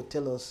scripture will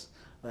tell us,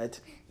 right?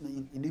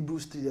 In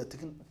Hebrews 3, they're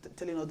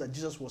telling us that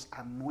Jesus was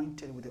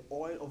anointed with the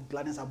oil of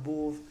gladness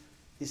above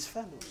his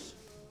fellows.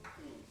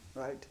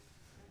 Right?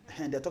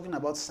 And they're talking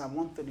about Psalm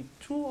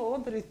 132 or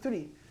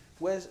 133,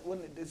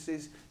 when it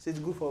says it's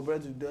good for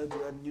bread to do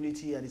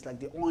unity, and it's like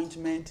the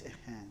ointment.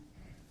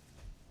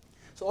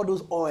 So all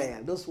those oil,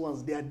 those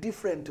ones, they are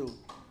different too.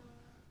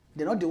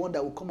 They're not the one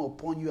that will come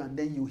upon you and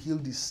then you heal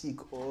the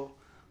sick or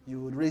you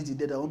will raise the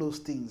dead and all those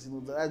things.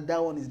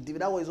 That one is different.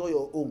 That one is all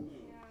your own.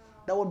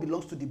 That one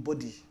belongs to the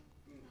body.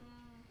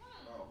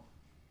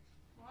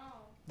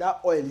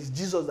 That oil is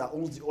Jesus that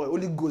owns the oil.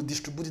 Only goes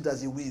distributed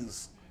as he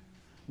wills.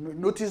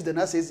 Notice the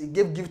nurse says he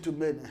gave gift to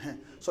men.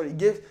 Sorry, he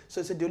gave.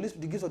 So it said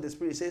the gift of the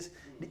Spirit. It says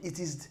it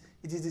is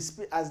the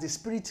Spirit as the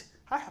Spirit.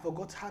 I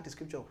forgot how the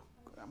scripture.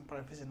 I'm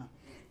paraphrasing now.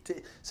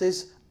 It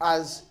says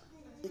as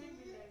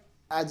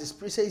the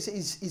Spirit says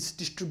it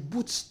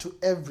distributes to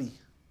every.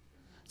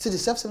 See, the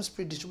self-same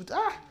Spirit distributes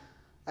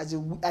as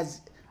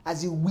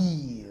he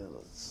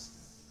wills.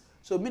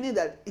 So meaning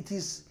that it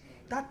is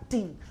that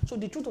thing. So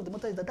the truth of the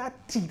matter is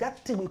that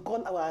thing we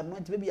call our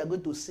anointing. Maybe you are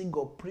going to sing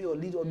or pray or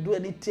lead or do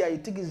anything and you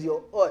think it's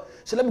your oil.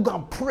 So let me go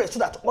and pray so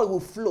that oil will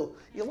flow.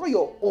 It's not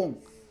your own.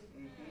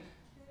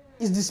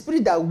 It's the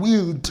spirit that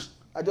willed.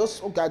 I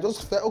just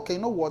felt, okay, you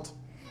know what?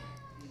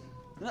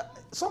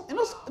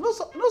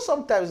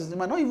 Sometimes they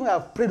might not even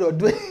have prayed or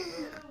do it.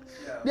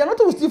 They are not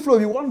always still flow.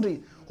 You're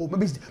wondering, oh,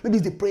 maybe it's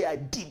the prayer I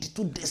did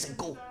 2 days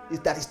ago. Is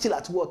that it's still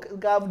at work?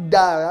 Calm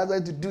down. I was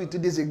going to do it 2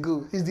 days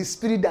ago. It's the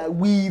spirit that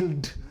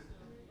willed.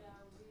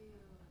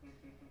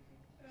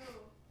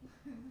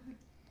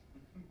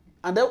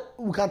 And then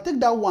we can take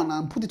that one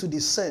and put it to the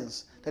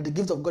sense that the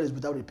gift of God is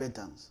without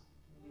repentance.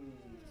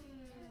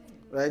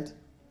 Right?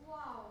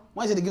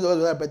 When I say the gift of God is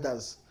without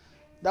repentance,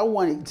 that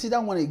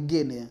one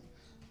again.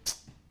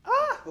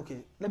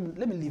 Okay. Let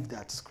me leave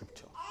that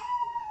scripture.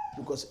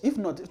 Because if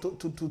not,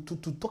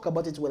 to talk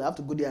about it well, I have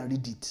to go there and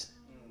read it.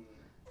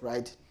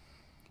 Right?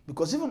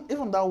 Because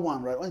even that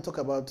one, right, when you talk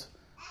about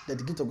that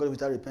the gift of God is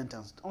without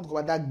repentance, I want to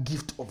talk about that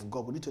gift of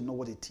God. We need to know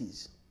what it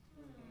is.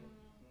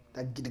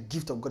 That the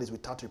gift of God is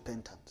without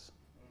repentance.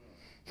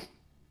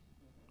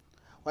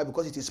 Why?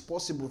 Because it is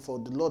possible for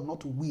the Lord not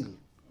to will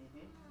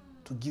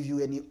to give you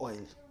any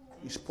oil.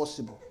 It's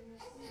possible.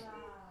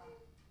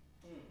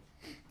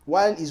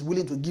 While He's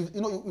willing to give,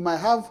 you might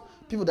have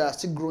people that are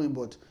still growing,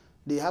 but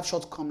they have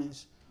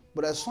shortcomings.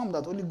 But there's some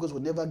that Holy Ghost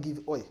will never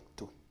give oil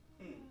to.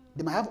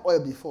 They might have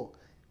oil before.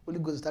 Holy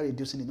Ghost will start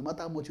reducing it. No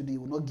matter how much you do, He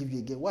will not give you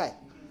again. Why?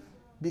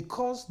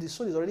 Because the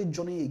soul is already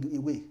journeying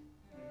away.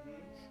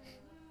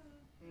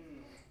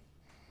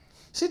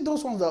 See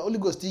those ones that Holy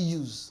Ghost still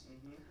use.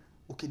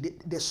 Okay,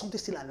 there's something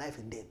still alive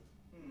in them.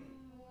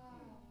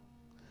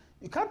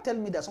 You can't tell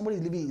me that somebody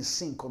is living in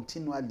sin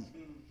continually.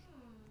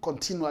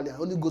 And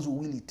Holy Ghost will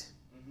will it.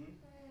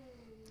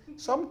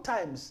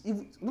 Sometimes,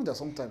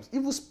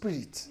 evil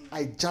spirit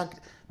hijacked,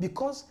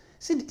 because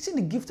see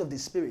the gift of the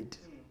Spirit,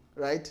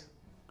 right?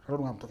 I don't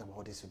know why I'm talking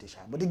about this today,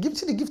 but the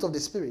gift of the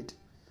Spirit,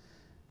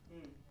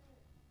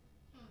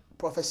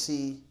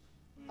 prophecy,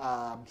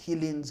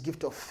 healings,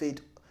 gift of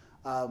faith,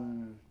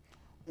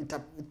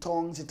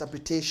 tongues,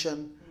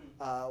 interpretation,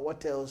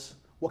 what else?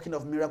 Working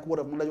of miracle, word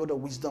of knowledge, word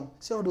of wisdom.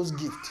 See all those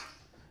gifts.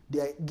 They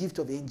are gift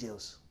of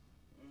angels.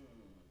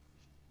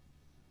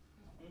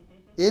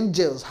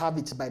 Angels have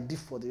it by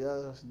default.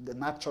 The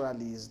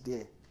naturally is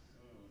there.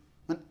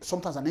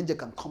 Sometimes an angel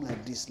can come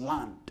like this,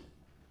 land,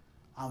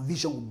 and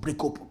vision will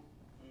break open.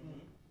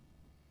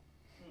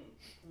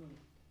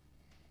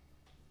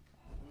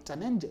 It's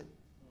an angel.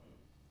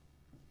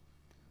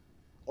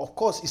 Of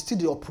course, it's still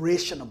the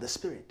operation of the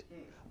Spirit.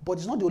 But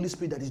it's not the Holy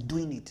Spirit that is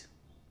doing it.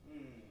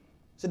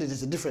 So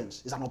there's a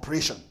difference. It's an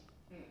operation.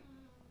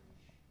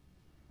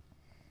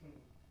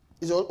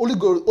 It's Holy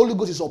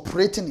Ghost is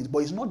operating it, but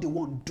it's not the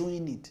one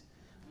doing it.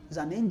 It's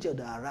an angel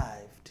that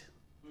arrived.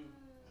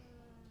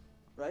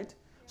 Right?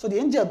 So the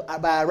angel,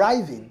 by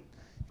arriving,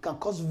 can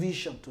cause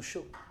vision to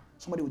show.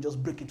 Somebody will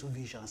just break into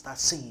vision and start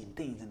seeing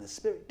things in the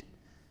Spirit.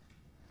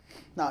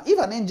 Now, if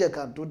an angel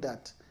can do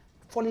that,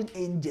 fallen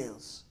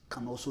angels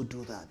can also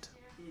do that.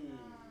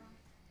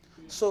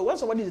 So when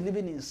somebody is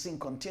living in sin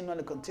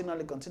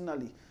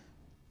continually,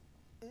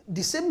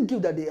 the same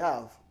gift that they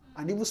have,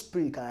 an evil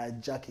spirit can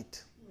hijack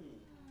it.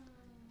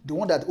 The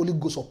one that Holy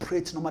Ghost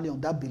operates normally on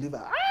that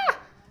believer.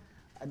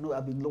 I know,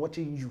 I've been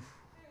watching you.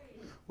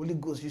 Holy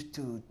Ghost used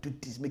to do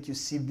this, make you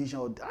see vision.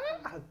 Okay.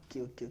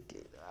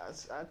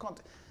 I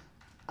can't.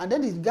 And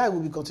then the guy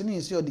will be continuing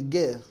to see all the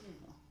girl,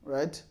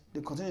 right?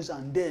 They continue,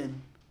 and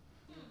then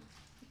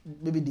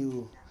maybe they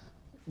will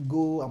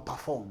go and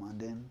perform, and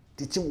then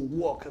the team will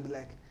walk and be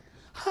like,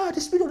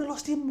 the Spirit of the Lord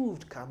still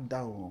moved. Calm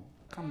down.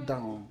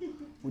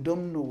 We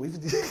don't know if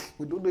it's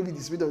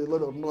the Spirit of the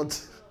Lord or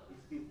not.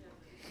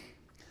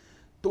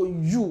 To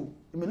you,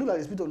 you may look like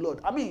the Spirit of the Lord.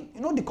 I mean,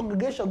 the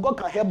congregation, God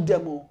can help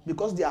them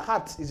because their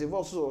heart is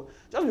involved. So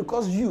just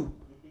because you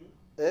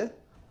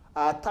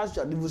are attached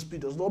to an evil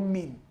spirit does not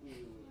mean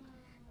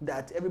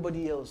that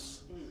everybody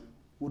else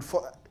would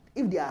fall.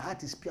 If their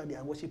heart is pure, they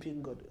are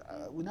worshiping God.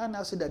 We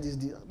now say that is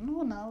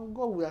now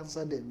God will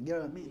answer them. You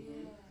get what I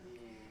mean?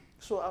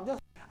 So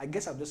I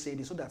guess I'm just saying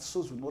this so that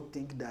souls will not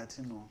think that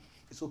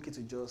it's okay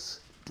to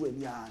just do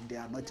anyhow and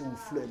their anointing will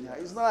flow anyhow.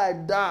 It's not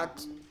like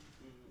that.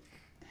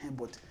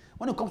 But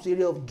when it comes to the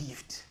area of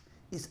gift,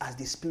 it's as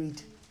the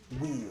Spirit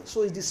will.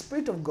 So it's the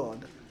Spirit of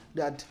God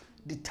that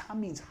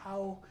determines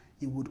how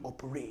He would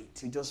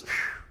operate. You just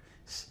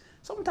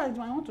sometimes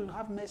I want to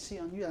have mercy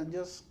on you and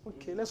just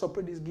let's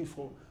operate this gift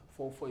for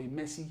a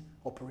mercy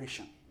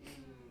operation.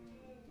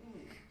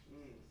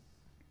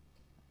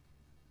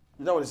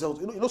 Is that what it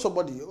says?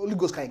 Somebody, Holy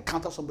Ghost can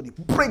encounter somebody,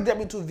 break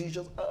them into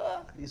visions.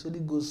 It's Holy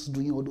Ghost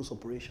doing all those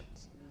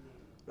operations.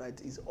 Right?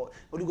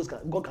 Holy Ghost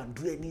God can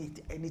do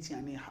anything, you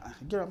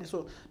get what I mean?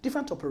 So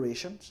different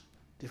operations,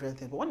 different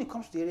things. But when it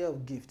comes to the area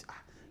of gift,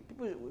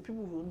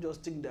 people won't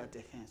just think that.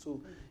 So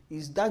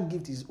that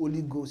gift is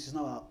Holy Ghost, it's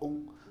not our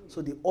own.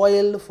 So the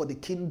oil for the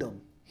kingdom,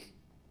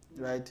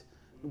 right?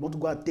 We want to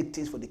go and take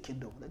things for the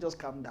kingdom. Let's just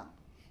calm down.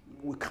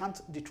 We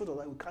can't. The truth of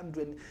that, we can't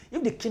do anything.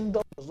 If the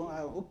kingdom does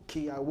not,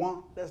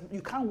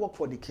 you can't work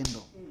for the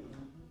kingdom.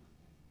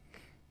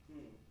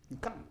 You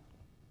can't.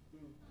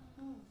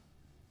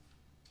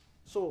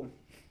 So,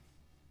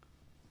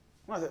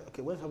 When I say,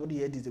 okay, when somebody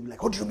hears this, they'll be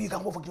like, what do you mean you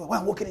can walk for kingdom? When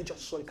I'm walking in church,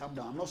 sorry, calm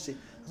down. I'm not saying,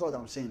 that's not what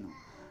I'm saying. No.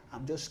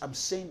 I'm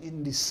saying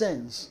in the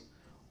sense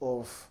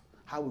of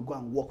how we go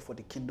and work for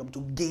the kingdom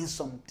to gain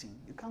something.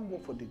 You can't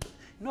work for the,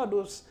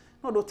 those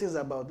things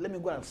about, let me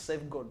go and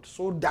serve God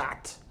so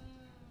that.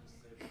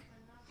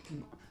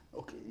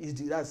 Okay,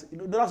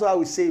 that's how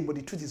we say it, but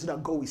the truth is so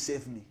that God will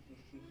save me.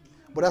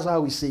 But that's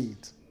how we say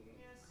it.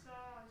 Yes, sir.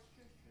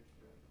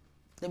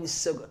 Let me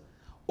serve God.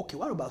 Okay,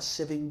 what about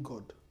serving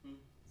God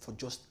for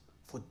just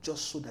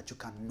so that you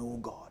can know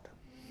God?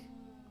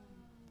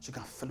 So you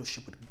can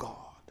fellowship with God.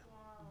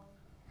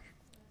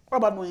 What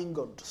about knowing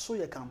God? So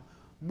you can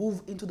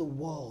move into the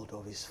world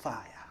of His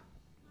fire.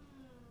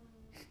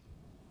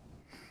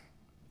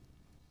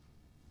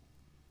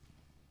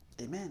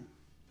 Amen.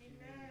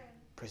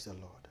 Praise the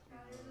Lord.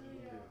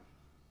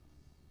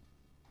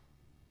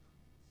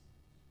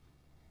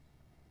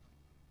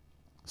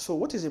 So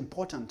what is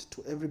important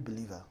to every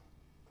believer,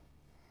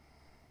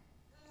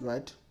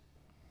 right?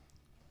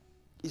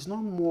 It's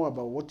not more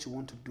about what you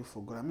want to do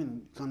for God. I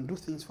mean, you can do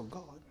things for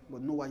God,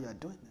 but know why you are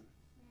doing them.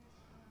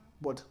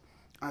 But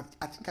I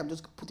think I'm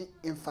just putting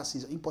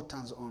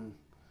importance on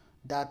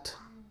that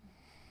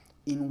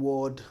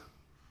inward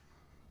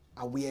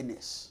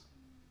awareness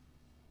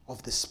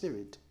of the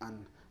Spirit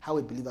and how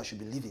a believer should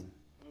be living,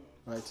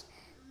 right?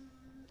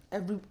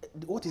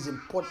 What is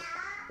important,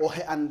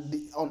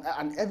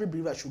 and every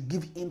believer should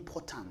give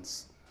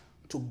importance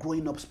to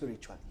growing up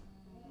spiritually.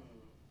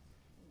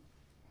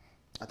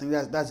 I think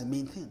that's the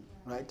main thing,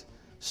 right?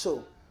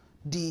 So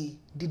the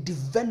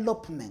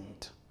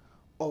development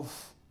of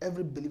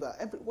every believer,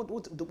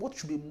 what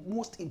should be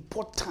most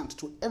important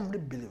to every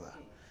believer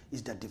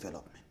is their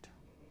development.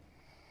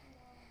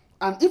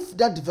 And if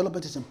that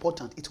development is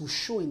important, it will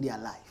show in their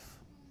life.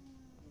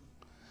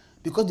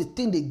 Because the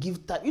thing they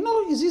give time,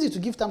 it's easy to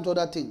give time to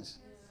other things.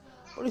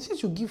 But the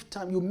things you give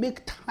time, you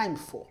make time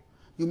for,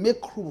 you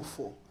make room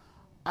for,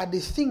 are the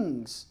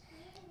things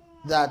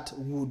that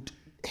would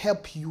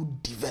help you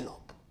develop.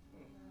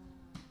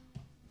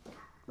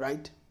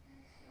 Right?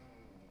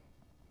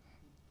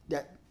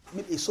 That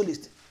maybe a soul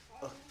is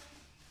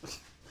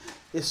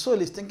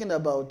thinking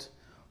about,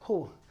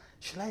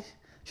 should I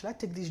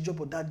take this job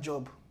or that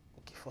job?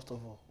 Okay, first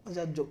of all, what's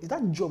that job? Is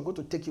that job going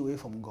to take you away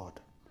from God?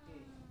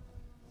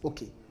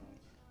 Okay.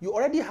 You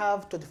already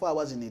have 24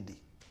 hours in a day.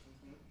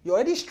 You're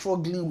already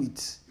struggling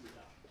with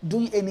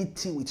doing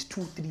anything with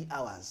 2-3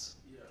 hours.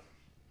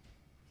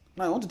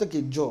 Now you want to take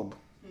a job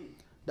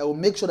that will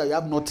make sure that you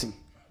have nothing.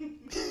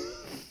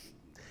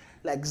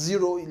 Like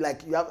zero,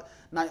 like you have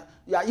now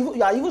you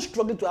are even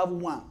struggling to have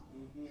one.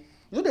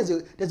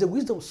 There's a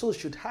wisdom souls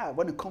should have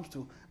when it comes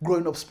to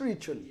growing up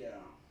spiritually. Yeah.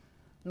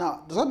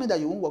 Now, does that mean that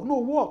you won't work? No,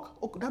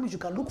 work. Okay, that means you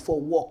can look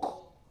for work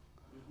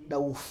that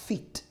will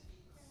fit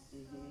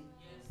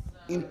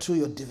into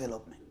your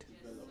development.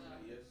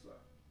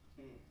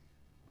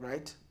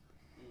 Right?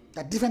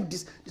 That different.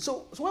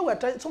 So when we're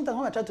trying, sometimes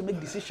when we're trying to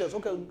make decisions,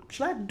 okay,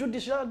 should I do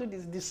this? Should I do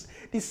this?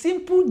 The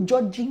simple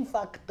judging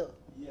factor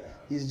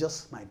is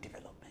just my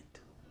development.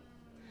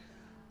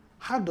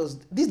 How does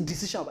this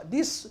decision about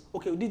this?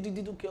 Okay,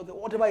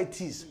 whatever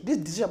it is, this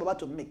decision I'm about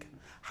to make,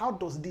 how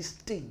does this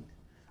thing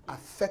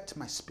affect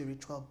my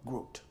spiritual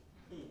growth?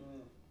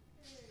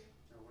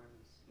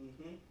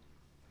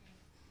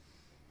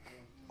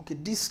 Okay,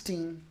 this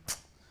thing,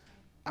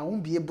 I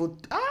won't be able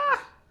to.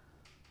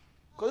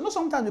 Because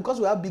sometimes because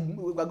we are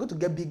going to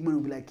get big money,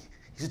 we'll be like,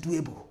 is it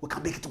doable? We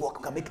can make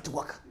it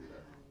work.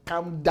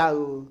 Calm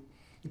down.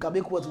 You can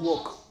make what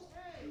work.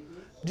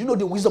 Do you know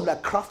the wisdom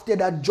that crafted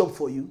that job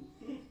for you?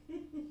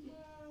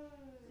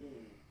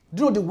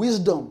 Do you know the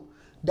wisdom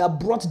that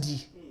brought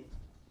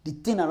the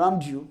thing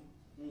around you?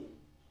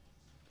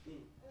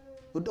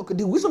 Okay,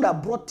 the wisdom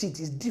that brought it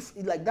is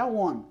different. Like that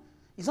one,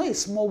 it's not a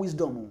small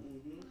wisdom.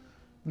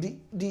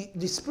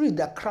 The spirit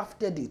that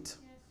crafted it,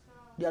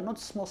 they are not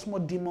small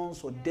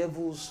demons or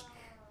devils,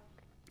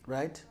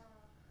 right?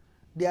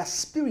 They are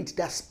spirits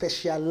that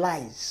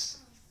specialize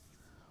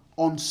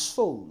on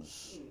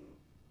souls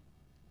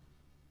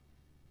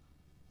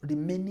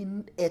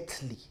remaining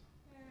earthly,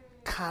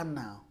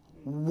 carnal,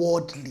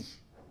 worldly,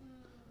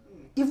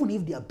 even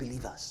if they are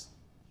believers.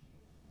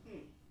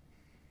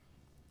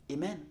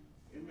 Amen.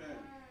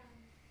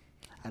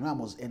 I know I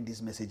must end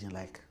this message in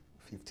like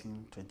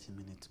 15, 20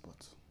 minutes,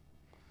 but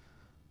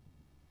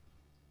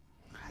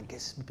I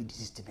guess maybe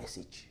this is the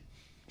message.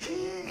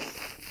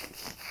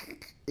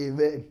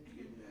 Amen.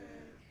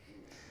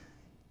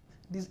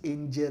 This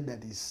angel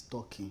that is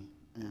talking,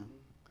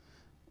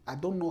 I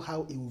don't know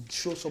how it will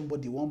show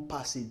somebody one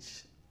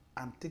passage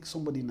and take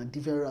somebody in a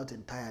different route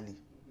entirely.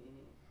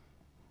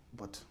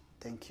 But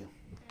thank you.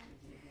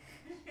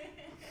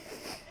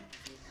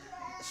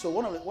 So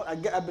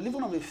I believe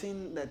one of the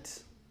things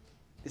that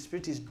the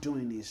Spirit is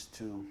doing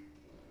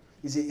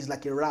is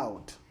like a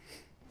route.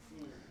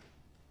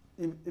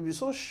 You'll be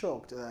so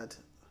shocked that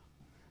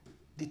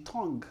the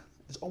tongue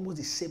is almost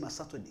the same as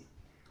Saturday.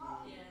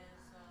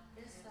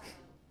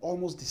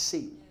 Almost the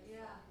same.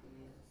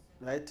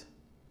 Right?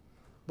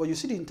 But you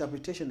see the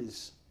interpretation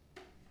is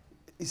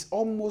is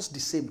almost the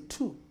same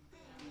too.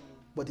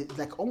 But it's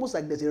like almost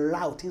like there's a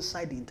route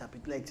inside the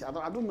interpret. Like I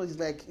don't know. It's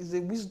like it's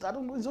a wisdom. I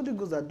don't know. It's only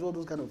goes that do all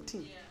those kind of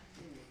things.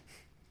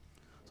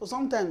 So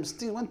sometimes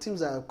when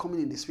things are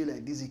coming in the spirit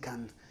like this, it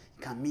can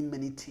mean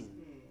many things.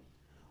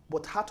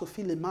 But how to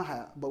feel a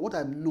maha. But what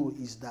I know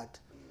is that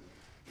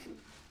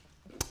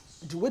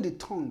the way the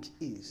tongue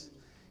is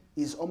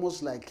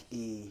almost like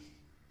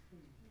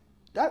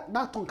that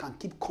tongue can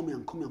keep coming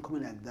and coming and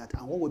coming like that,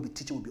 and what we'll be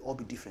teaching will all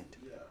be different.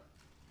 Yeah.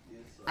 Yes,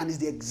 sir. And it's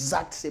the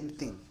exact same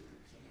thing.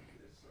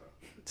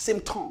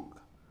 Same tongue.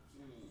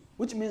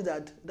 Which means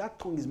that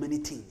tongue is many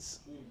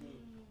things.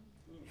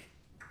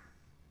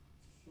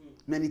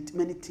 Many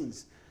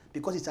things.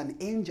 Because it's an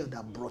angel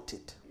that brought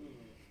it.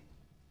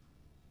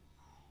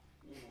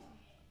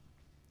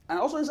 And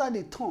also inside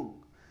the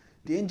tongue,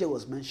 the angel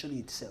was mentioning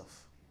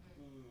itself.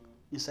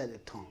 Inside the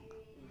tongue.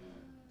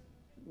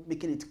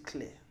 Making it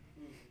clear.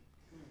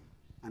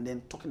 And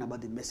then talking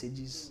about the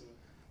messages.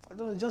 I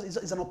don't know,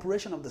 it's an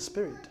operation of the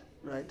spirit,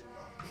 right?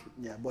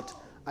 Yeah, but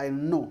I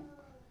know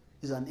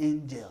it's an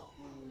angel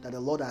that the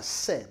Lord has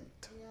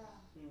sent.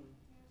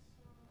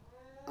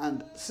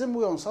 And same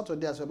way on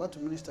Saturday as we're about to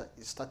minister,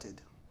 it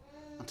started.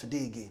 And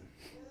today again.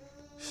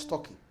 He's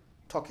talking,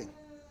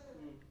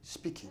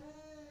 speaking.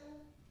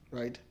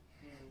 Right?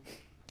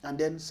 And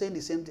then saying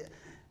the same thing.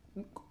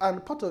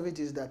 And part of it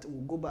is that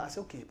we'll go back. I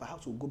said, okay,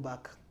 perhaps we'll go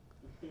back.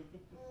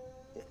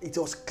 It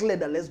was clear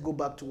that let's go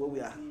back to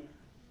where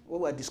we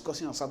were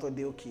discussing on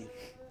Saturday, okay.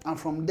 And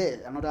from there,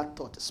 another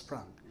thought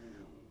sprang.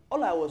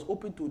 All I was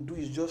hoping to do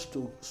is just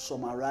to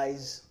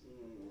summarize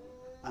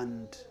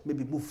and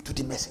maybe move to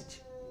the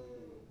message.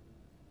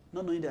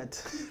 Not knowing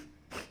that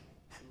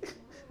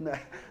now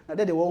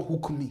they won't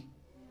hook me.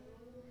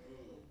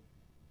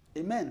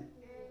 Amen.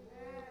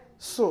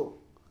 So,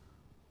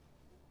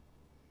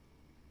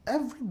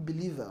 every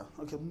believer,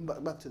 okay,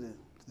 back to the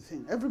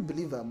thing. Every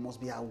believer must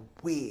be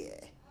aware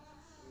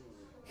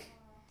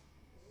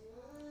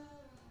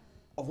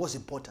of what's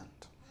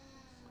important.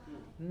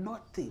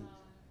 Nothing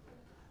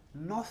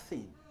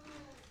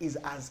is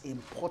as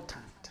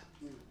important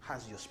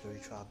as your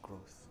spiritual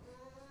growth.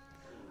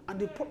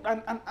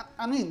 And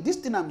I mean, this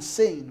thing I'm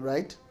saying,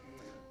 right,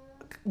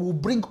 will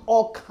bring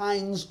all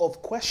kinds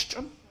of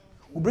question,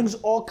 will bring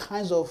all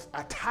kinds of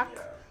attack,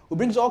 will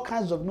bring all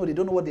kinds of, no, they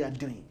don't know what they are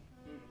doing.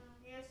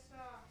 Yes, sir.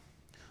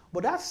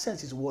 But that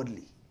sense is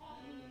worldly.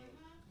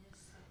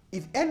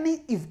 If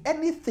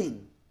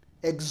anything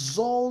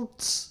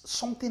exalts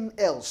something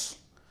else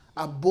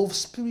above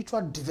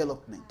spiritual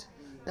development,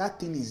 that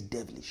thing is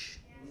devilish.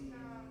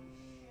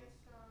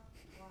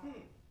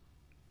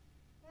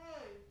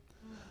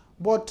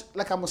 But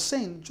like I was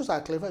saying, just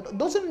to clarify, it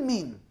doesn't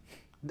mean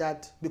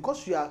that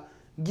because you are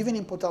giving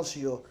importance to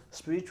your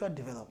spiritual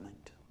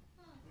development,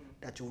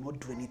 that you will not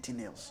do anything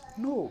else.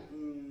 No.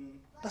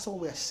 That's what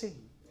we are saying.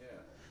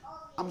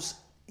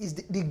 Is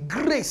the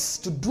grace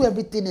to do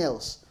everything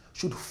else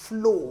should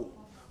flow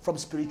from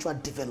spiritual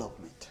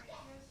development.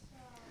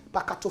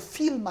 But to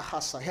feel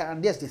mahasa here,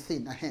 and there's the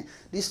thing,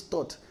 this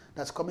thought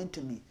that's coming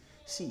to me.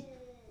 See,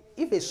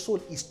 if a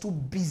soul is too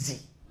busy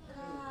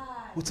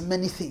with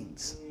many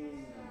things,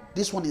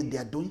 this one is they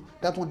are doing,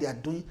 that one they are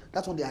doing,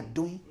 that one they are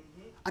doing,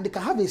 and they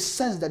can have a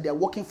sense that they are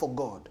working for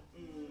God.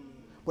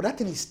 But that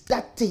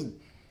thing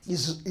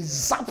is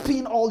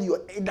zapping all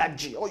your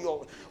energy, all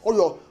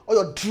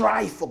your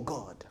drive for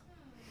God.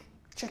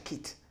 Check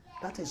it.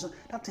 That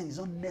thing is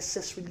not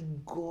necessarily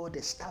God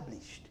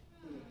established.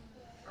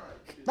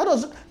 That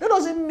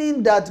doesn't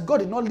mean that God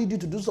did not lead you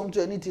to do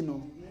something or anything.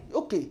 No.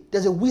 Okay,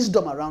 there's a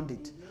wisdom around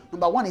it.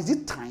 Number one, is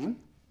it time?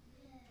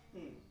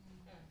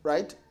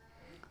 Right?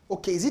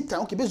 Okay, is it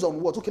time? Okay, based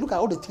on what? Okay, look at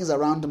all the things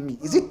around me.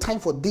 Is it time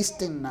for this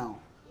thing now?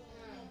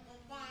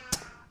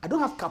 I don't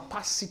have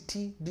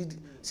capacity.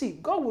 See,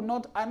 God would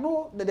not. I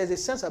know that there's a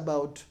sense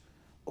about,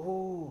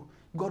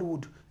 God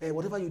would,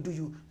 whatever you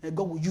do,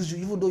 God will use you,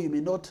 even though you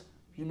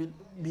may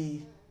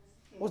be,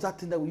 what's that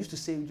thing that we used to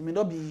say? You may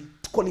not be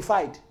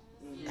qualified.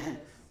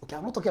 Okay,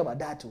 I'm not talking about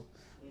that too.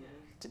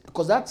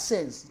 Because that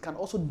sense can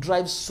also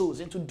drive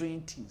souls into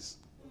doing things.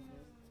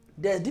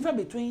 There's a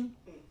difference between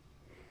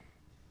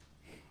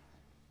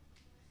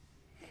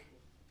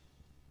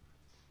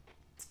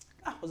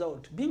what's that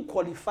word? Being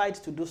qualified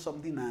to do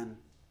something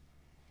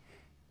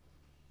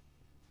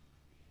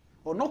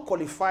or not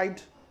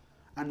qualified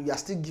and you are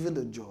still given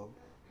the job.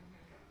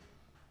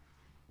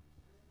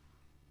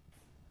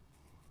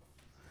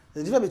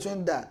 There's a difference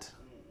between that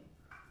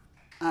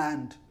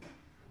and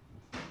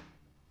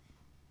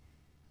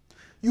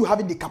you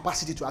having the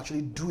capacity to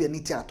actually do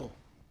anything at all.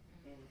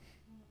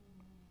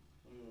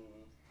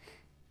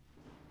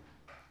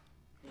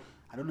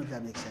 I don't know if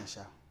that makes sense,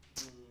 sir.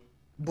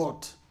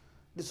 But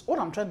what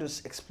I'm trying to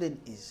explain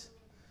is,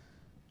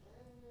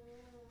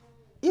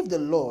 if the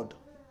Lord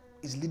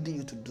is leading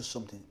you to do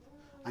something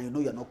and you know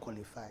you're not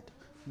qualified,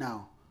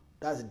 now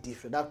that's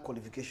different. That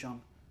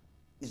qualification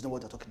is not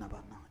what we're talking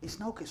about now. It's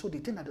now okay. So the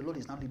thing that the Lord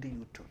is now leading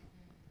you to,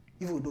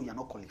 even though you're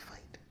not qualified,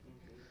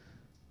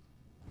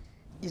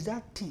 is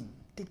that thing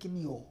taking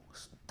your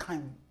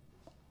time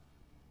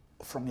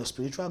from your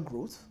spiritual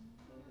growth.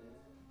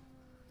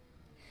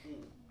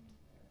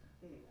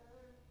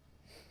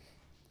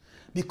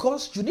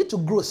 Because you need to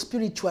grow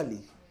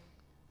spiritually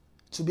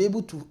to be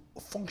able to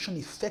function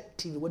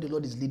effectively where the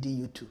Lord is leading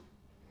you to.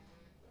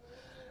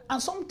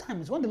 And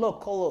sometimes when the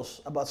Lord calls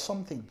us about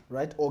something,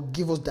 right, or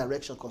give us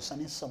direction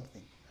concerning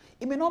something,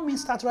 it may not mean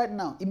start right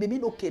now. It may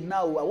mean, okay,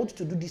 now I want you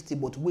to do this thing,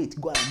 but wait,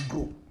 go and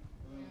grow.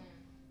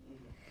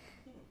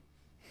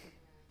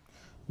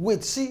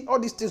 Wait, see, all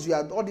these things you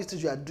are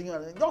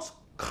doing, just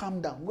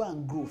calm down, go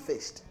and grow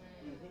first.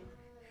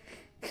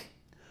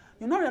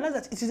 You now realize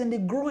that it is in the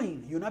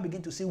growing, you now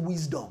begin to see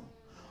wisdom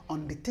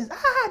on the things.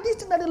 This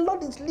thing that the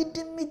Lord is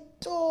leading me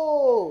to.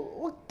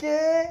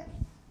 Okay.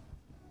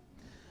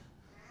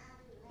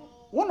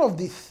 One of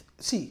the,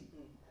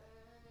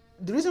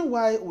 the reason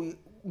why we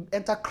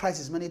enter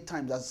crisis many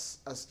times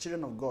as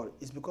children of God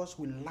is because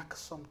we lack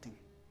something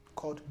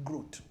called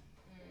growth.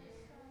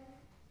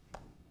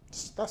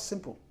 That's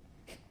simple.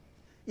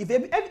 If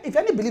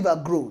any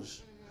believer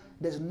grows,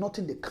 there's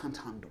nothing they can't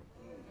handle.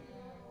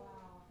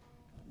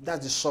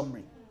 That's the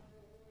summary.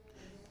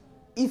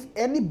 If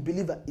any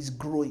believer is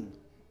growing,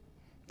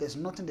 there's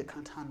nothing they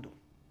can't handle.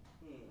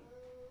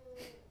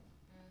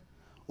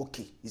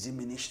 Okay, is it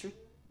ministry?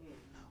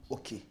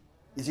 Okay,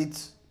 is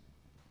it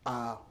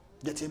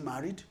getting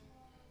married?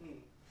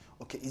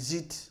 Okay, is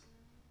it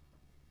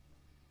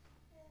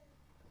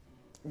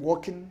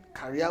working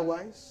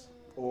career-wise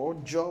or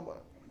job?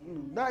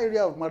 That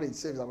area of marriage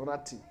itself is another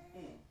thing.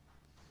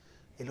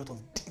 A lot of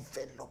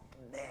development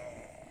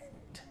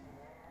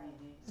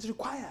is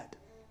required.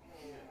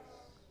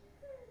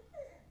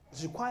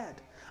 It's required.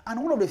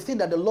 And one of the things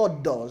that the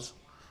Lord does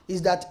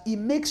is that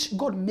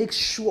God makes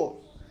sure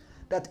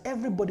that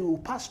everybody will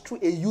pass through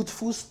a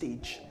youthful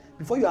stage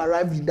before you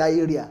arrive in that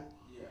area.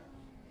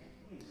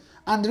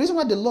 And the reason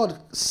why the Lord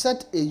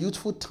set a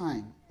youthful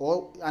time,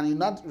 and you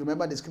not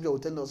remember the scripture will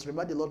tell us,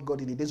 remember the Lord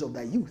God in the days of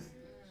thy youth,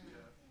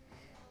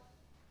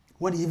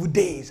 when the evil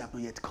days have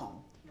not yet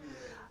come.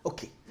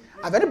 Okay.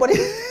 Have anybody?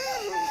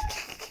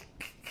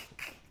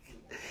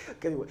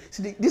 Okay,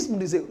 see, this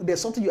mood is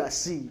there's something you are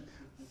seeing.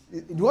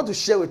 You want to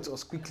share with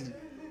us quickly?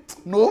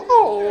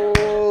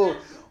 No.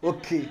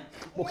 Okay.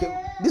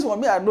 This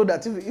one, I know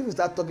that if we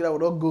start talking, I will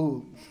not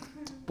go.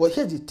 But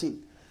here's the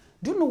thing.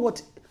 Do you know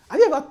what? Have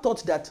you ever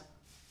thought that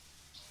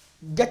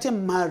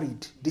getting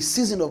married, the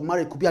season of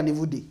marriage, could be an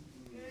evil day?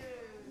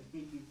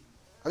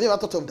 Have you ever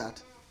thought of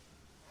that?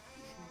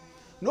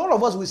 None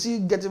of us will see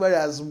getting married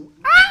as,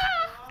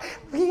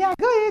 we are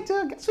going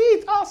to get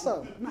sweet,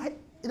 awesome. No,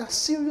 it's a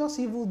serious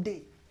evil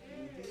day.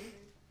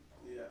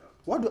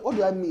 What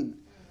do I mean?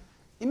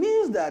 It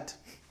means that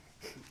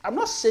I'm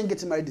not saying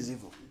getting married is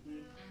evil.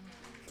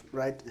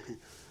 Right?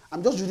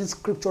 I'm just using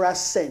scriptural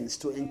sense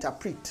to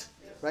interpret.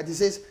 Right? It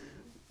says,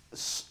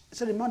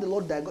 remember the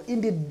Lord thy God in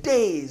the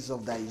days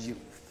of thy youth.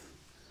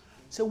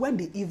 So when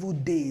the evil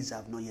days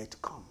have not yet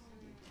come.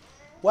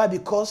 Why?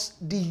 Because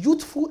the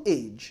youthful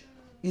age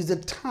is the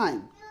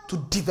time to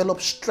develop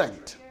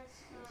strength.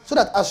 So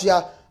that as you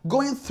are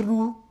going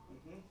through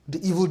the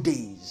evil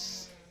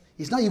days,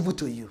 it's not evil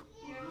to you.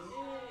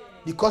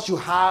 Because you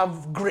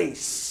have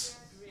grace.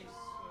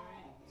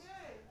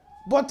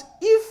 But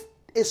if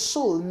a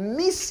soul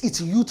misses its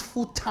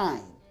youthful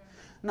time,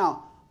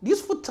 now,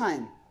 youthful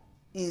time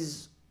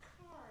is,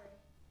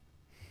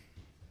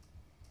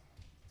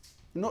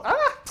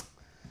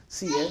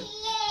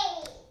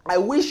 I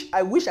wish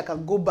I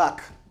can go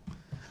back.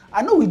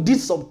 I know we did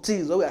some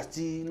things when we are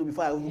still,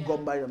 before I even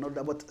got married and all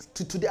that, but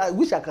today I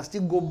wish I can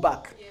still go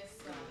back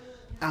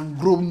and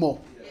grow more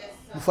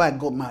before I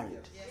got married.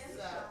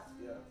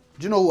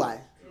 Do you know why?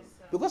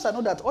 Because I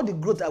know that all the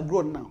growth I've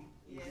grown now,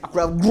 I could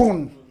have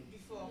grown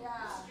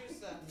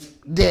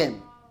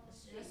then.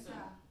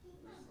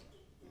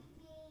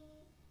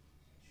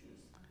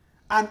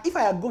 And if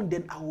I had gone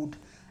then, I would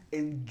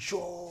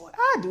enjoy.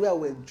 The way I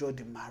would enjoy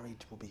the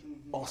marriage would be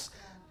awesome.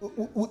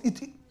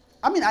 Okay,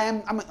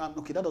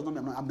 that does not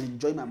mean I'm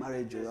enjoying my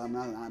marriage.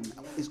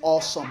 It's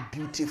awesome,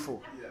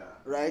 beautiful,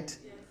 right?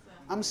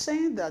 I'm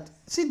saying that,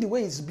 see the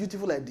way it's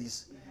beautiful like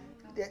this,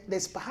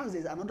 there's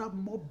another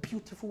more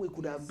beautiful way it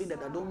could have been that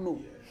I don't know.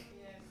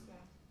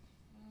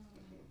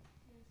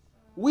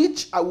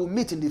 Which I will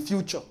meet in the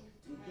future,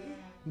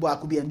 but I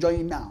could be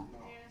enjoying now.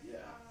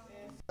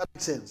 That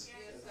makes sense.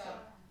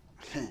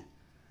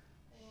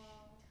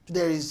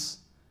 There is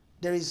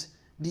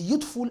the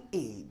youthful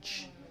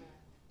age,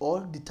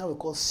 or the time we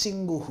call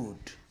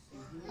singlehood.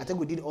 I think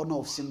we did honor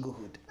of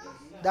singlehood.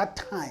 That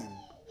time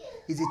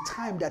is a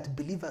time that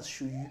believers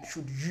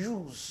should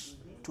use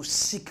to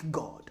seek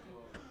God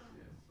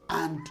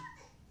and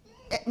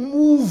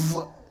move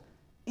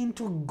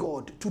into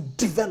God to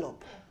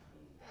develop,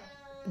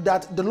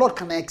 that the Lord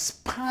can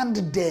expand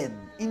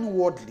them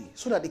inwardly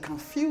so that they can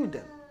feel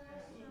them,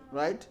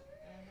 right?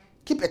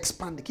 Keep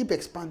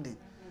expanding.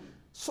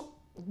 So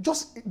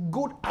just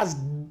go as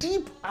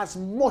deep as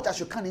much as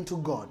you can into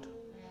God.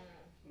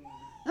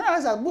 You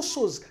realize that most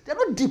souls, they're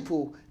not deep,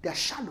 they're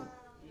shallow.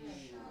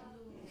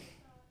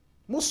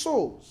 Most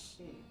souls.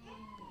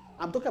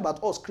 I'm talking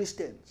about us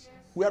Christians.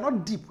 We are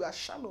not deep. We are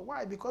shallow.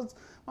 Why? Because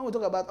when we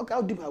talk about, okay,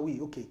 how deep are we?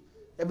 Okay,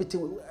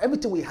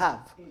 everything we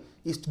have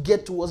is to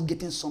get towards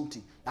getting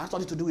something. It has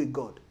nothing to do with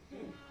God.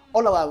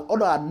 All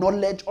our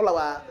knowledge, all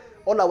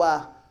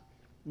our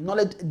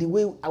knowledge, the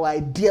way our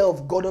idea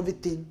of God,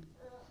 everything,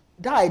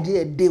 that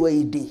idea day where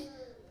it is.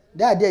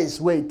 That idea is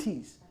where it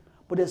is.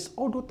 But there's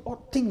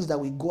all things that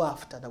we go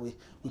after, that we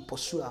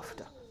pursue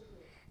after.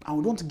 And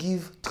we don't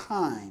give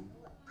time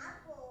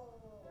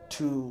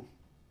to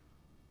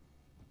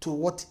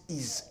what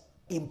is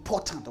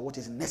important or what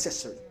is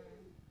necessary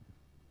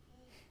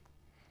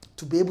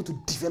to be able to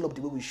develop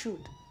the way we should.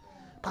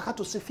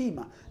 Pakato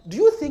Sefima. Do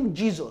you think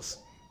Jesus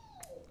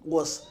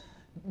was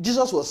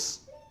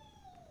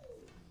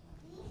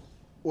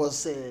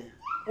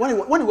when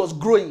he was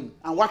growing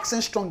and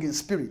waxing strong in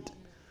spirit?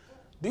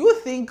 Do you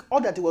think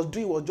all that he was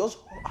doing was just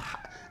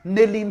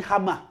nailing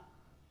hammer?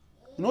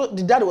 You know,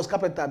 the dad was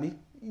carpenter. He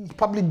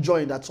probably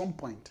joined at some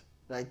point,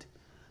 right?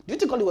 Do you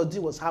think all he was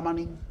doing was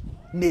hammering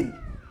nail?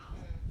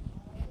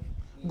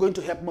 Going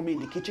to help mommy in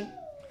the kitchen?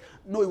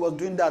 No, he was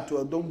doing that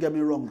too. Don't get me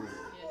wrong,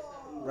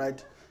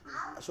 right?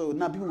 So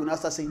now people will now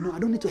start saying, "No, I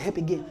don't need to help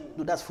again."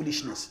 No, that's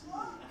foolishness.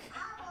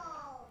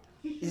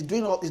 He's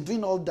doing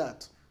all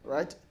that,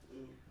 right?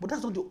 But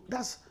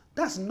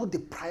that's not the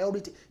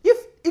priority.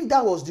 If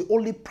that was the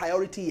only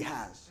priority he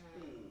has,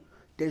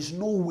 there's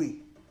no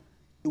way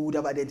he would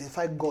have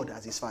identified God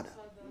as his father.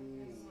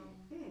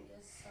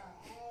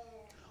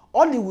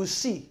 All he will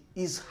see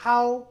is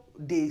how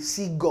they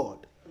see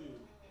God.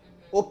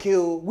 Okay,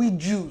 we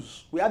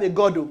Jews, we have a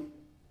God.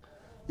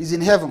 He's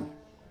in heaven.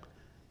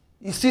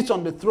 He sits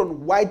on the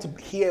throne, white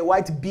hair,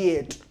 white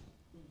beard.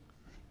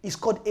 He's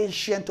called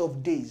Ancient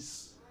of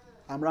Days.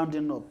 I'm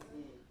rounding up.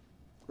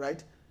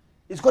 Right?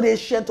 It's called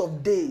Ancient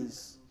of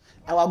Days.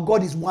 Our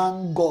God is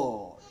one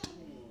God.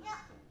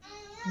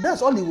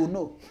 That's all he will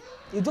know.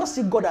 You just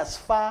see God as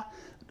far.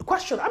 The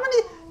question, how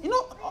many, you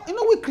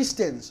know, we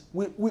Christians,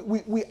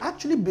 we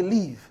actually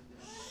believe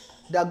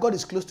that God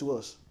is close to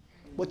us.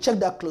 But check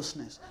that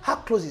closeness. How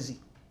close is he?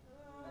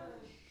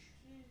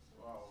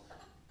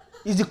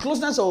 Is the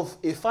closeness of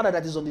a father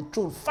that is on the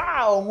throne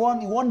far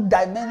in one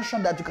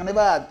dimension that you can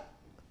never have,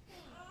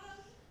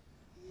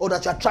 or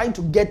that you are trying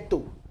to get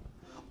to?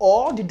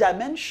 Or the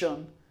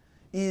dimension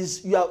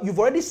is you've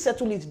already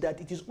settled it that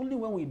it is only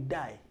when we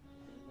die,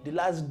 the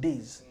last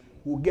days,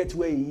 we'll get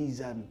where he is.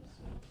 And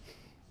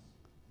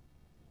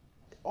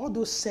all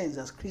those sense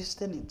as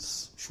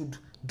Christians should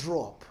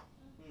drop.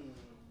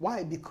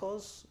 Why?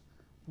 Because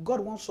God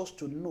wants us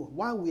to know,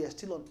 while we are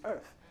still on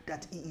earth,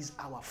 that he is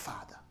our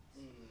Father.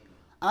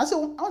 And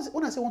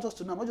when I say want us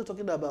to know, I'm not just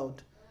talking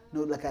about,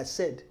 like I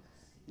said,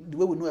 the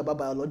way we know about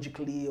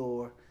biologically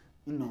or,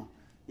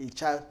 a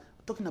child.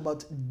 I'm talking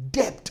about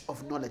depth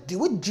of knowledge. The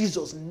way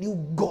Jesus knew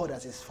God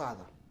as his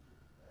Father.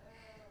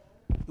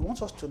 He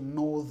wants us to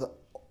know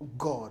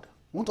God.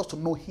 He wants us to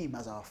know him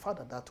as our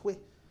Father that way.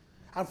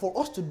 And for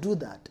us to do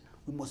that,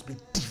 we must be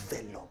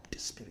developed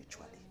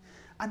spiritually.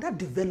 And that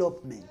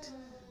development,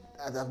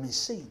 as I've been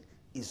saying,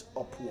 is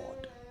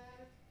upward.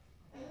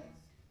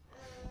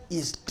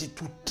 Is to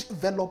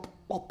develop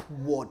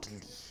upwardly.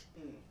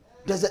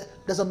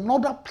 There's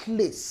another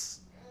place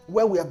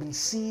where we have been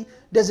seeing.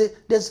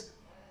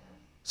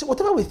 So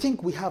whatever we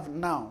think we have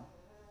now,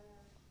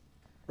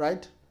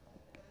 right?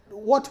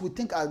 What we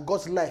think our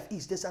God's life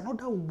is, there's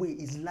another way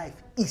his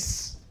life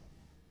is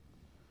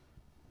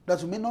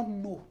that we may not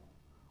know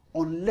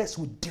unless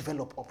we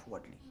develop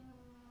upwardly.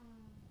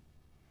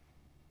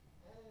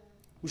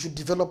 We should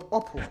develop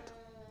upward.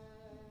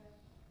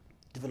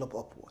 Develop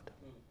upward.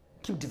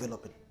 Keep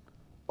developing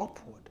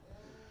upward.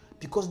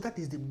 Because that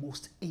is the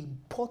most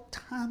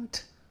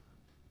important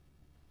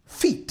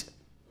feat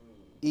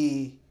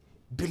a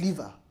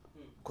believer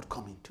could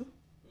come into.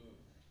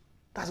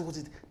 That's what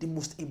is the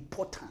most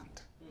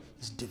important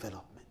is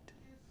development.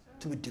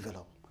 To be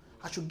developed.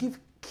 I should give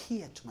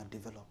care to my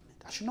development.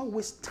 I should not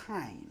waste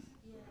time.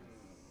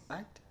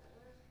 Right?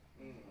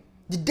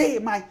 The day,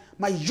 my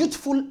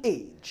youthful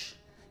age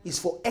is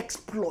for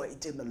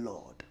exploit in the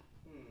Lord.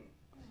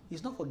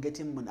 It's not for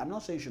getting money. I'm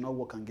not saying you should not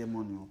work and get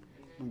money.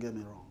 Don't get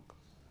me wrong.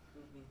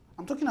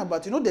 I'm talking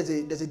about,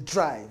 there's a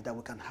drive that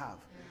we can have,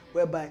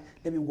 whereby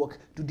let me work,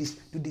 do this,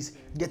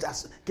 get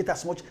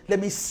as much. Let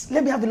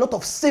me have a lot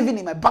of saving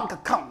in my bank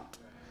account.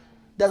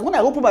 That when I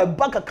open my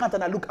bank account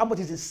and I look how much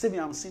is in saving,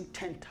 I'm seeing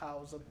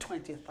 $10,000,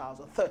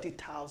 $20,000,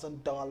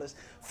 $30,000,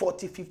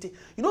 40, 50.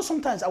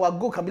 Sometimes our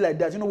goal can be like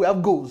that. We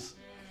have goals.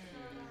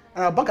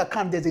 And our bank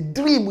account, there's a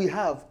dream we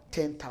have,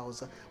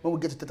 10,000. When we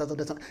get to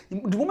 10,000,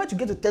 the moment you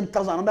get to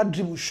 10,000, another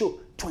dream will show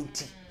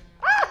 20.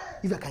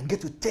 If I can get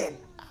to 10,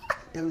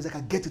 that means I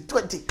can get to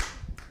 20.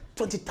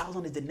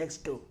 20,000 is the next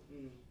goal.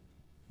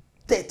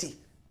 30.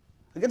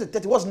 I get to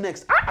 30, what's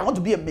next? I want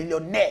to be a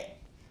millionaire.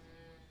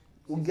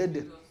 We'll get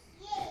there.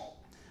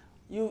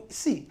 You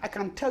see, I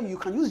can tell you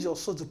can use your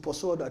soul to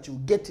pursue that, you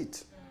get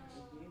it.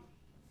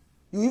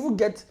 You even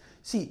get,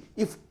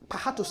 if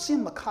Pahato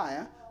Sin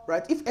Makaya,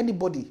 right, if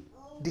anybody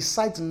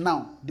decides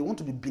now they want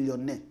to be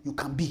billionaire, you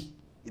can be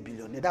a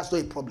billionaire. That's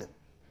not a problem.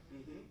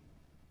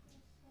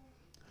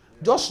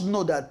 just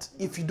know that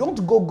if you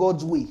don't go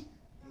God's way,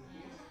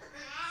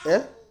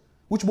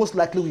 which most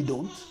likely we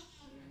don't,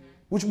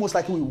 which most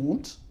likely we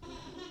won't,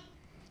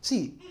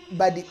 see,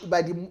 by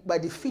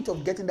the feat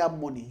of getting that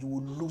money, you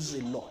will lose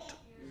a lot.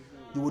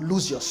 You will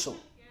lose your soul.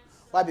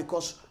 Why?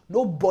 Because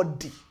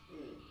nobody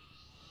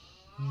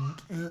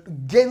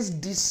gain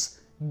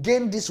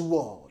this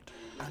world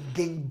and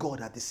gain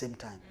God at the same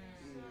time.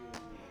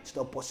 It's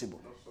not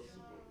possible.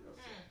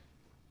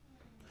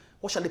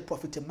 What shall it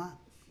profit a man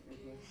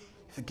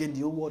if you gain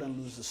the whole world and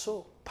lose the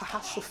soul?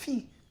 Perhaps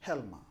Sophie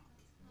Helmer.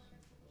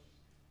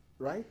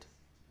 Right?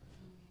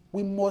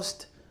 We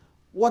must,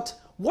 what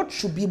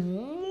should be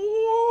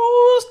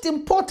most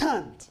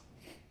important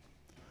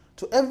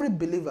to every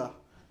believer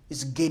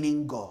is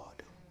gaining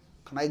God.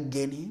 Can I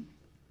gain Him?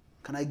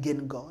 Can I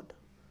gain God?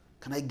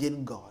 Can I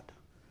gain God?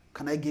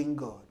 Can I gain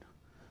God?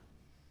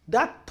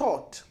 That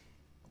thought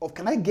of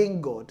can I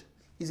gain God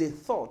is a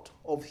thought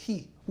of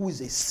he who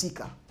is a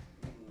seeker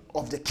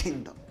of the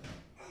kingdom.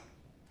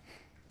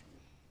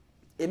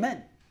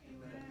 Amen.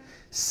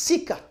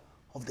 Seeker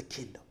of the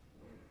kingdom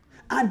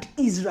and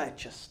his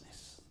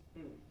righteousness.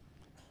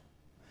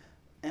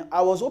 And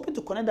I was hoping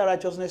to connect that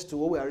righteousness to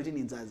what we are reading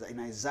in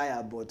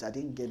Isaiah, but I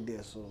didn't get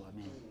there. So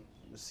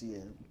you see,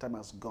 time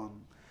has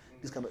gone.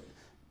 This kind of,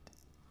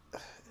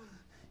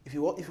 if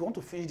you want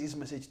to finish this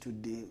message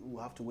today,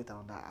 we'll have to wait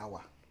another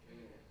hour.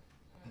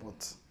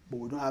 But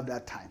we don't have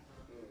that time.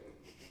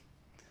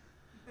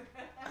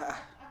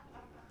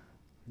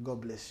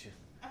 God bless you.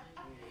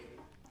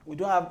 We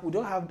don't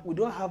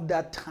have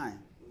that time.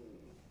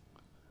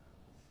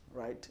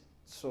 Right?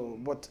 So,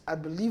 but I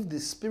believe the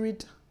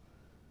spirit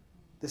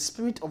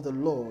of the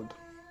Lord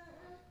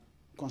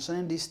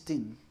concerning this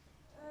thing,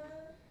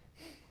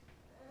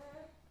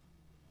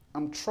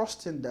 I'm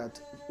trusting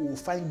that we will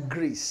find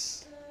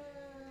grace.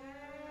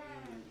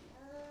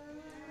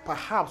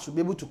 Perhaps we'll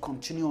be able to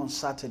continue on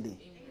Saturday.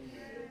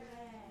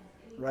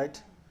 Right?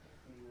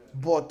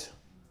 But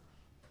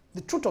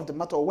the truth of the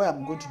matter, where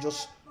I'm going to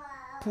just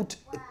put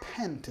a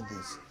pen to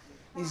this,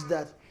 is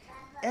that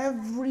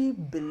every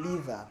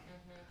believer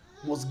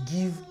must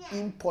give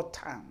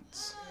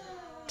importance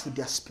to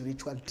their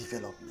spiritual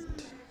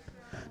development.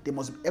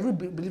 Every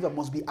believer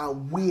must be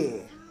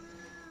aware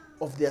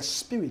of their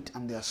spirit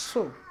and their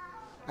soul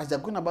as they're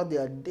going about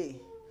their day.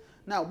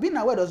 Now, being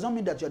aware does not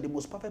mean that you're the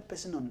most perfect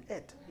person on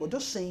earth. We're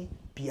just saying,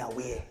 be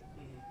aware.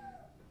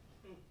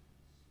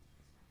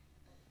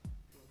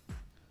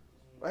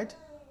 Right?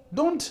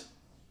 Don't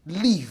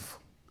live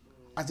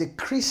as a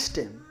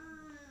Christian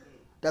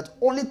that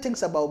only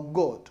thinks about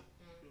God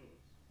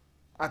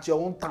at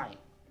your own time.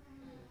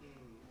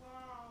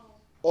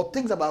 Or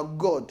thinks about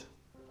God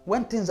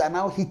when things are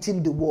now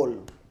hitting the wall.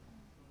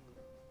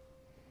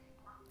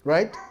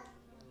 Right?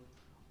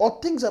 Or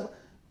things about...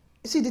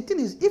 You see, the thing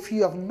is, if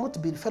you have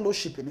not been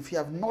fellowshipping, if you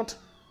have not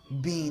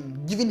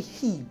been giving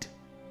heed,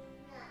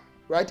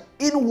 right,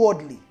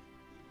 inwardly,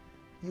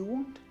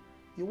 you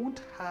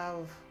won't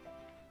have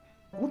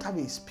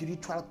a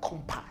spiritual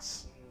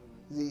compass.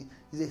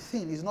 It's a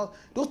thing. It's not,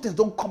 those things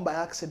don't come by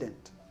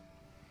accident.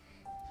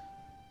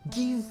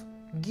 Give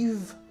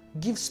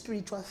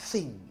spiritual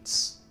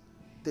things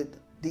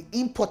the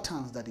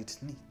importance that it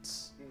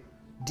needs.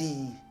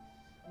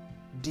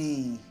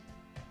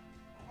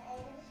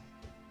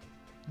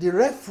 The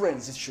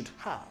reference it should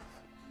have.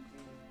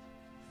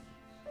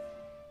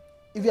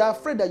 If you are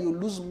afraid that you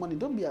lose money,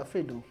 don't be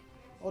afraid though.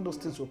 All those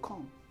things will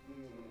come.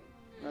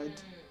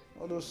 Right?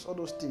 All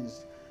those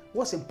things.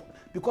 What's important?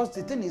 Because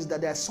the thing is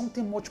that there's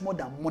something much more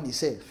than money,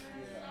 safe.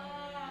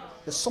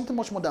 There's something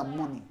much more than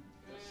money.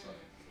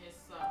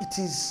 It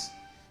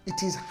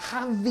is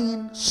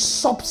having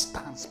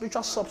substance,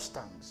 spiritual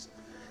substance.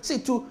 See,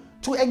 to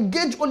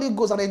engage Holy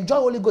Ghost and enjoy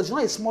Holy Ghost is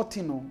not a small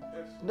thing, no.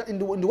 In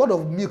the word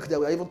of milk that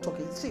we are even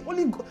talking. See,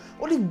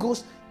 Holy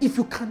Ghost, if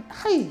you can,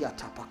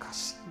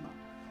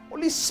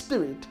 Holy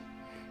Spirit,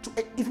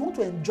 if you want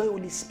to enjoy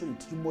Holy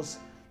Spirit, you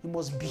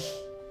must be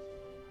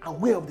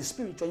aware of the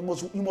spiritual.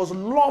 You must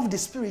love the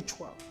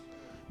spiritual,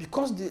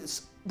 because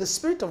the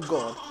Spirit of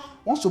God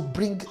wants to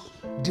bring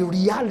the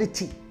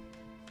reality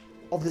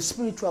of the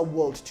spiritual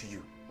world to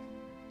you,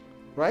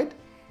 right?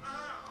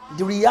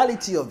 The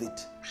reality of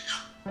it,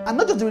 and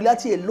not just the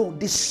reality alone,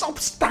 the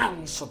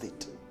substance of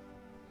it.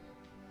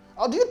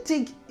 Or do you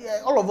think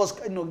all of us,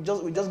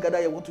 we just gather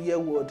here, want to hear a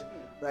word,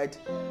 right?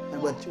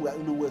 And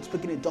we're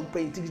speaking in tongue,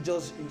 praying. Think it's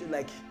just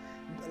like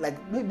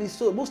maybe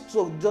so. Most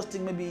so just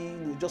think maybe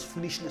just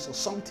foolishness or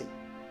something.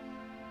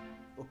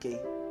 Okay,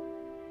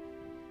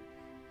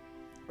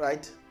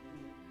 right?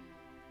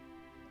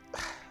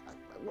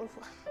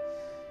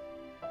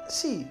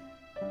 See,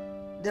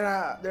 there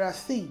are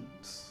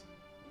things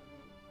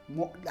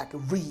more like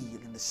real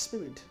in the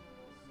spirit.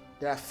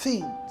 There are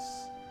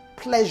things,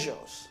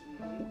 pleasures,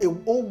 a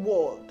whole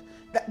world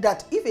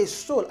that if a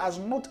soul does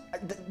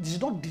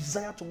not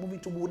desire to move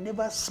into, will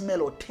never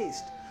smell or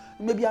taste.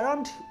 Maybe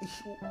around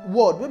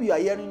word, maybe you are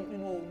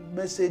hearing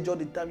message all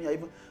the time,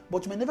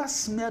 but you may never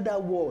smell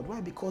that word. Why?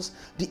 Because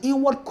the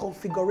inward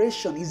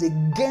configuration is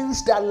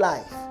against that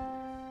life.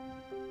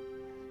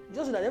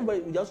 Just that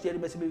everybody will just hear the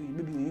message,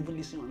 maybe we even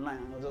listen online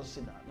and I'll just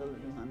sit down.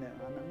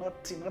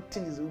 And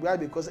nothing is why,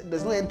 because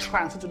there's no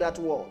entrance into that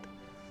world.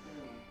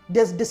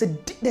 There's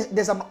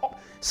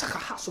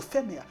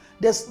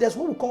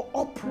what we call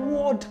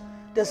upward.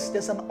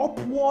 There's an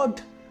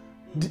upward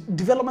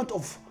development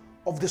of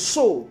the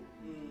soul,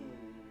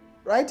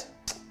 right?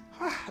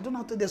 I don't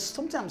know. There's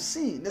something I'm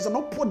seeing. There's an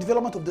upward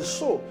development of the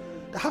soul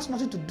that has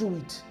nothing to do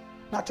with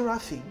natural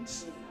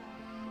things.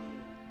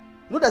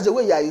 You know, there's a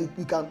way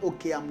you can.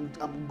 Okay,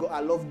 I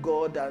love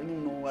God,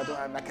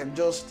 and I can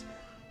just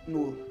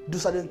do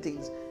certain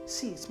things.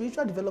 See,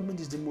 spiritual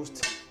development is the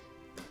most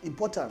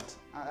important.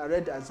 I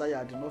read Isaiah.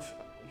 I don't know if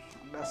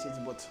that's it,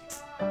 but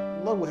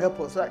Lord will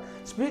help us.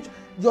 Right?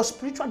 Your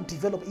spiritual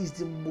development is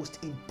the most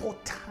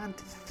important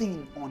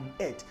thing on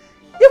earth.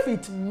 If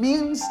it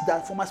means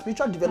that for my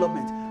spiritual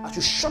development, I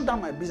should shut down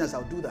my business,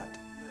 I'll do that.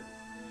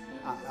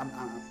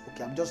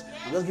 I'm just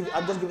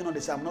giving on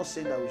this. I'm not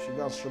saying that we should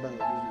go and shut down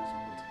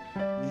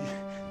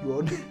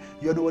your business.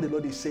 You know what the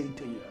Lord is saying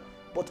to you.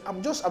 But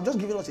I'm just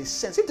giving us a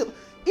sense.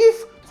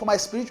 If for my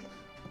spiritual,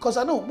 because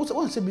I know when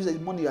you say business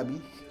is money,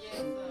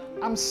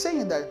 I'm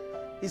saying that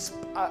it's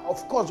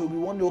of course we'll be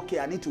wondering, okay,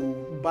 I need to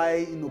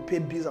buy, pay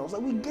bills. I was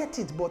like, we get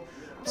it, but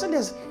I'm saying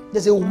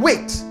there's a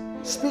weight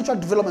spiritual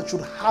development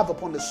should have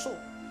upon the soul.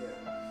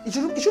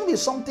 It should be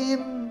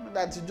something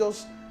that you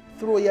just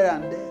throw here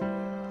and there.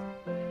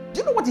 Do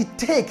you know what it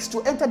takes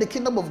to enter the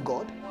kingdom of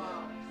God?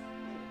 Wow.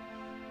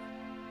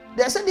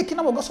 They are saying the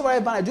kingdom of God so very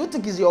violent. Do you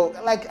think is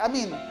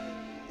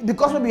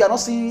because maybe you are not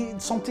seeing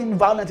something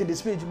violent in the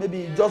spirit,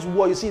 maybe just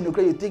what you see in the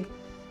crowd, you think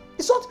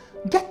it's not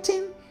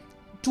getting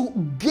to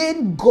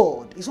gain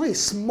God. It's not a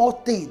small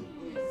thing.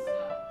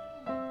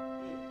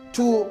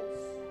 To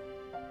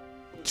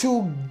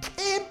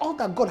gain all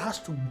that God has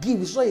to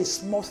give is not a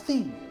small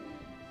thing.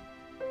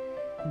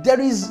 There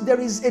is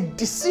a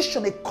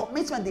decision, a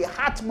commitment the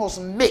heart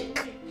must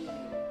make.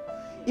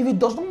 If it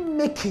does not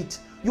make it,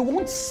 you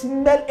won't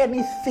smell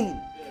anything.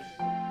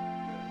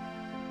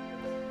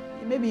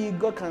 Maybe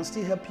God can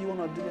still help you on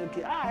doing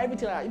okay.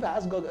 Everything. If I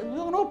ask God,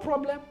 no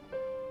problem.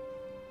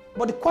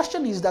 But the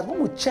question is that when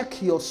we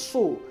check your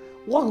soul,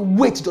 what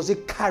weight does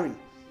it carry?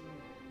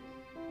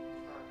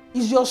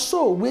 Is your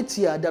soul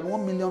weightier than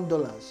 $1 million?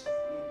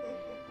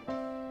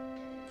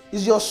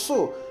 Is your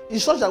soul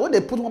is such that when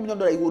they put $1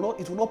 million, it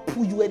will not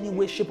pull you any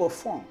way, shape, or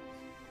form?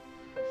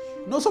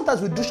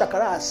 Sometimes we do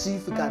shakara as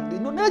if we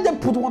can. Let them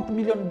put $1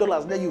 million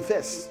there you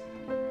first.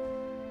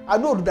 I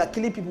know that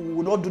killing people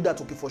will not do that,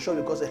 okay, for sure,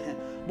 because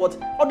but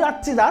other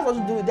things that has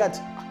to do with that,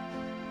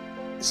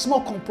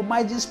 small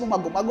compromising, small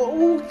mago,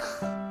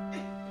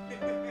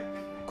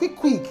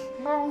 quick.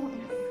 No.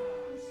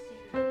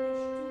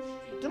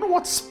 Do you know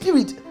what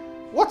spirit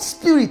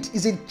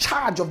is in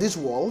charge of this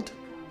world?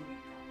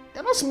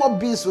 They're not small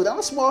beings, they're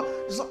not small.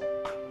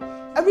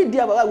 Every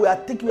day we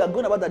are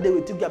going about that day,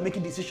 we think we are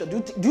making decisions.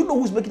 Do you know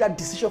who's making that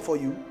decision for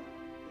you?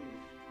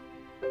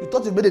 You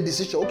thought you made a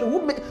decision. Okay,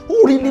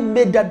 who really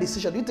made that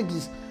decision? Do you think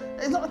it's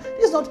not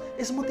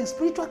a small thing?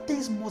 Spiritual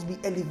things must be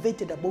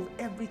elevated above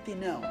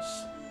everything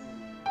else.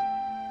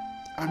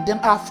 And then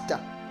after,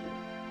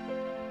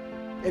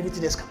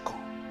 everything else can come.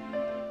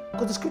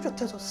 Because the scripture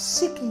tells us,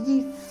 seek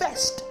ye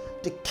first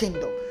the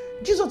kingdom.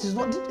 Jesus is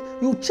not,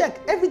 you check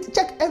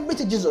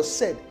everything Jesus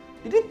said.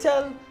 He didn't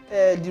tell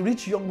the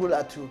rich young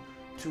ruler to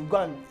go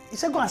and, he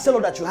said, go and sell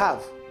all that you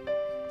have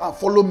and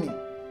follow me.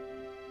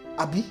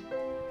 Abi?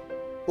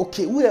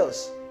 Okay, who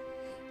else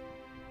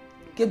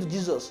came to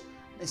Jesus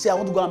and said, I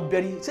want to go and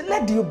bury? He said,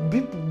 let the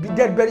people be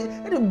dead,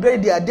 let them bury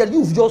their dead.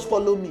 You just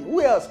follow me.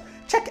 Who else?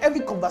 Check every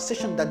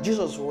conversation that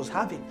Jesus was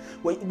having.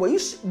 Do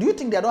you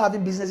think they are not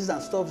having businesses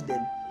and stuff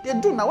then? They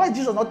do. Now, why is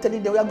Jesus not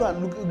telling them we are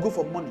going to go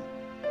for money?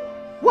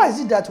 Why is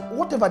it that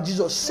whatever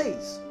Jesus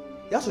says,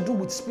 it has to do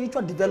with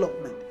spiritual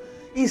development?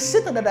 It's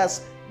Satan that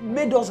has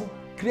made us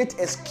create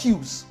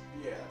excuse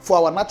for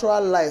our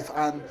natural life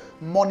and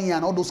money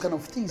and all those kind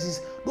of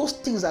things. Those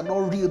things are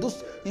not real.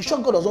 In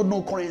short, God does not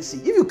know currency.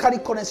 If you carry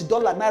currency,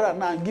 dollar, naira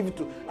now, and give it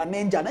to an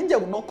angel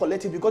will not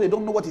collect it because they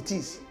don't know what it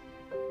is.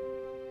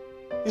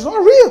 It's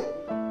not real.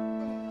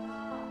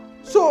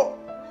 So,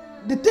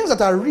 the things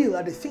that are real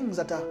are the things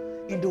that are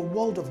in the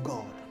world of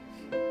God.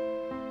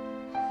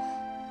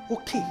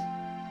 Okay.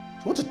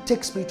 So, I want to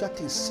take spiritual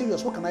things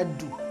serious. What can I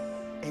do?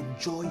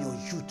 Enjoy your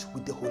youth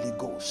with the Holy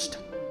Ghost.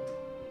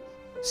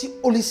 See,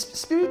 Holy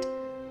Spirit,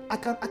 I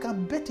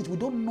can bet it. We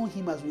don't know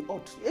Him as we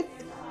ought.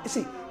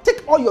 See,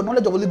 take all your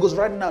knowledge of Holy Ghost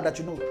right now that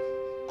you know.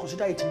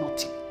 Consider it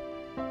nothing.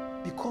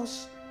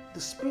 Because the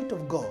Spirit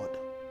of God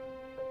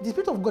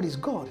is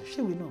God.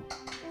 Sure we know.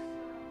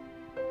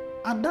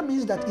 And that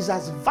means that it's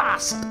as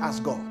vast as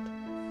God.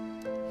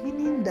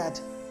 Meaning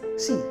that,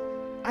 see,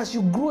 as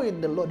you grow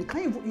in the Lord, you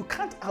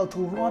can't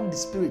outrun the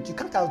Spirit. You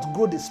can't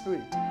outgrow the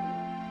Spirit.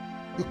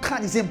 You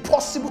can't. It's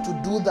impossible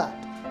to do that.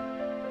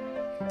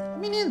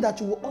 Meaning that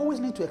you will always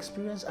need to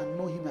experience and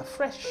know Him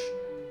afresh.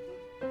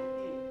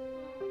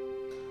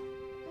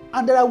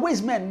 And there are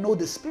ways men know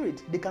the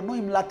Spirit. They can know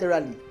Him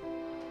laterally,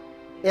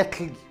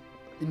 earthly.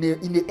 in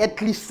the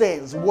earthly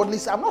sense, worldly.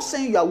 I'm not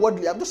saying you are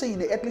worldly. I'm just saying in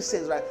the earthly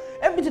sense, right?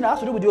 Everything that has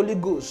to do with the Holy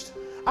Ghost.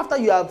 After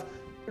you have,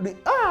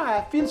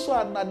 I feel so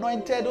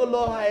anointed. Oh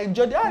Lord, I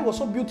enjoyed it. It was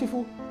so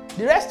beautiful.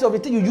 The rest of the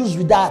thing you use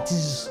with that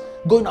is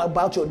going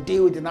about your day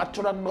with the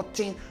natural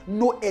nothing,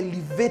 no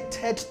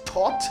elevated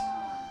thought,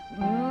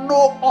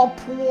 no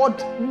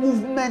upward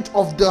movement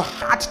of the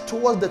heart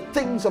towards the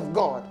things of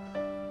God.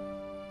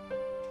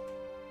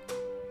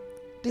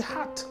 The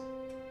heart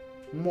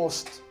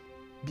must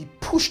be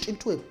pushed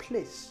into a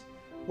place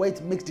where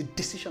it makes the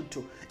decision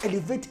to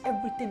elevate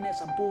everything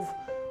else above,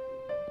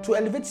 to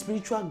elevate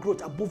spiritual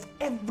growth above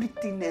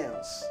everything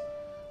else.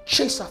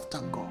 Chase after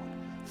God.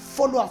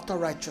 Follow after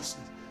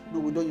righteousness. No,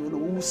 we don't even know.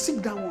 We will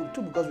seek that one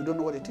too because we don't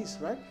know what it is,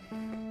 right?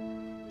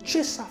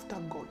 Chase after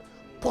God.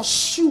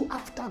 Pursue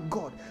after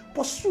God.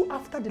 Pursue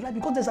after the life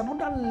because there's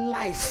another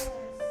life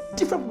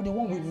different from the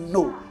one we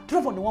know,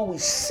 different from the one we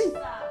see.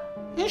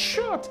 In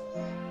short,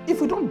 if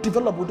we don't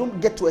develop, we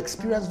don't get to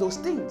experience those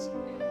things.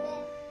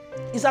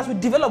 It's as we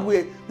develop,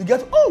 we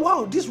get, oh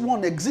wow, this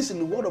one exists in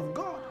the Word of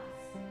God.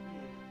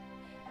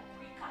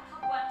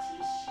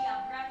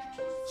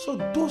 So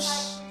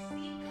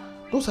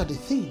those are the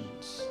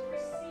things.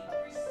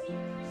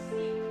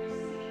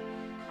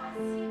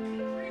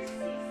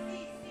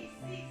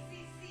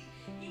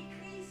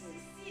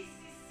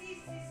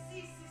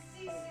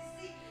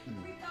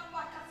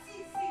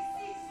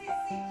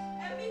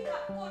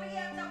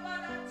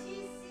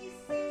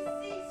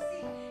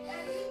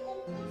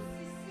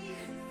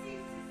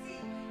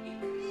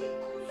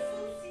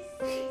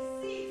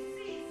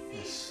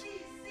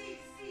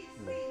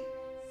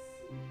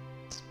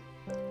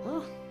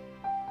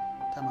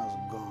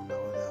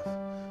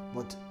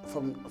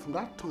 From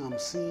that time, I'm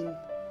seeing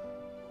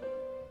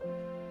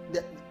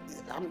that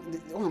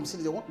what I'm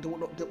saying,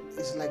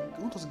 it's like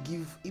they want us to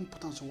give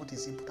importance to what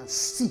is important.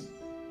 See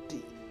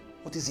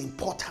what is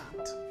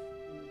important.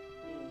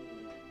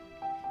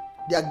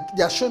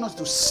 They are showing us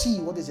to see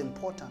what is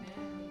important.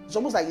 It's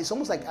almost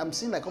like I'm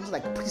seeing almost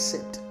like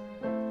precept,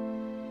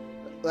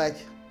 like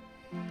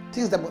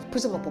things that must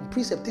precept upon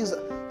precept, things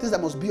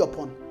that must be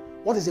upon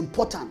what is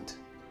important.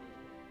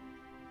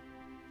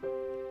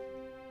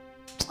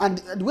 And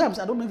the way I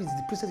don't know if it's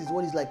the precept is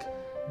what is like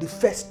the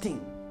first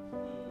thing.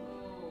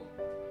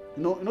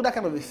 You know that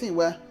kind of a thing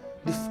where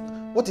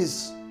what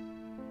is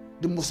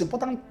the most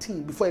important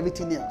thing before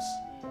everything else.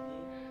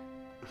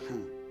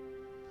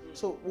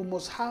 So we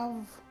must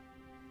have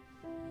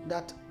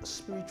that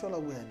spiritual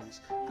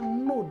awareness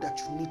and know that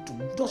you need to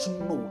just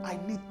know I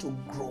need to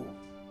grow.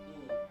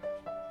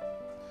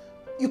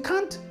 You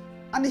can't,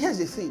 and here's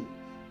the thing,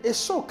 a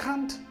soul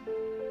can't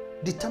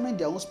determine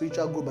their own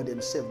spiritual growth by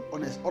themselves,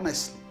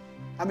 honestly.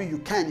 I mean, you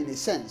can in a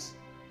sense,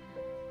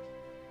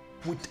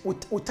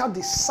 without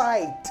the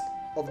sight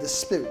of the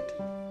Spirit.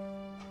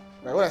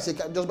 Right? When I say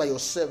just by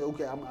yourself,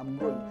 okay, I'm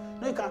growing.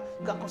 No, you can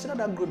consider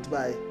that growth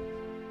by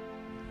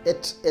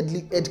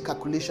ed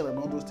calculation and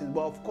all those things.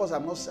 But of course,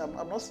 I'm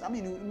not. I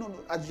mean,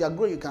 as you are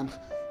growing, you can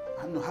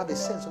have a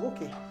sense of,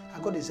 okay,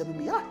 God is helping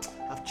me.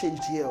 I've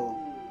changed here.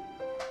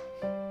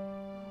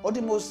 Or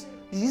the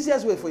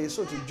easiest way for your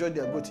soul to judge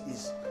their growth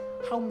is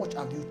how much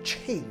have you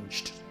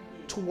changed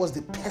towards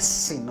the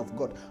person of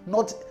God,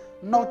 not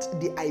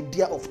the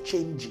idea of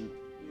changing.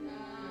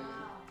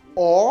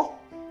 Or,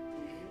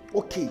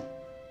 okay,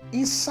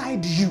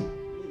 inside you,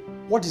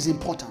 what is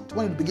important?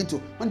 When you begin to,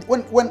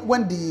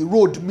 when the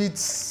road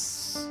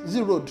meets, is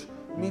it road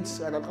meets?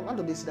 I don't know how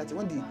to say that.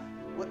 When the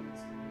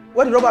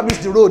rubber meets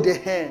the road,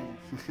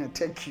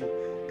 thank you.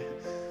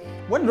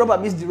 When the rubber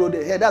meets the road,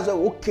 that's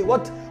okay.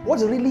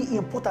 What's really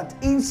important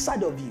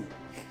inside of you?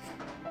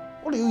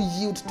 What do you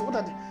yield to?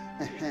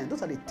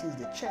 Those are the things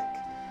they check.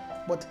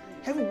 But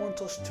heaven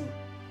wants us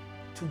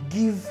to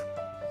give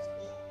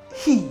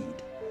heed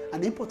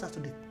and importance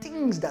to the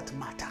things that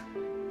matter.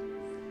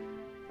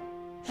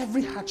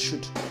 Every heart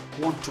should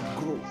want to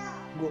grow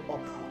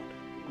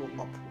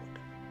upward.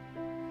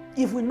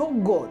 If we know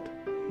God,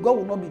 God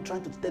will not be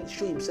trying to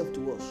show himself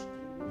to us.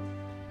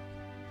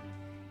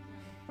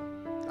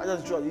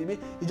 That's true.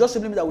 It just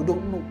simply means that we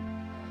don't know.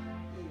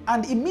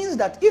 And it means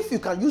that if you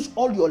can use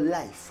all your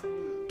life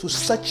to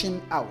search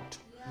him out,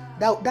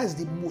 that's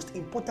the most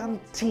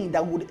important thing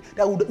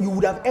you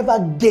would have ever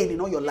gained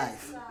in all your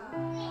life.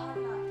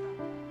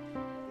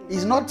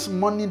 It's not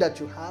money that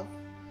you have.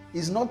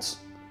 It's not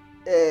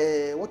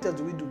what else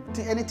do we do?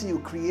 Anything you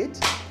create.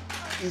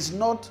 It's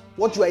not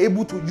what you are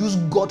able to use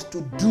God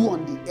to do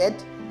on the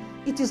earth.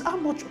 It is how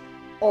much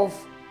of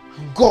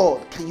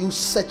God can you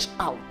search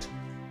out.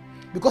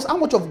 Because how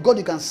much of God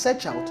you can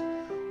search out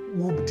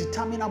will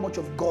determine how much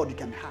of God you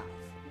can have.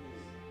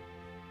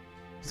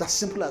 It's as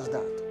simple as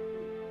that.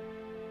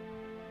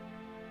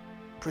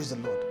 Praise the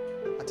Lord.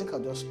 I think I'll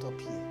just stop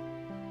here.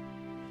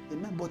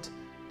 Amen. But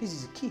this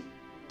is the key.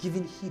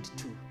 Giving heed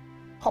to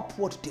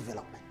upward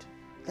development.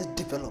 Let's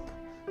develop.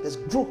 Let's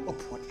grow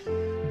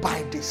upwardly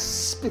by the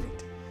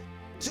Spirit.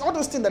 See all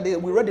those things that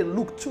we read in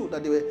Luke 2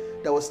 that they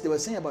were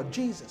saying about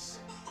Jesus.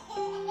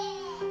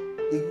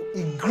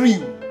 He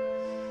grew.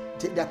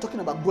 They are talking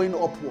about going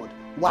upward,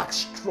 wax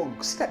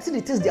strong. See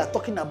the things they are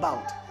talking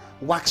about.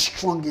 Wax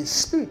strong in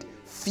spirit,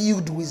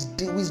 filled with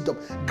wisdom,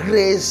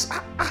 grace.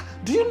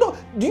 Do you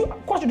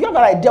have an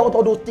idea what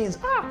all those things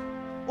are?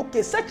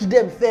 Okay, search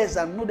them first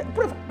and know them.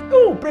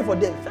 Pray for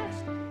them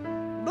first.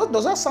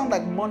 Does that sound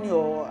like money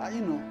or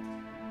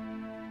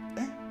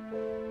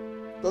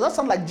Does that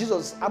sound like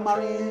Jesus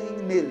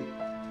hammering nail?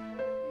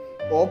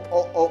 Or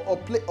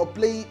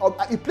playing?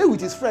 He played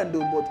with his friend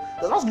though, but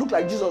does that look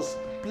like Jesus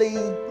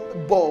playing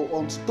ball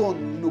on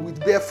stone, with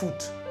bare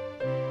foot?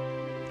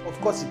 Of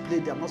course he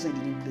played. I'm not saying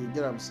he didn't play. You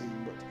get what I'm saying?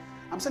 But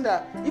I'm saying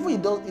that even he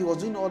was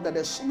doing all that,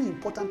 there's something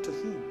important to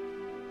him.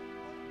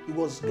 He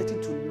was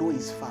getting to know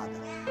his Father.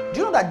 Do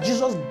you know that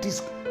Jesus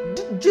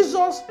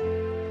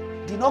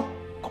did not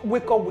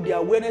wake up with the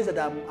awareness that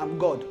I'm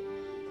God?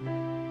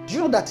 Do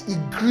you know that he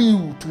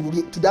grew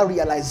to that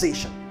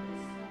realization?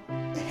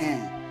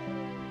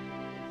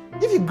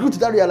 If he grew to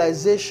that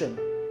realization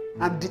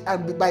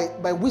and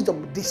by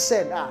wisdom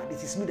discern,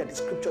 this is me that the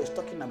scripture is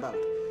talking about,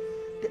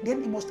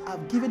 then he must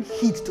have given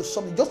heed to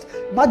something. Just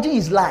imagine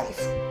his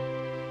life.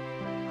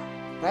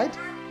 Right?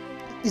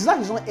 His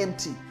life is not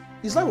empty.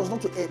 His life was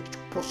not to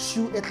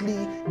pursue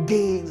earthly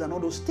gains and all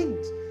those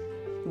things.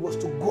 It was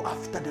to go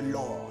after the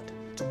Lord,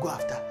 to go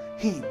after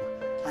him,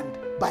 and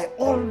by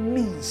all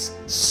means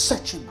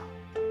search him out,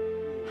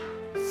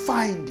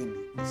 finding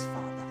his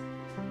Father.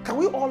 Can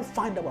we all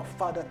find our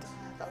Father?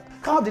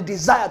 Can we have the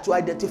desire to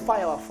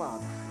identify our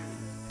Father,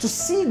 to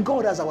see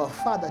God as our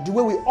Father the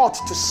way we ought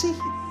to see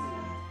him?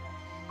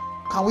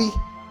 Can we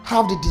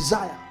have the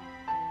desire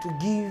to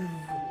give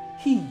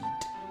heed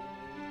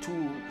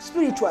to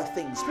spiritual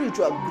things,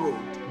 spiritual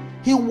growth,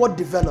 inward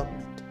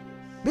development,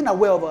 being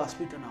aware of our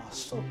spirit and our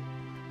soul?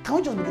 Can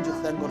we just begin to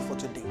thank God for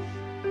today?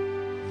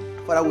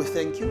 Father, we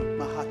thank you.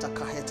 Mahata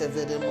kahete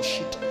vede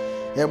moshita.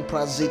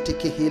 Emprazete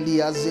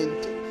kehelia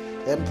zente.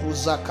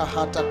 Empruzaka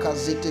hata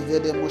kazete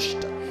vede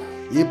moshita.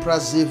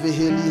 Iprazeve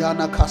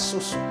heliana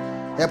kasusu.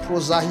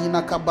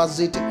 Eprozahina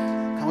kabazete.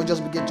 Can we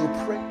just begin to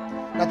pray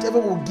that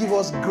heaven will give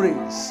us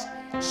grace,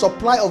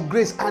 supply of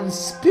grace and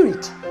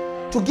spirit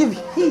to give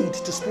heed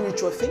to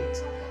spiritual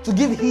things, to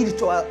give heed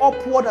to our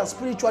upward and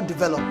spiritual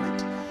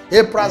development.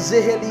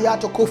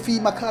 Eprazeheliato kofi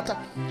makata.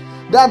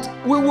 That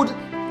we would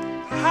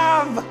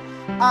have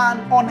an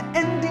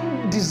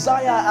unending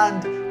desire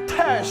and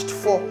thirst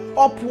for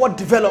upward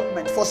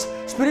development, for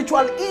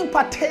spiritual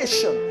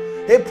impartation.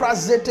 To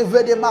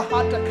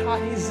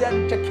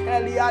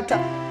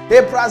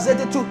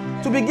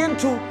begin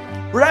to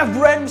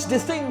reverence the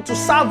thing, to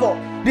savor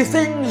the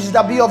things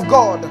that be of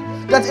God.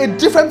 That a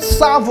different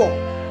savor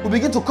will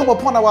begin to come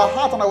upon our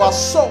heart and our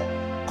soul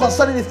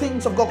concerning the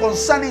things of God,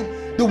 concerning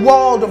the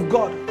world of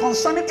God,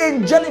 concerning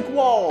angelic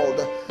world,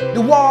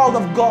 the world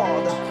of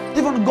God,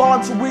 even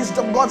God's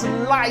wisdom, God's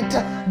light,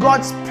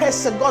 God's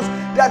person,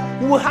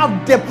 that we will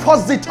have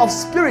deposit of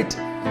spirit,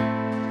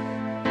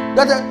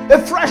 that a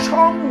fresh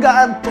hunger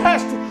and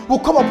thirst will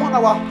come upon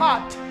our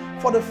heart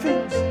for the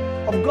things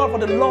of God, for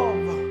the love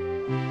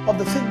of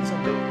the things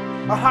of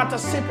God. Our heart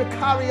is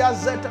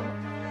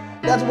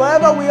that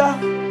wherever we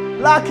are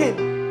lacking,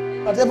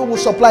 that heaven will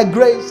supply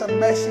grace and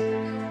mercy,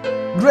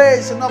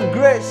 grace, enough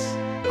grace,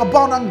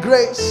 abundant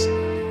grace,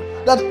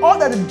 that all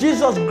that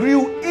Jesus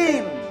grew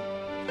in,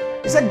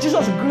 he said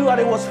Jesus grew and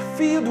he was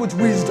filled with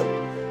wisdom,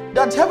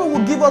 that heaven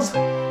will give us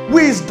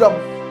wisdom,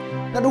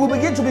 that we will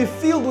begin to be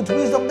filled with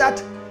wisdom,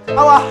 that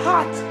our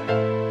heart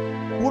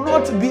will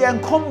not be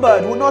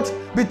encumbered, will not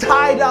be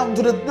tied down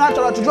to the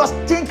natural, to just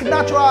think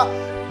natural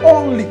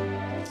only,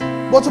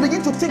 but to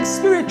begin to think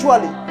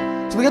spiritually,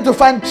 to begin to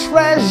find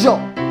treasure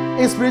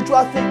in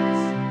spiritual things.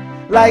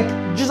 Like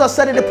Jesus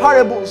said in the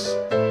parables,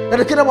 that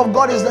the kingdom of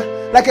God is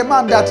like a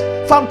man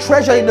that found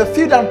treasure in the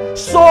field and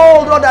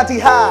sold all that he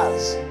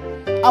has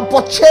and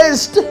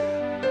purchased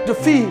the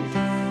field.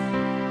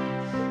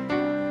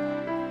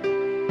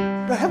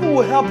 The heaven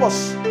will help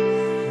us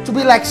to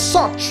be like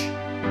such,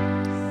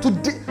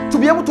 to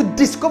be able to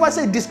discover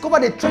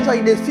the treasure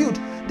in the field.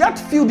 That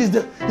field is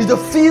the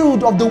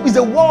field of is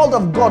the world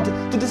of God.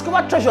 To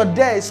discover treasure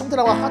there is something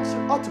our hearts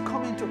ought to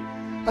come into.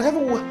 That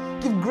heaven will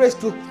give grace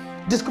to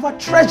discover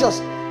treasures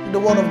in the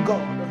word of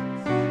God.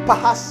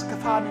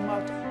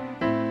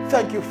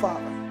 Thank you,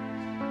 Father.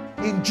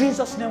 In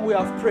Jesus' name we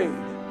have prayed.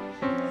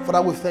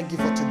 Father, we thank you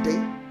for today.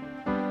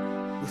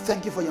 We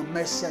thank you for your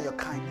mercy and your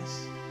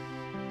kindness.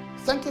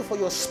 Thank you for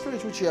your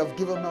spirit which you have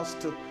given us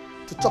to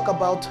talk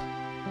about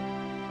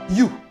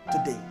you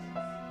today,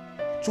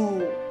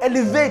 to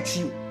elevate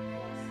you,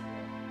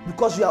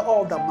 because you are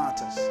all that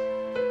matters.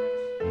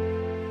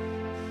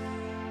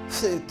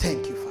 Say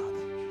thank you,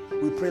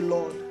 Father. We pray,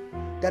 Lord,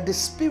 that the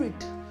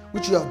spirit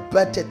which you have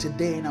birthed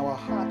today in our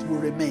heart will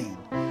remain,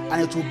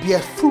 and it will bear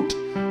fruit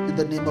in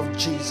the name of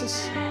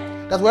Jesus.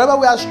 That wherever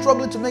we are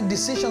struggling to make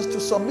decisions to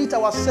submit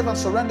ourselves and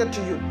surrender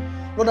to you,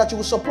 Lord, that you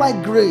will supply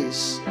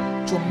grace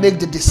to make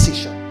the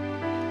decision.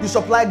 You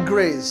supply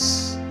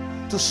grace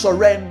to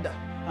surrender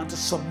and to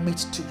submit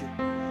to you.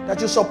 That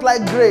you supply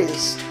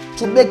grace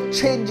to make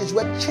changes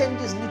where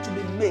changes need to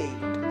be made.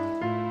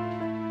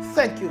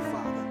 Thank you,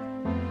 Father.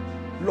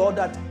 Lord,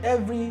 that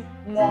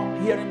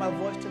everyone hearing my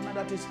voice tonight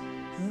that is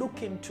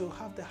looking to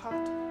have the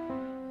heart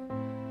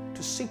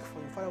to seek for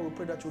you, Father, we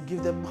pray that you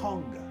give them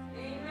hunger.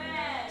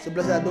 So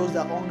blessed are those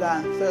that hunger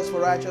and thirst for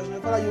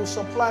righteousness. Father, you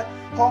supply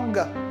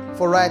hunger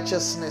for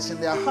righteousness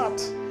in their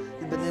heart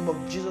in the name of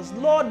Jesus.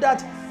 Lord,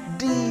 that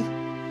the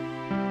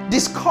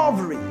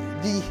discovery,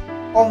 the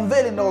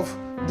unveiling of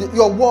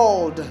your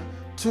word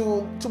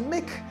to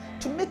make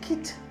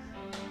it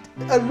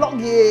a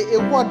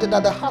word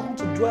that the heart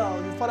wants to dwell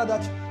in, Father,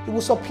 that you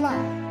will supply.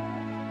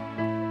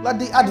 Like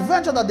the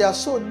adventure that their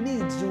soul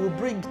needs, you will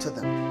bring to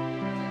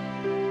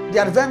them.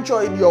 The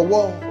adventure in your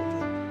world,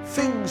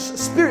 things,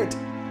 spirit,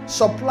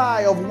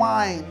 supply of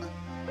wine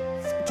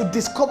to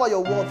discover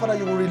your word, Father,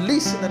 you will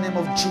release in the name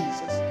of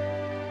Jesus.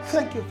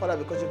 Thank you, Father,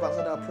 because you've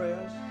answered our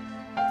prayers.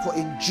 For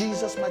in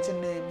Jesus' mighty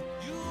name,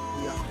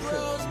 we have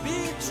prayed.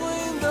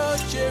 Between the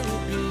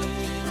cherubim,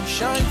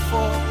 shine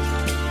forth.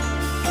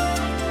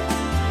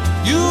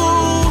 You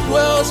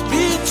dwells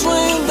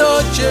between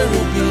the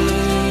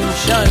cherubim,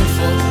 shine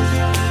forth.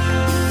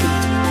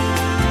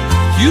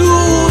 You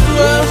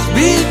dwells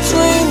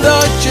between the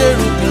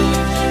cherubim,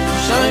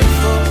 shine forth.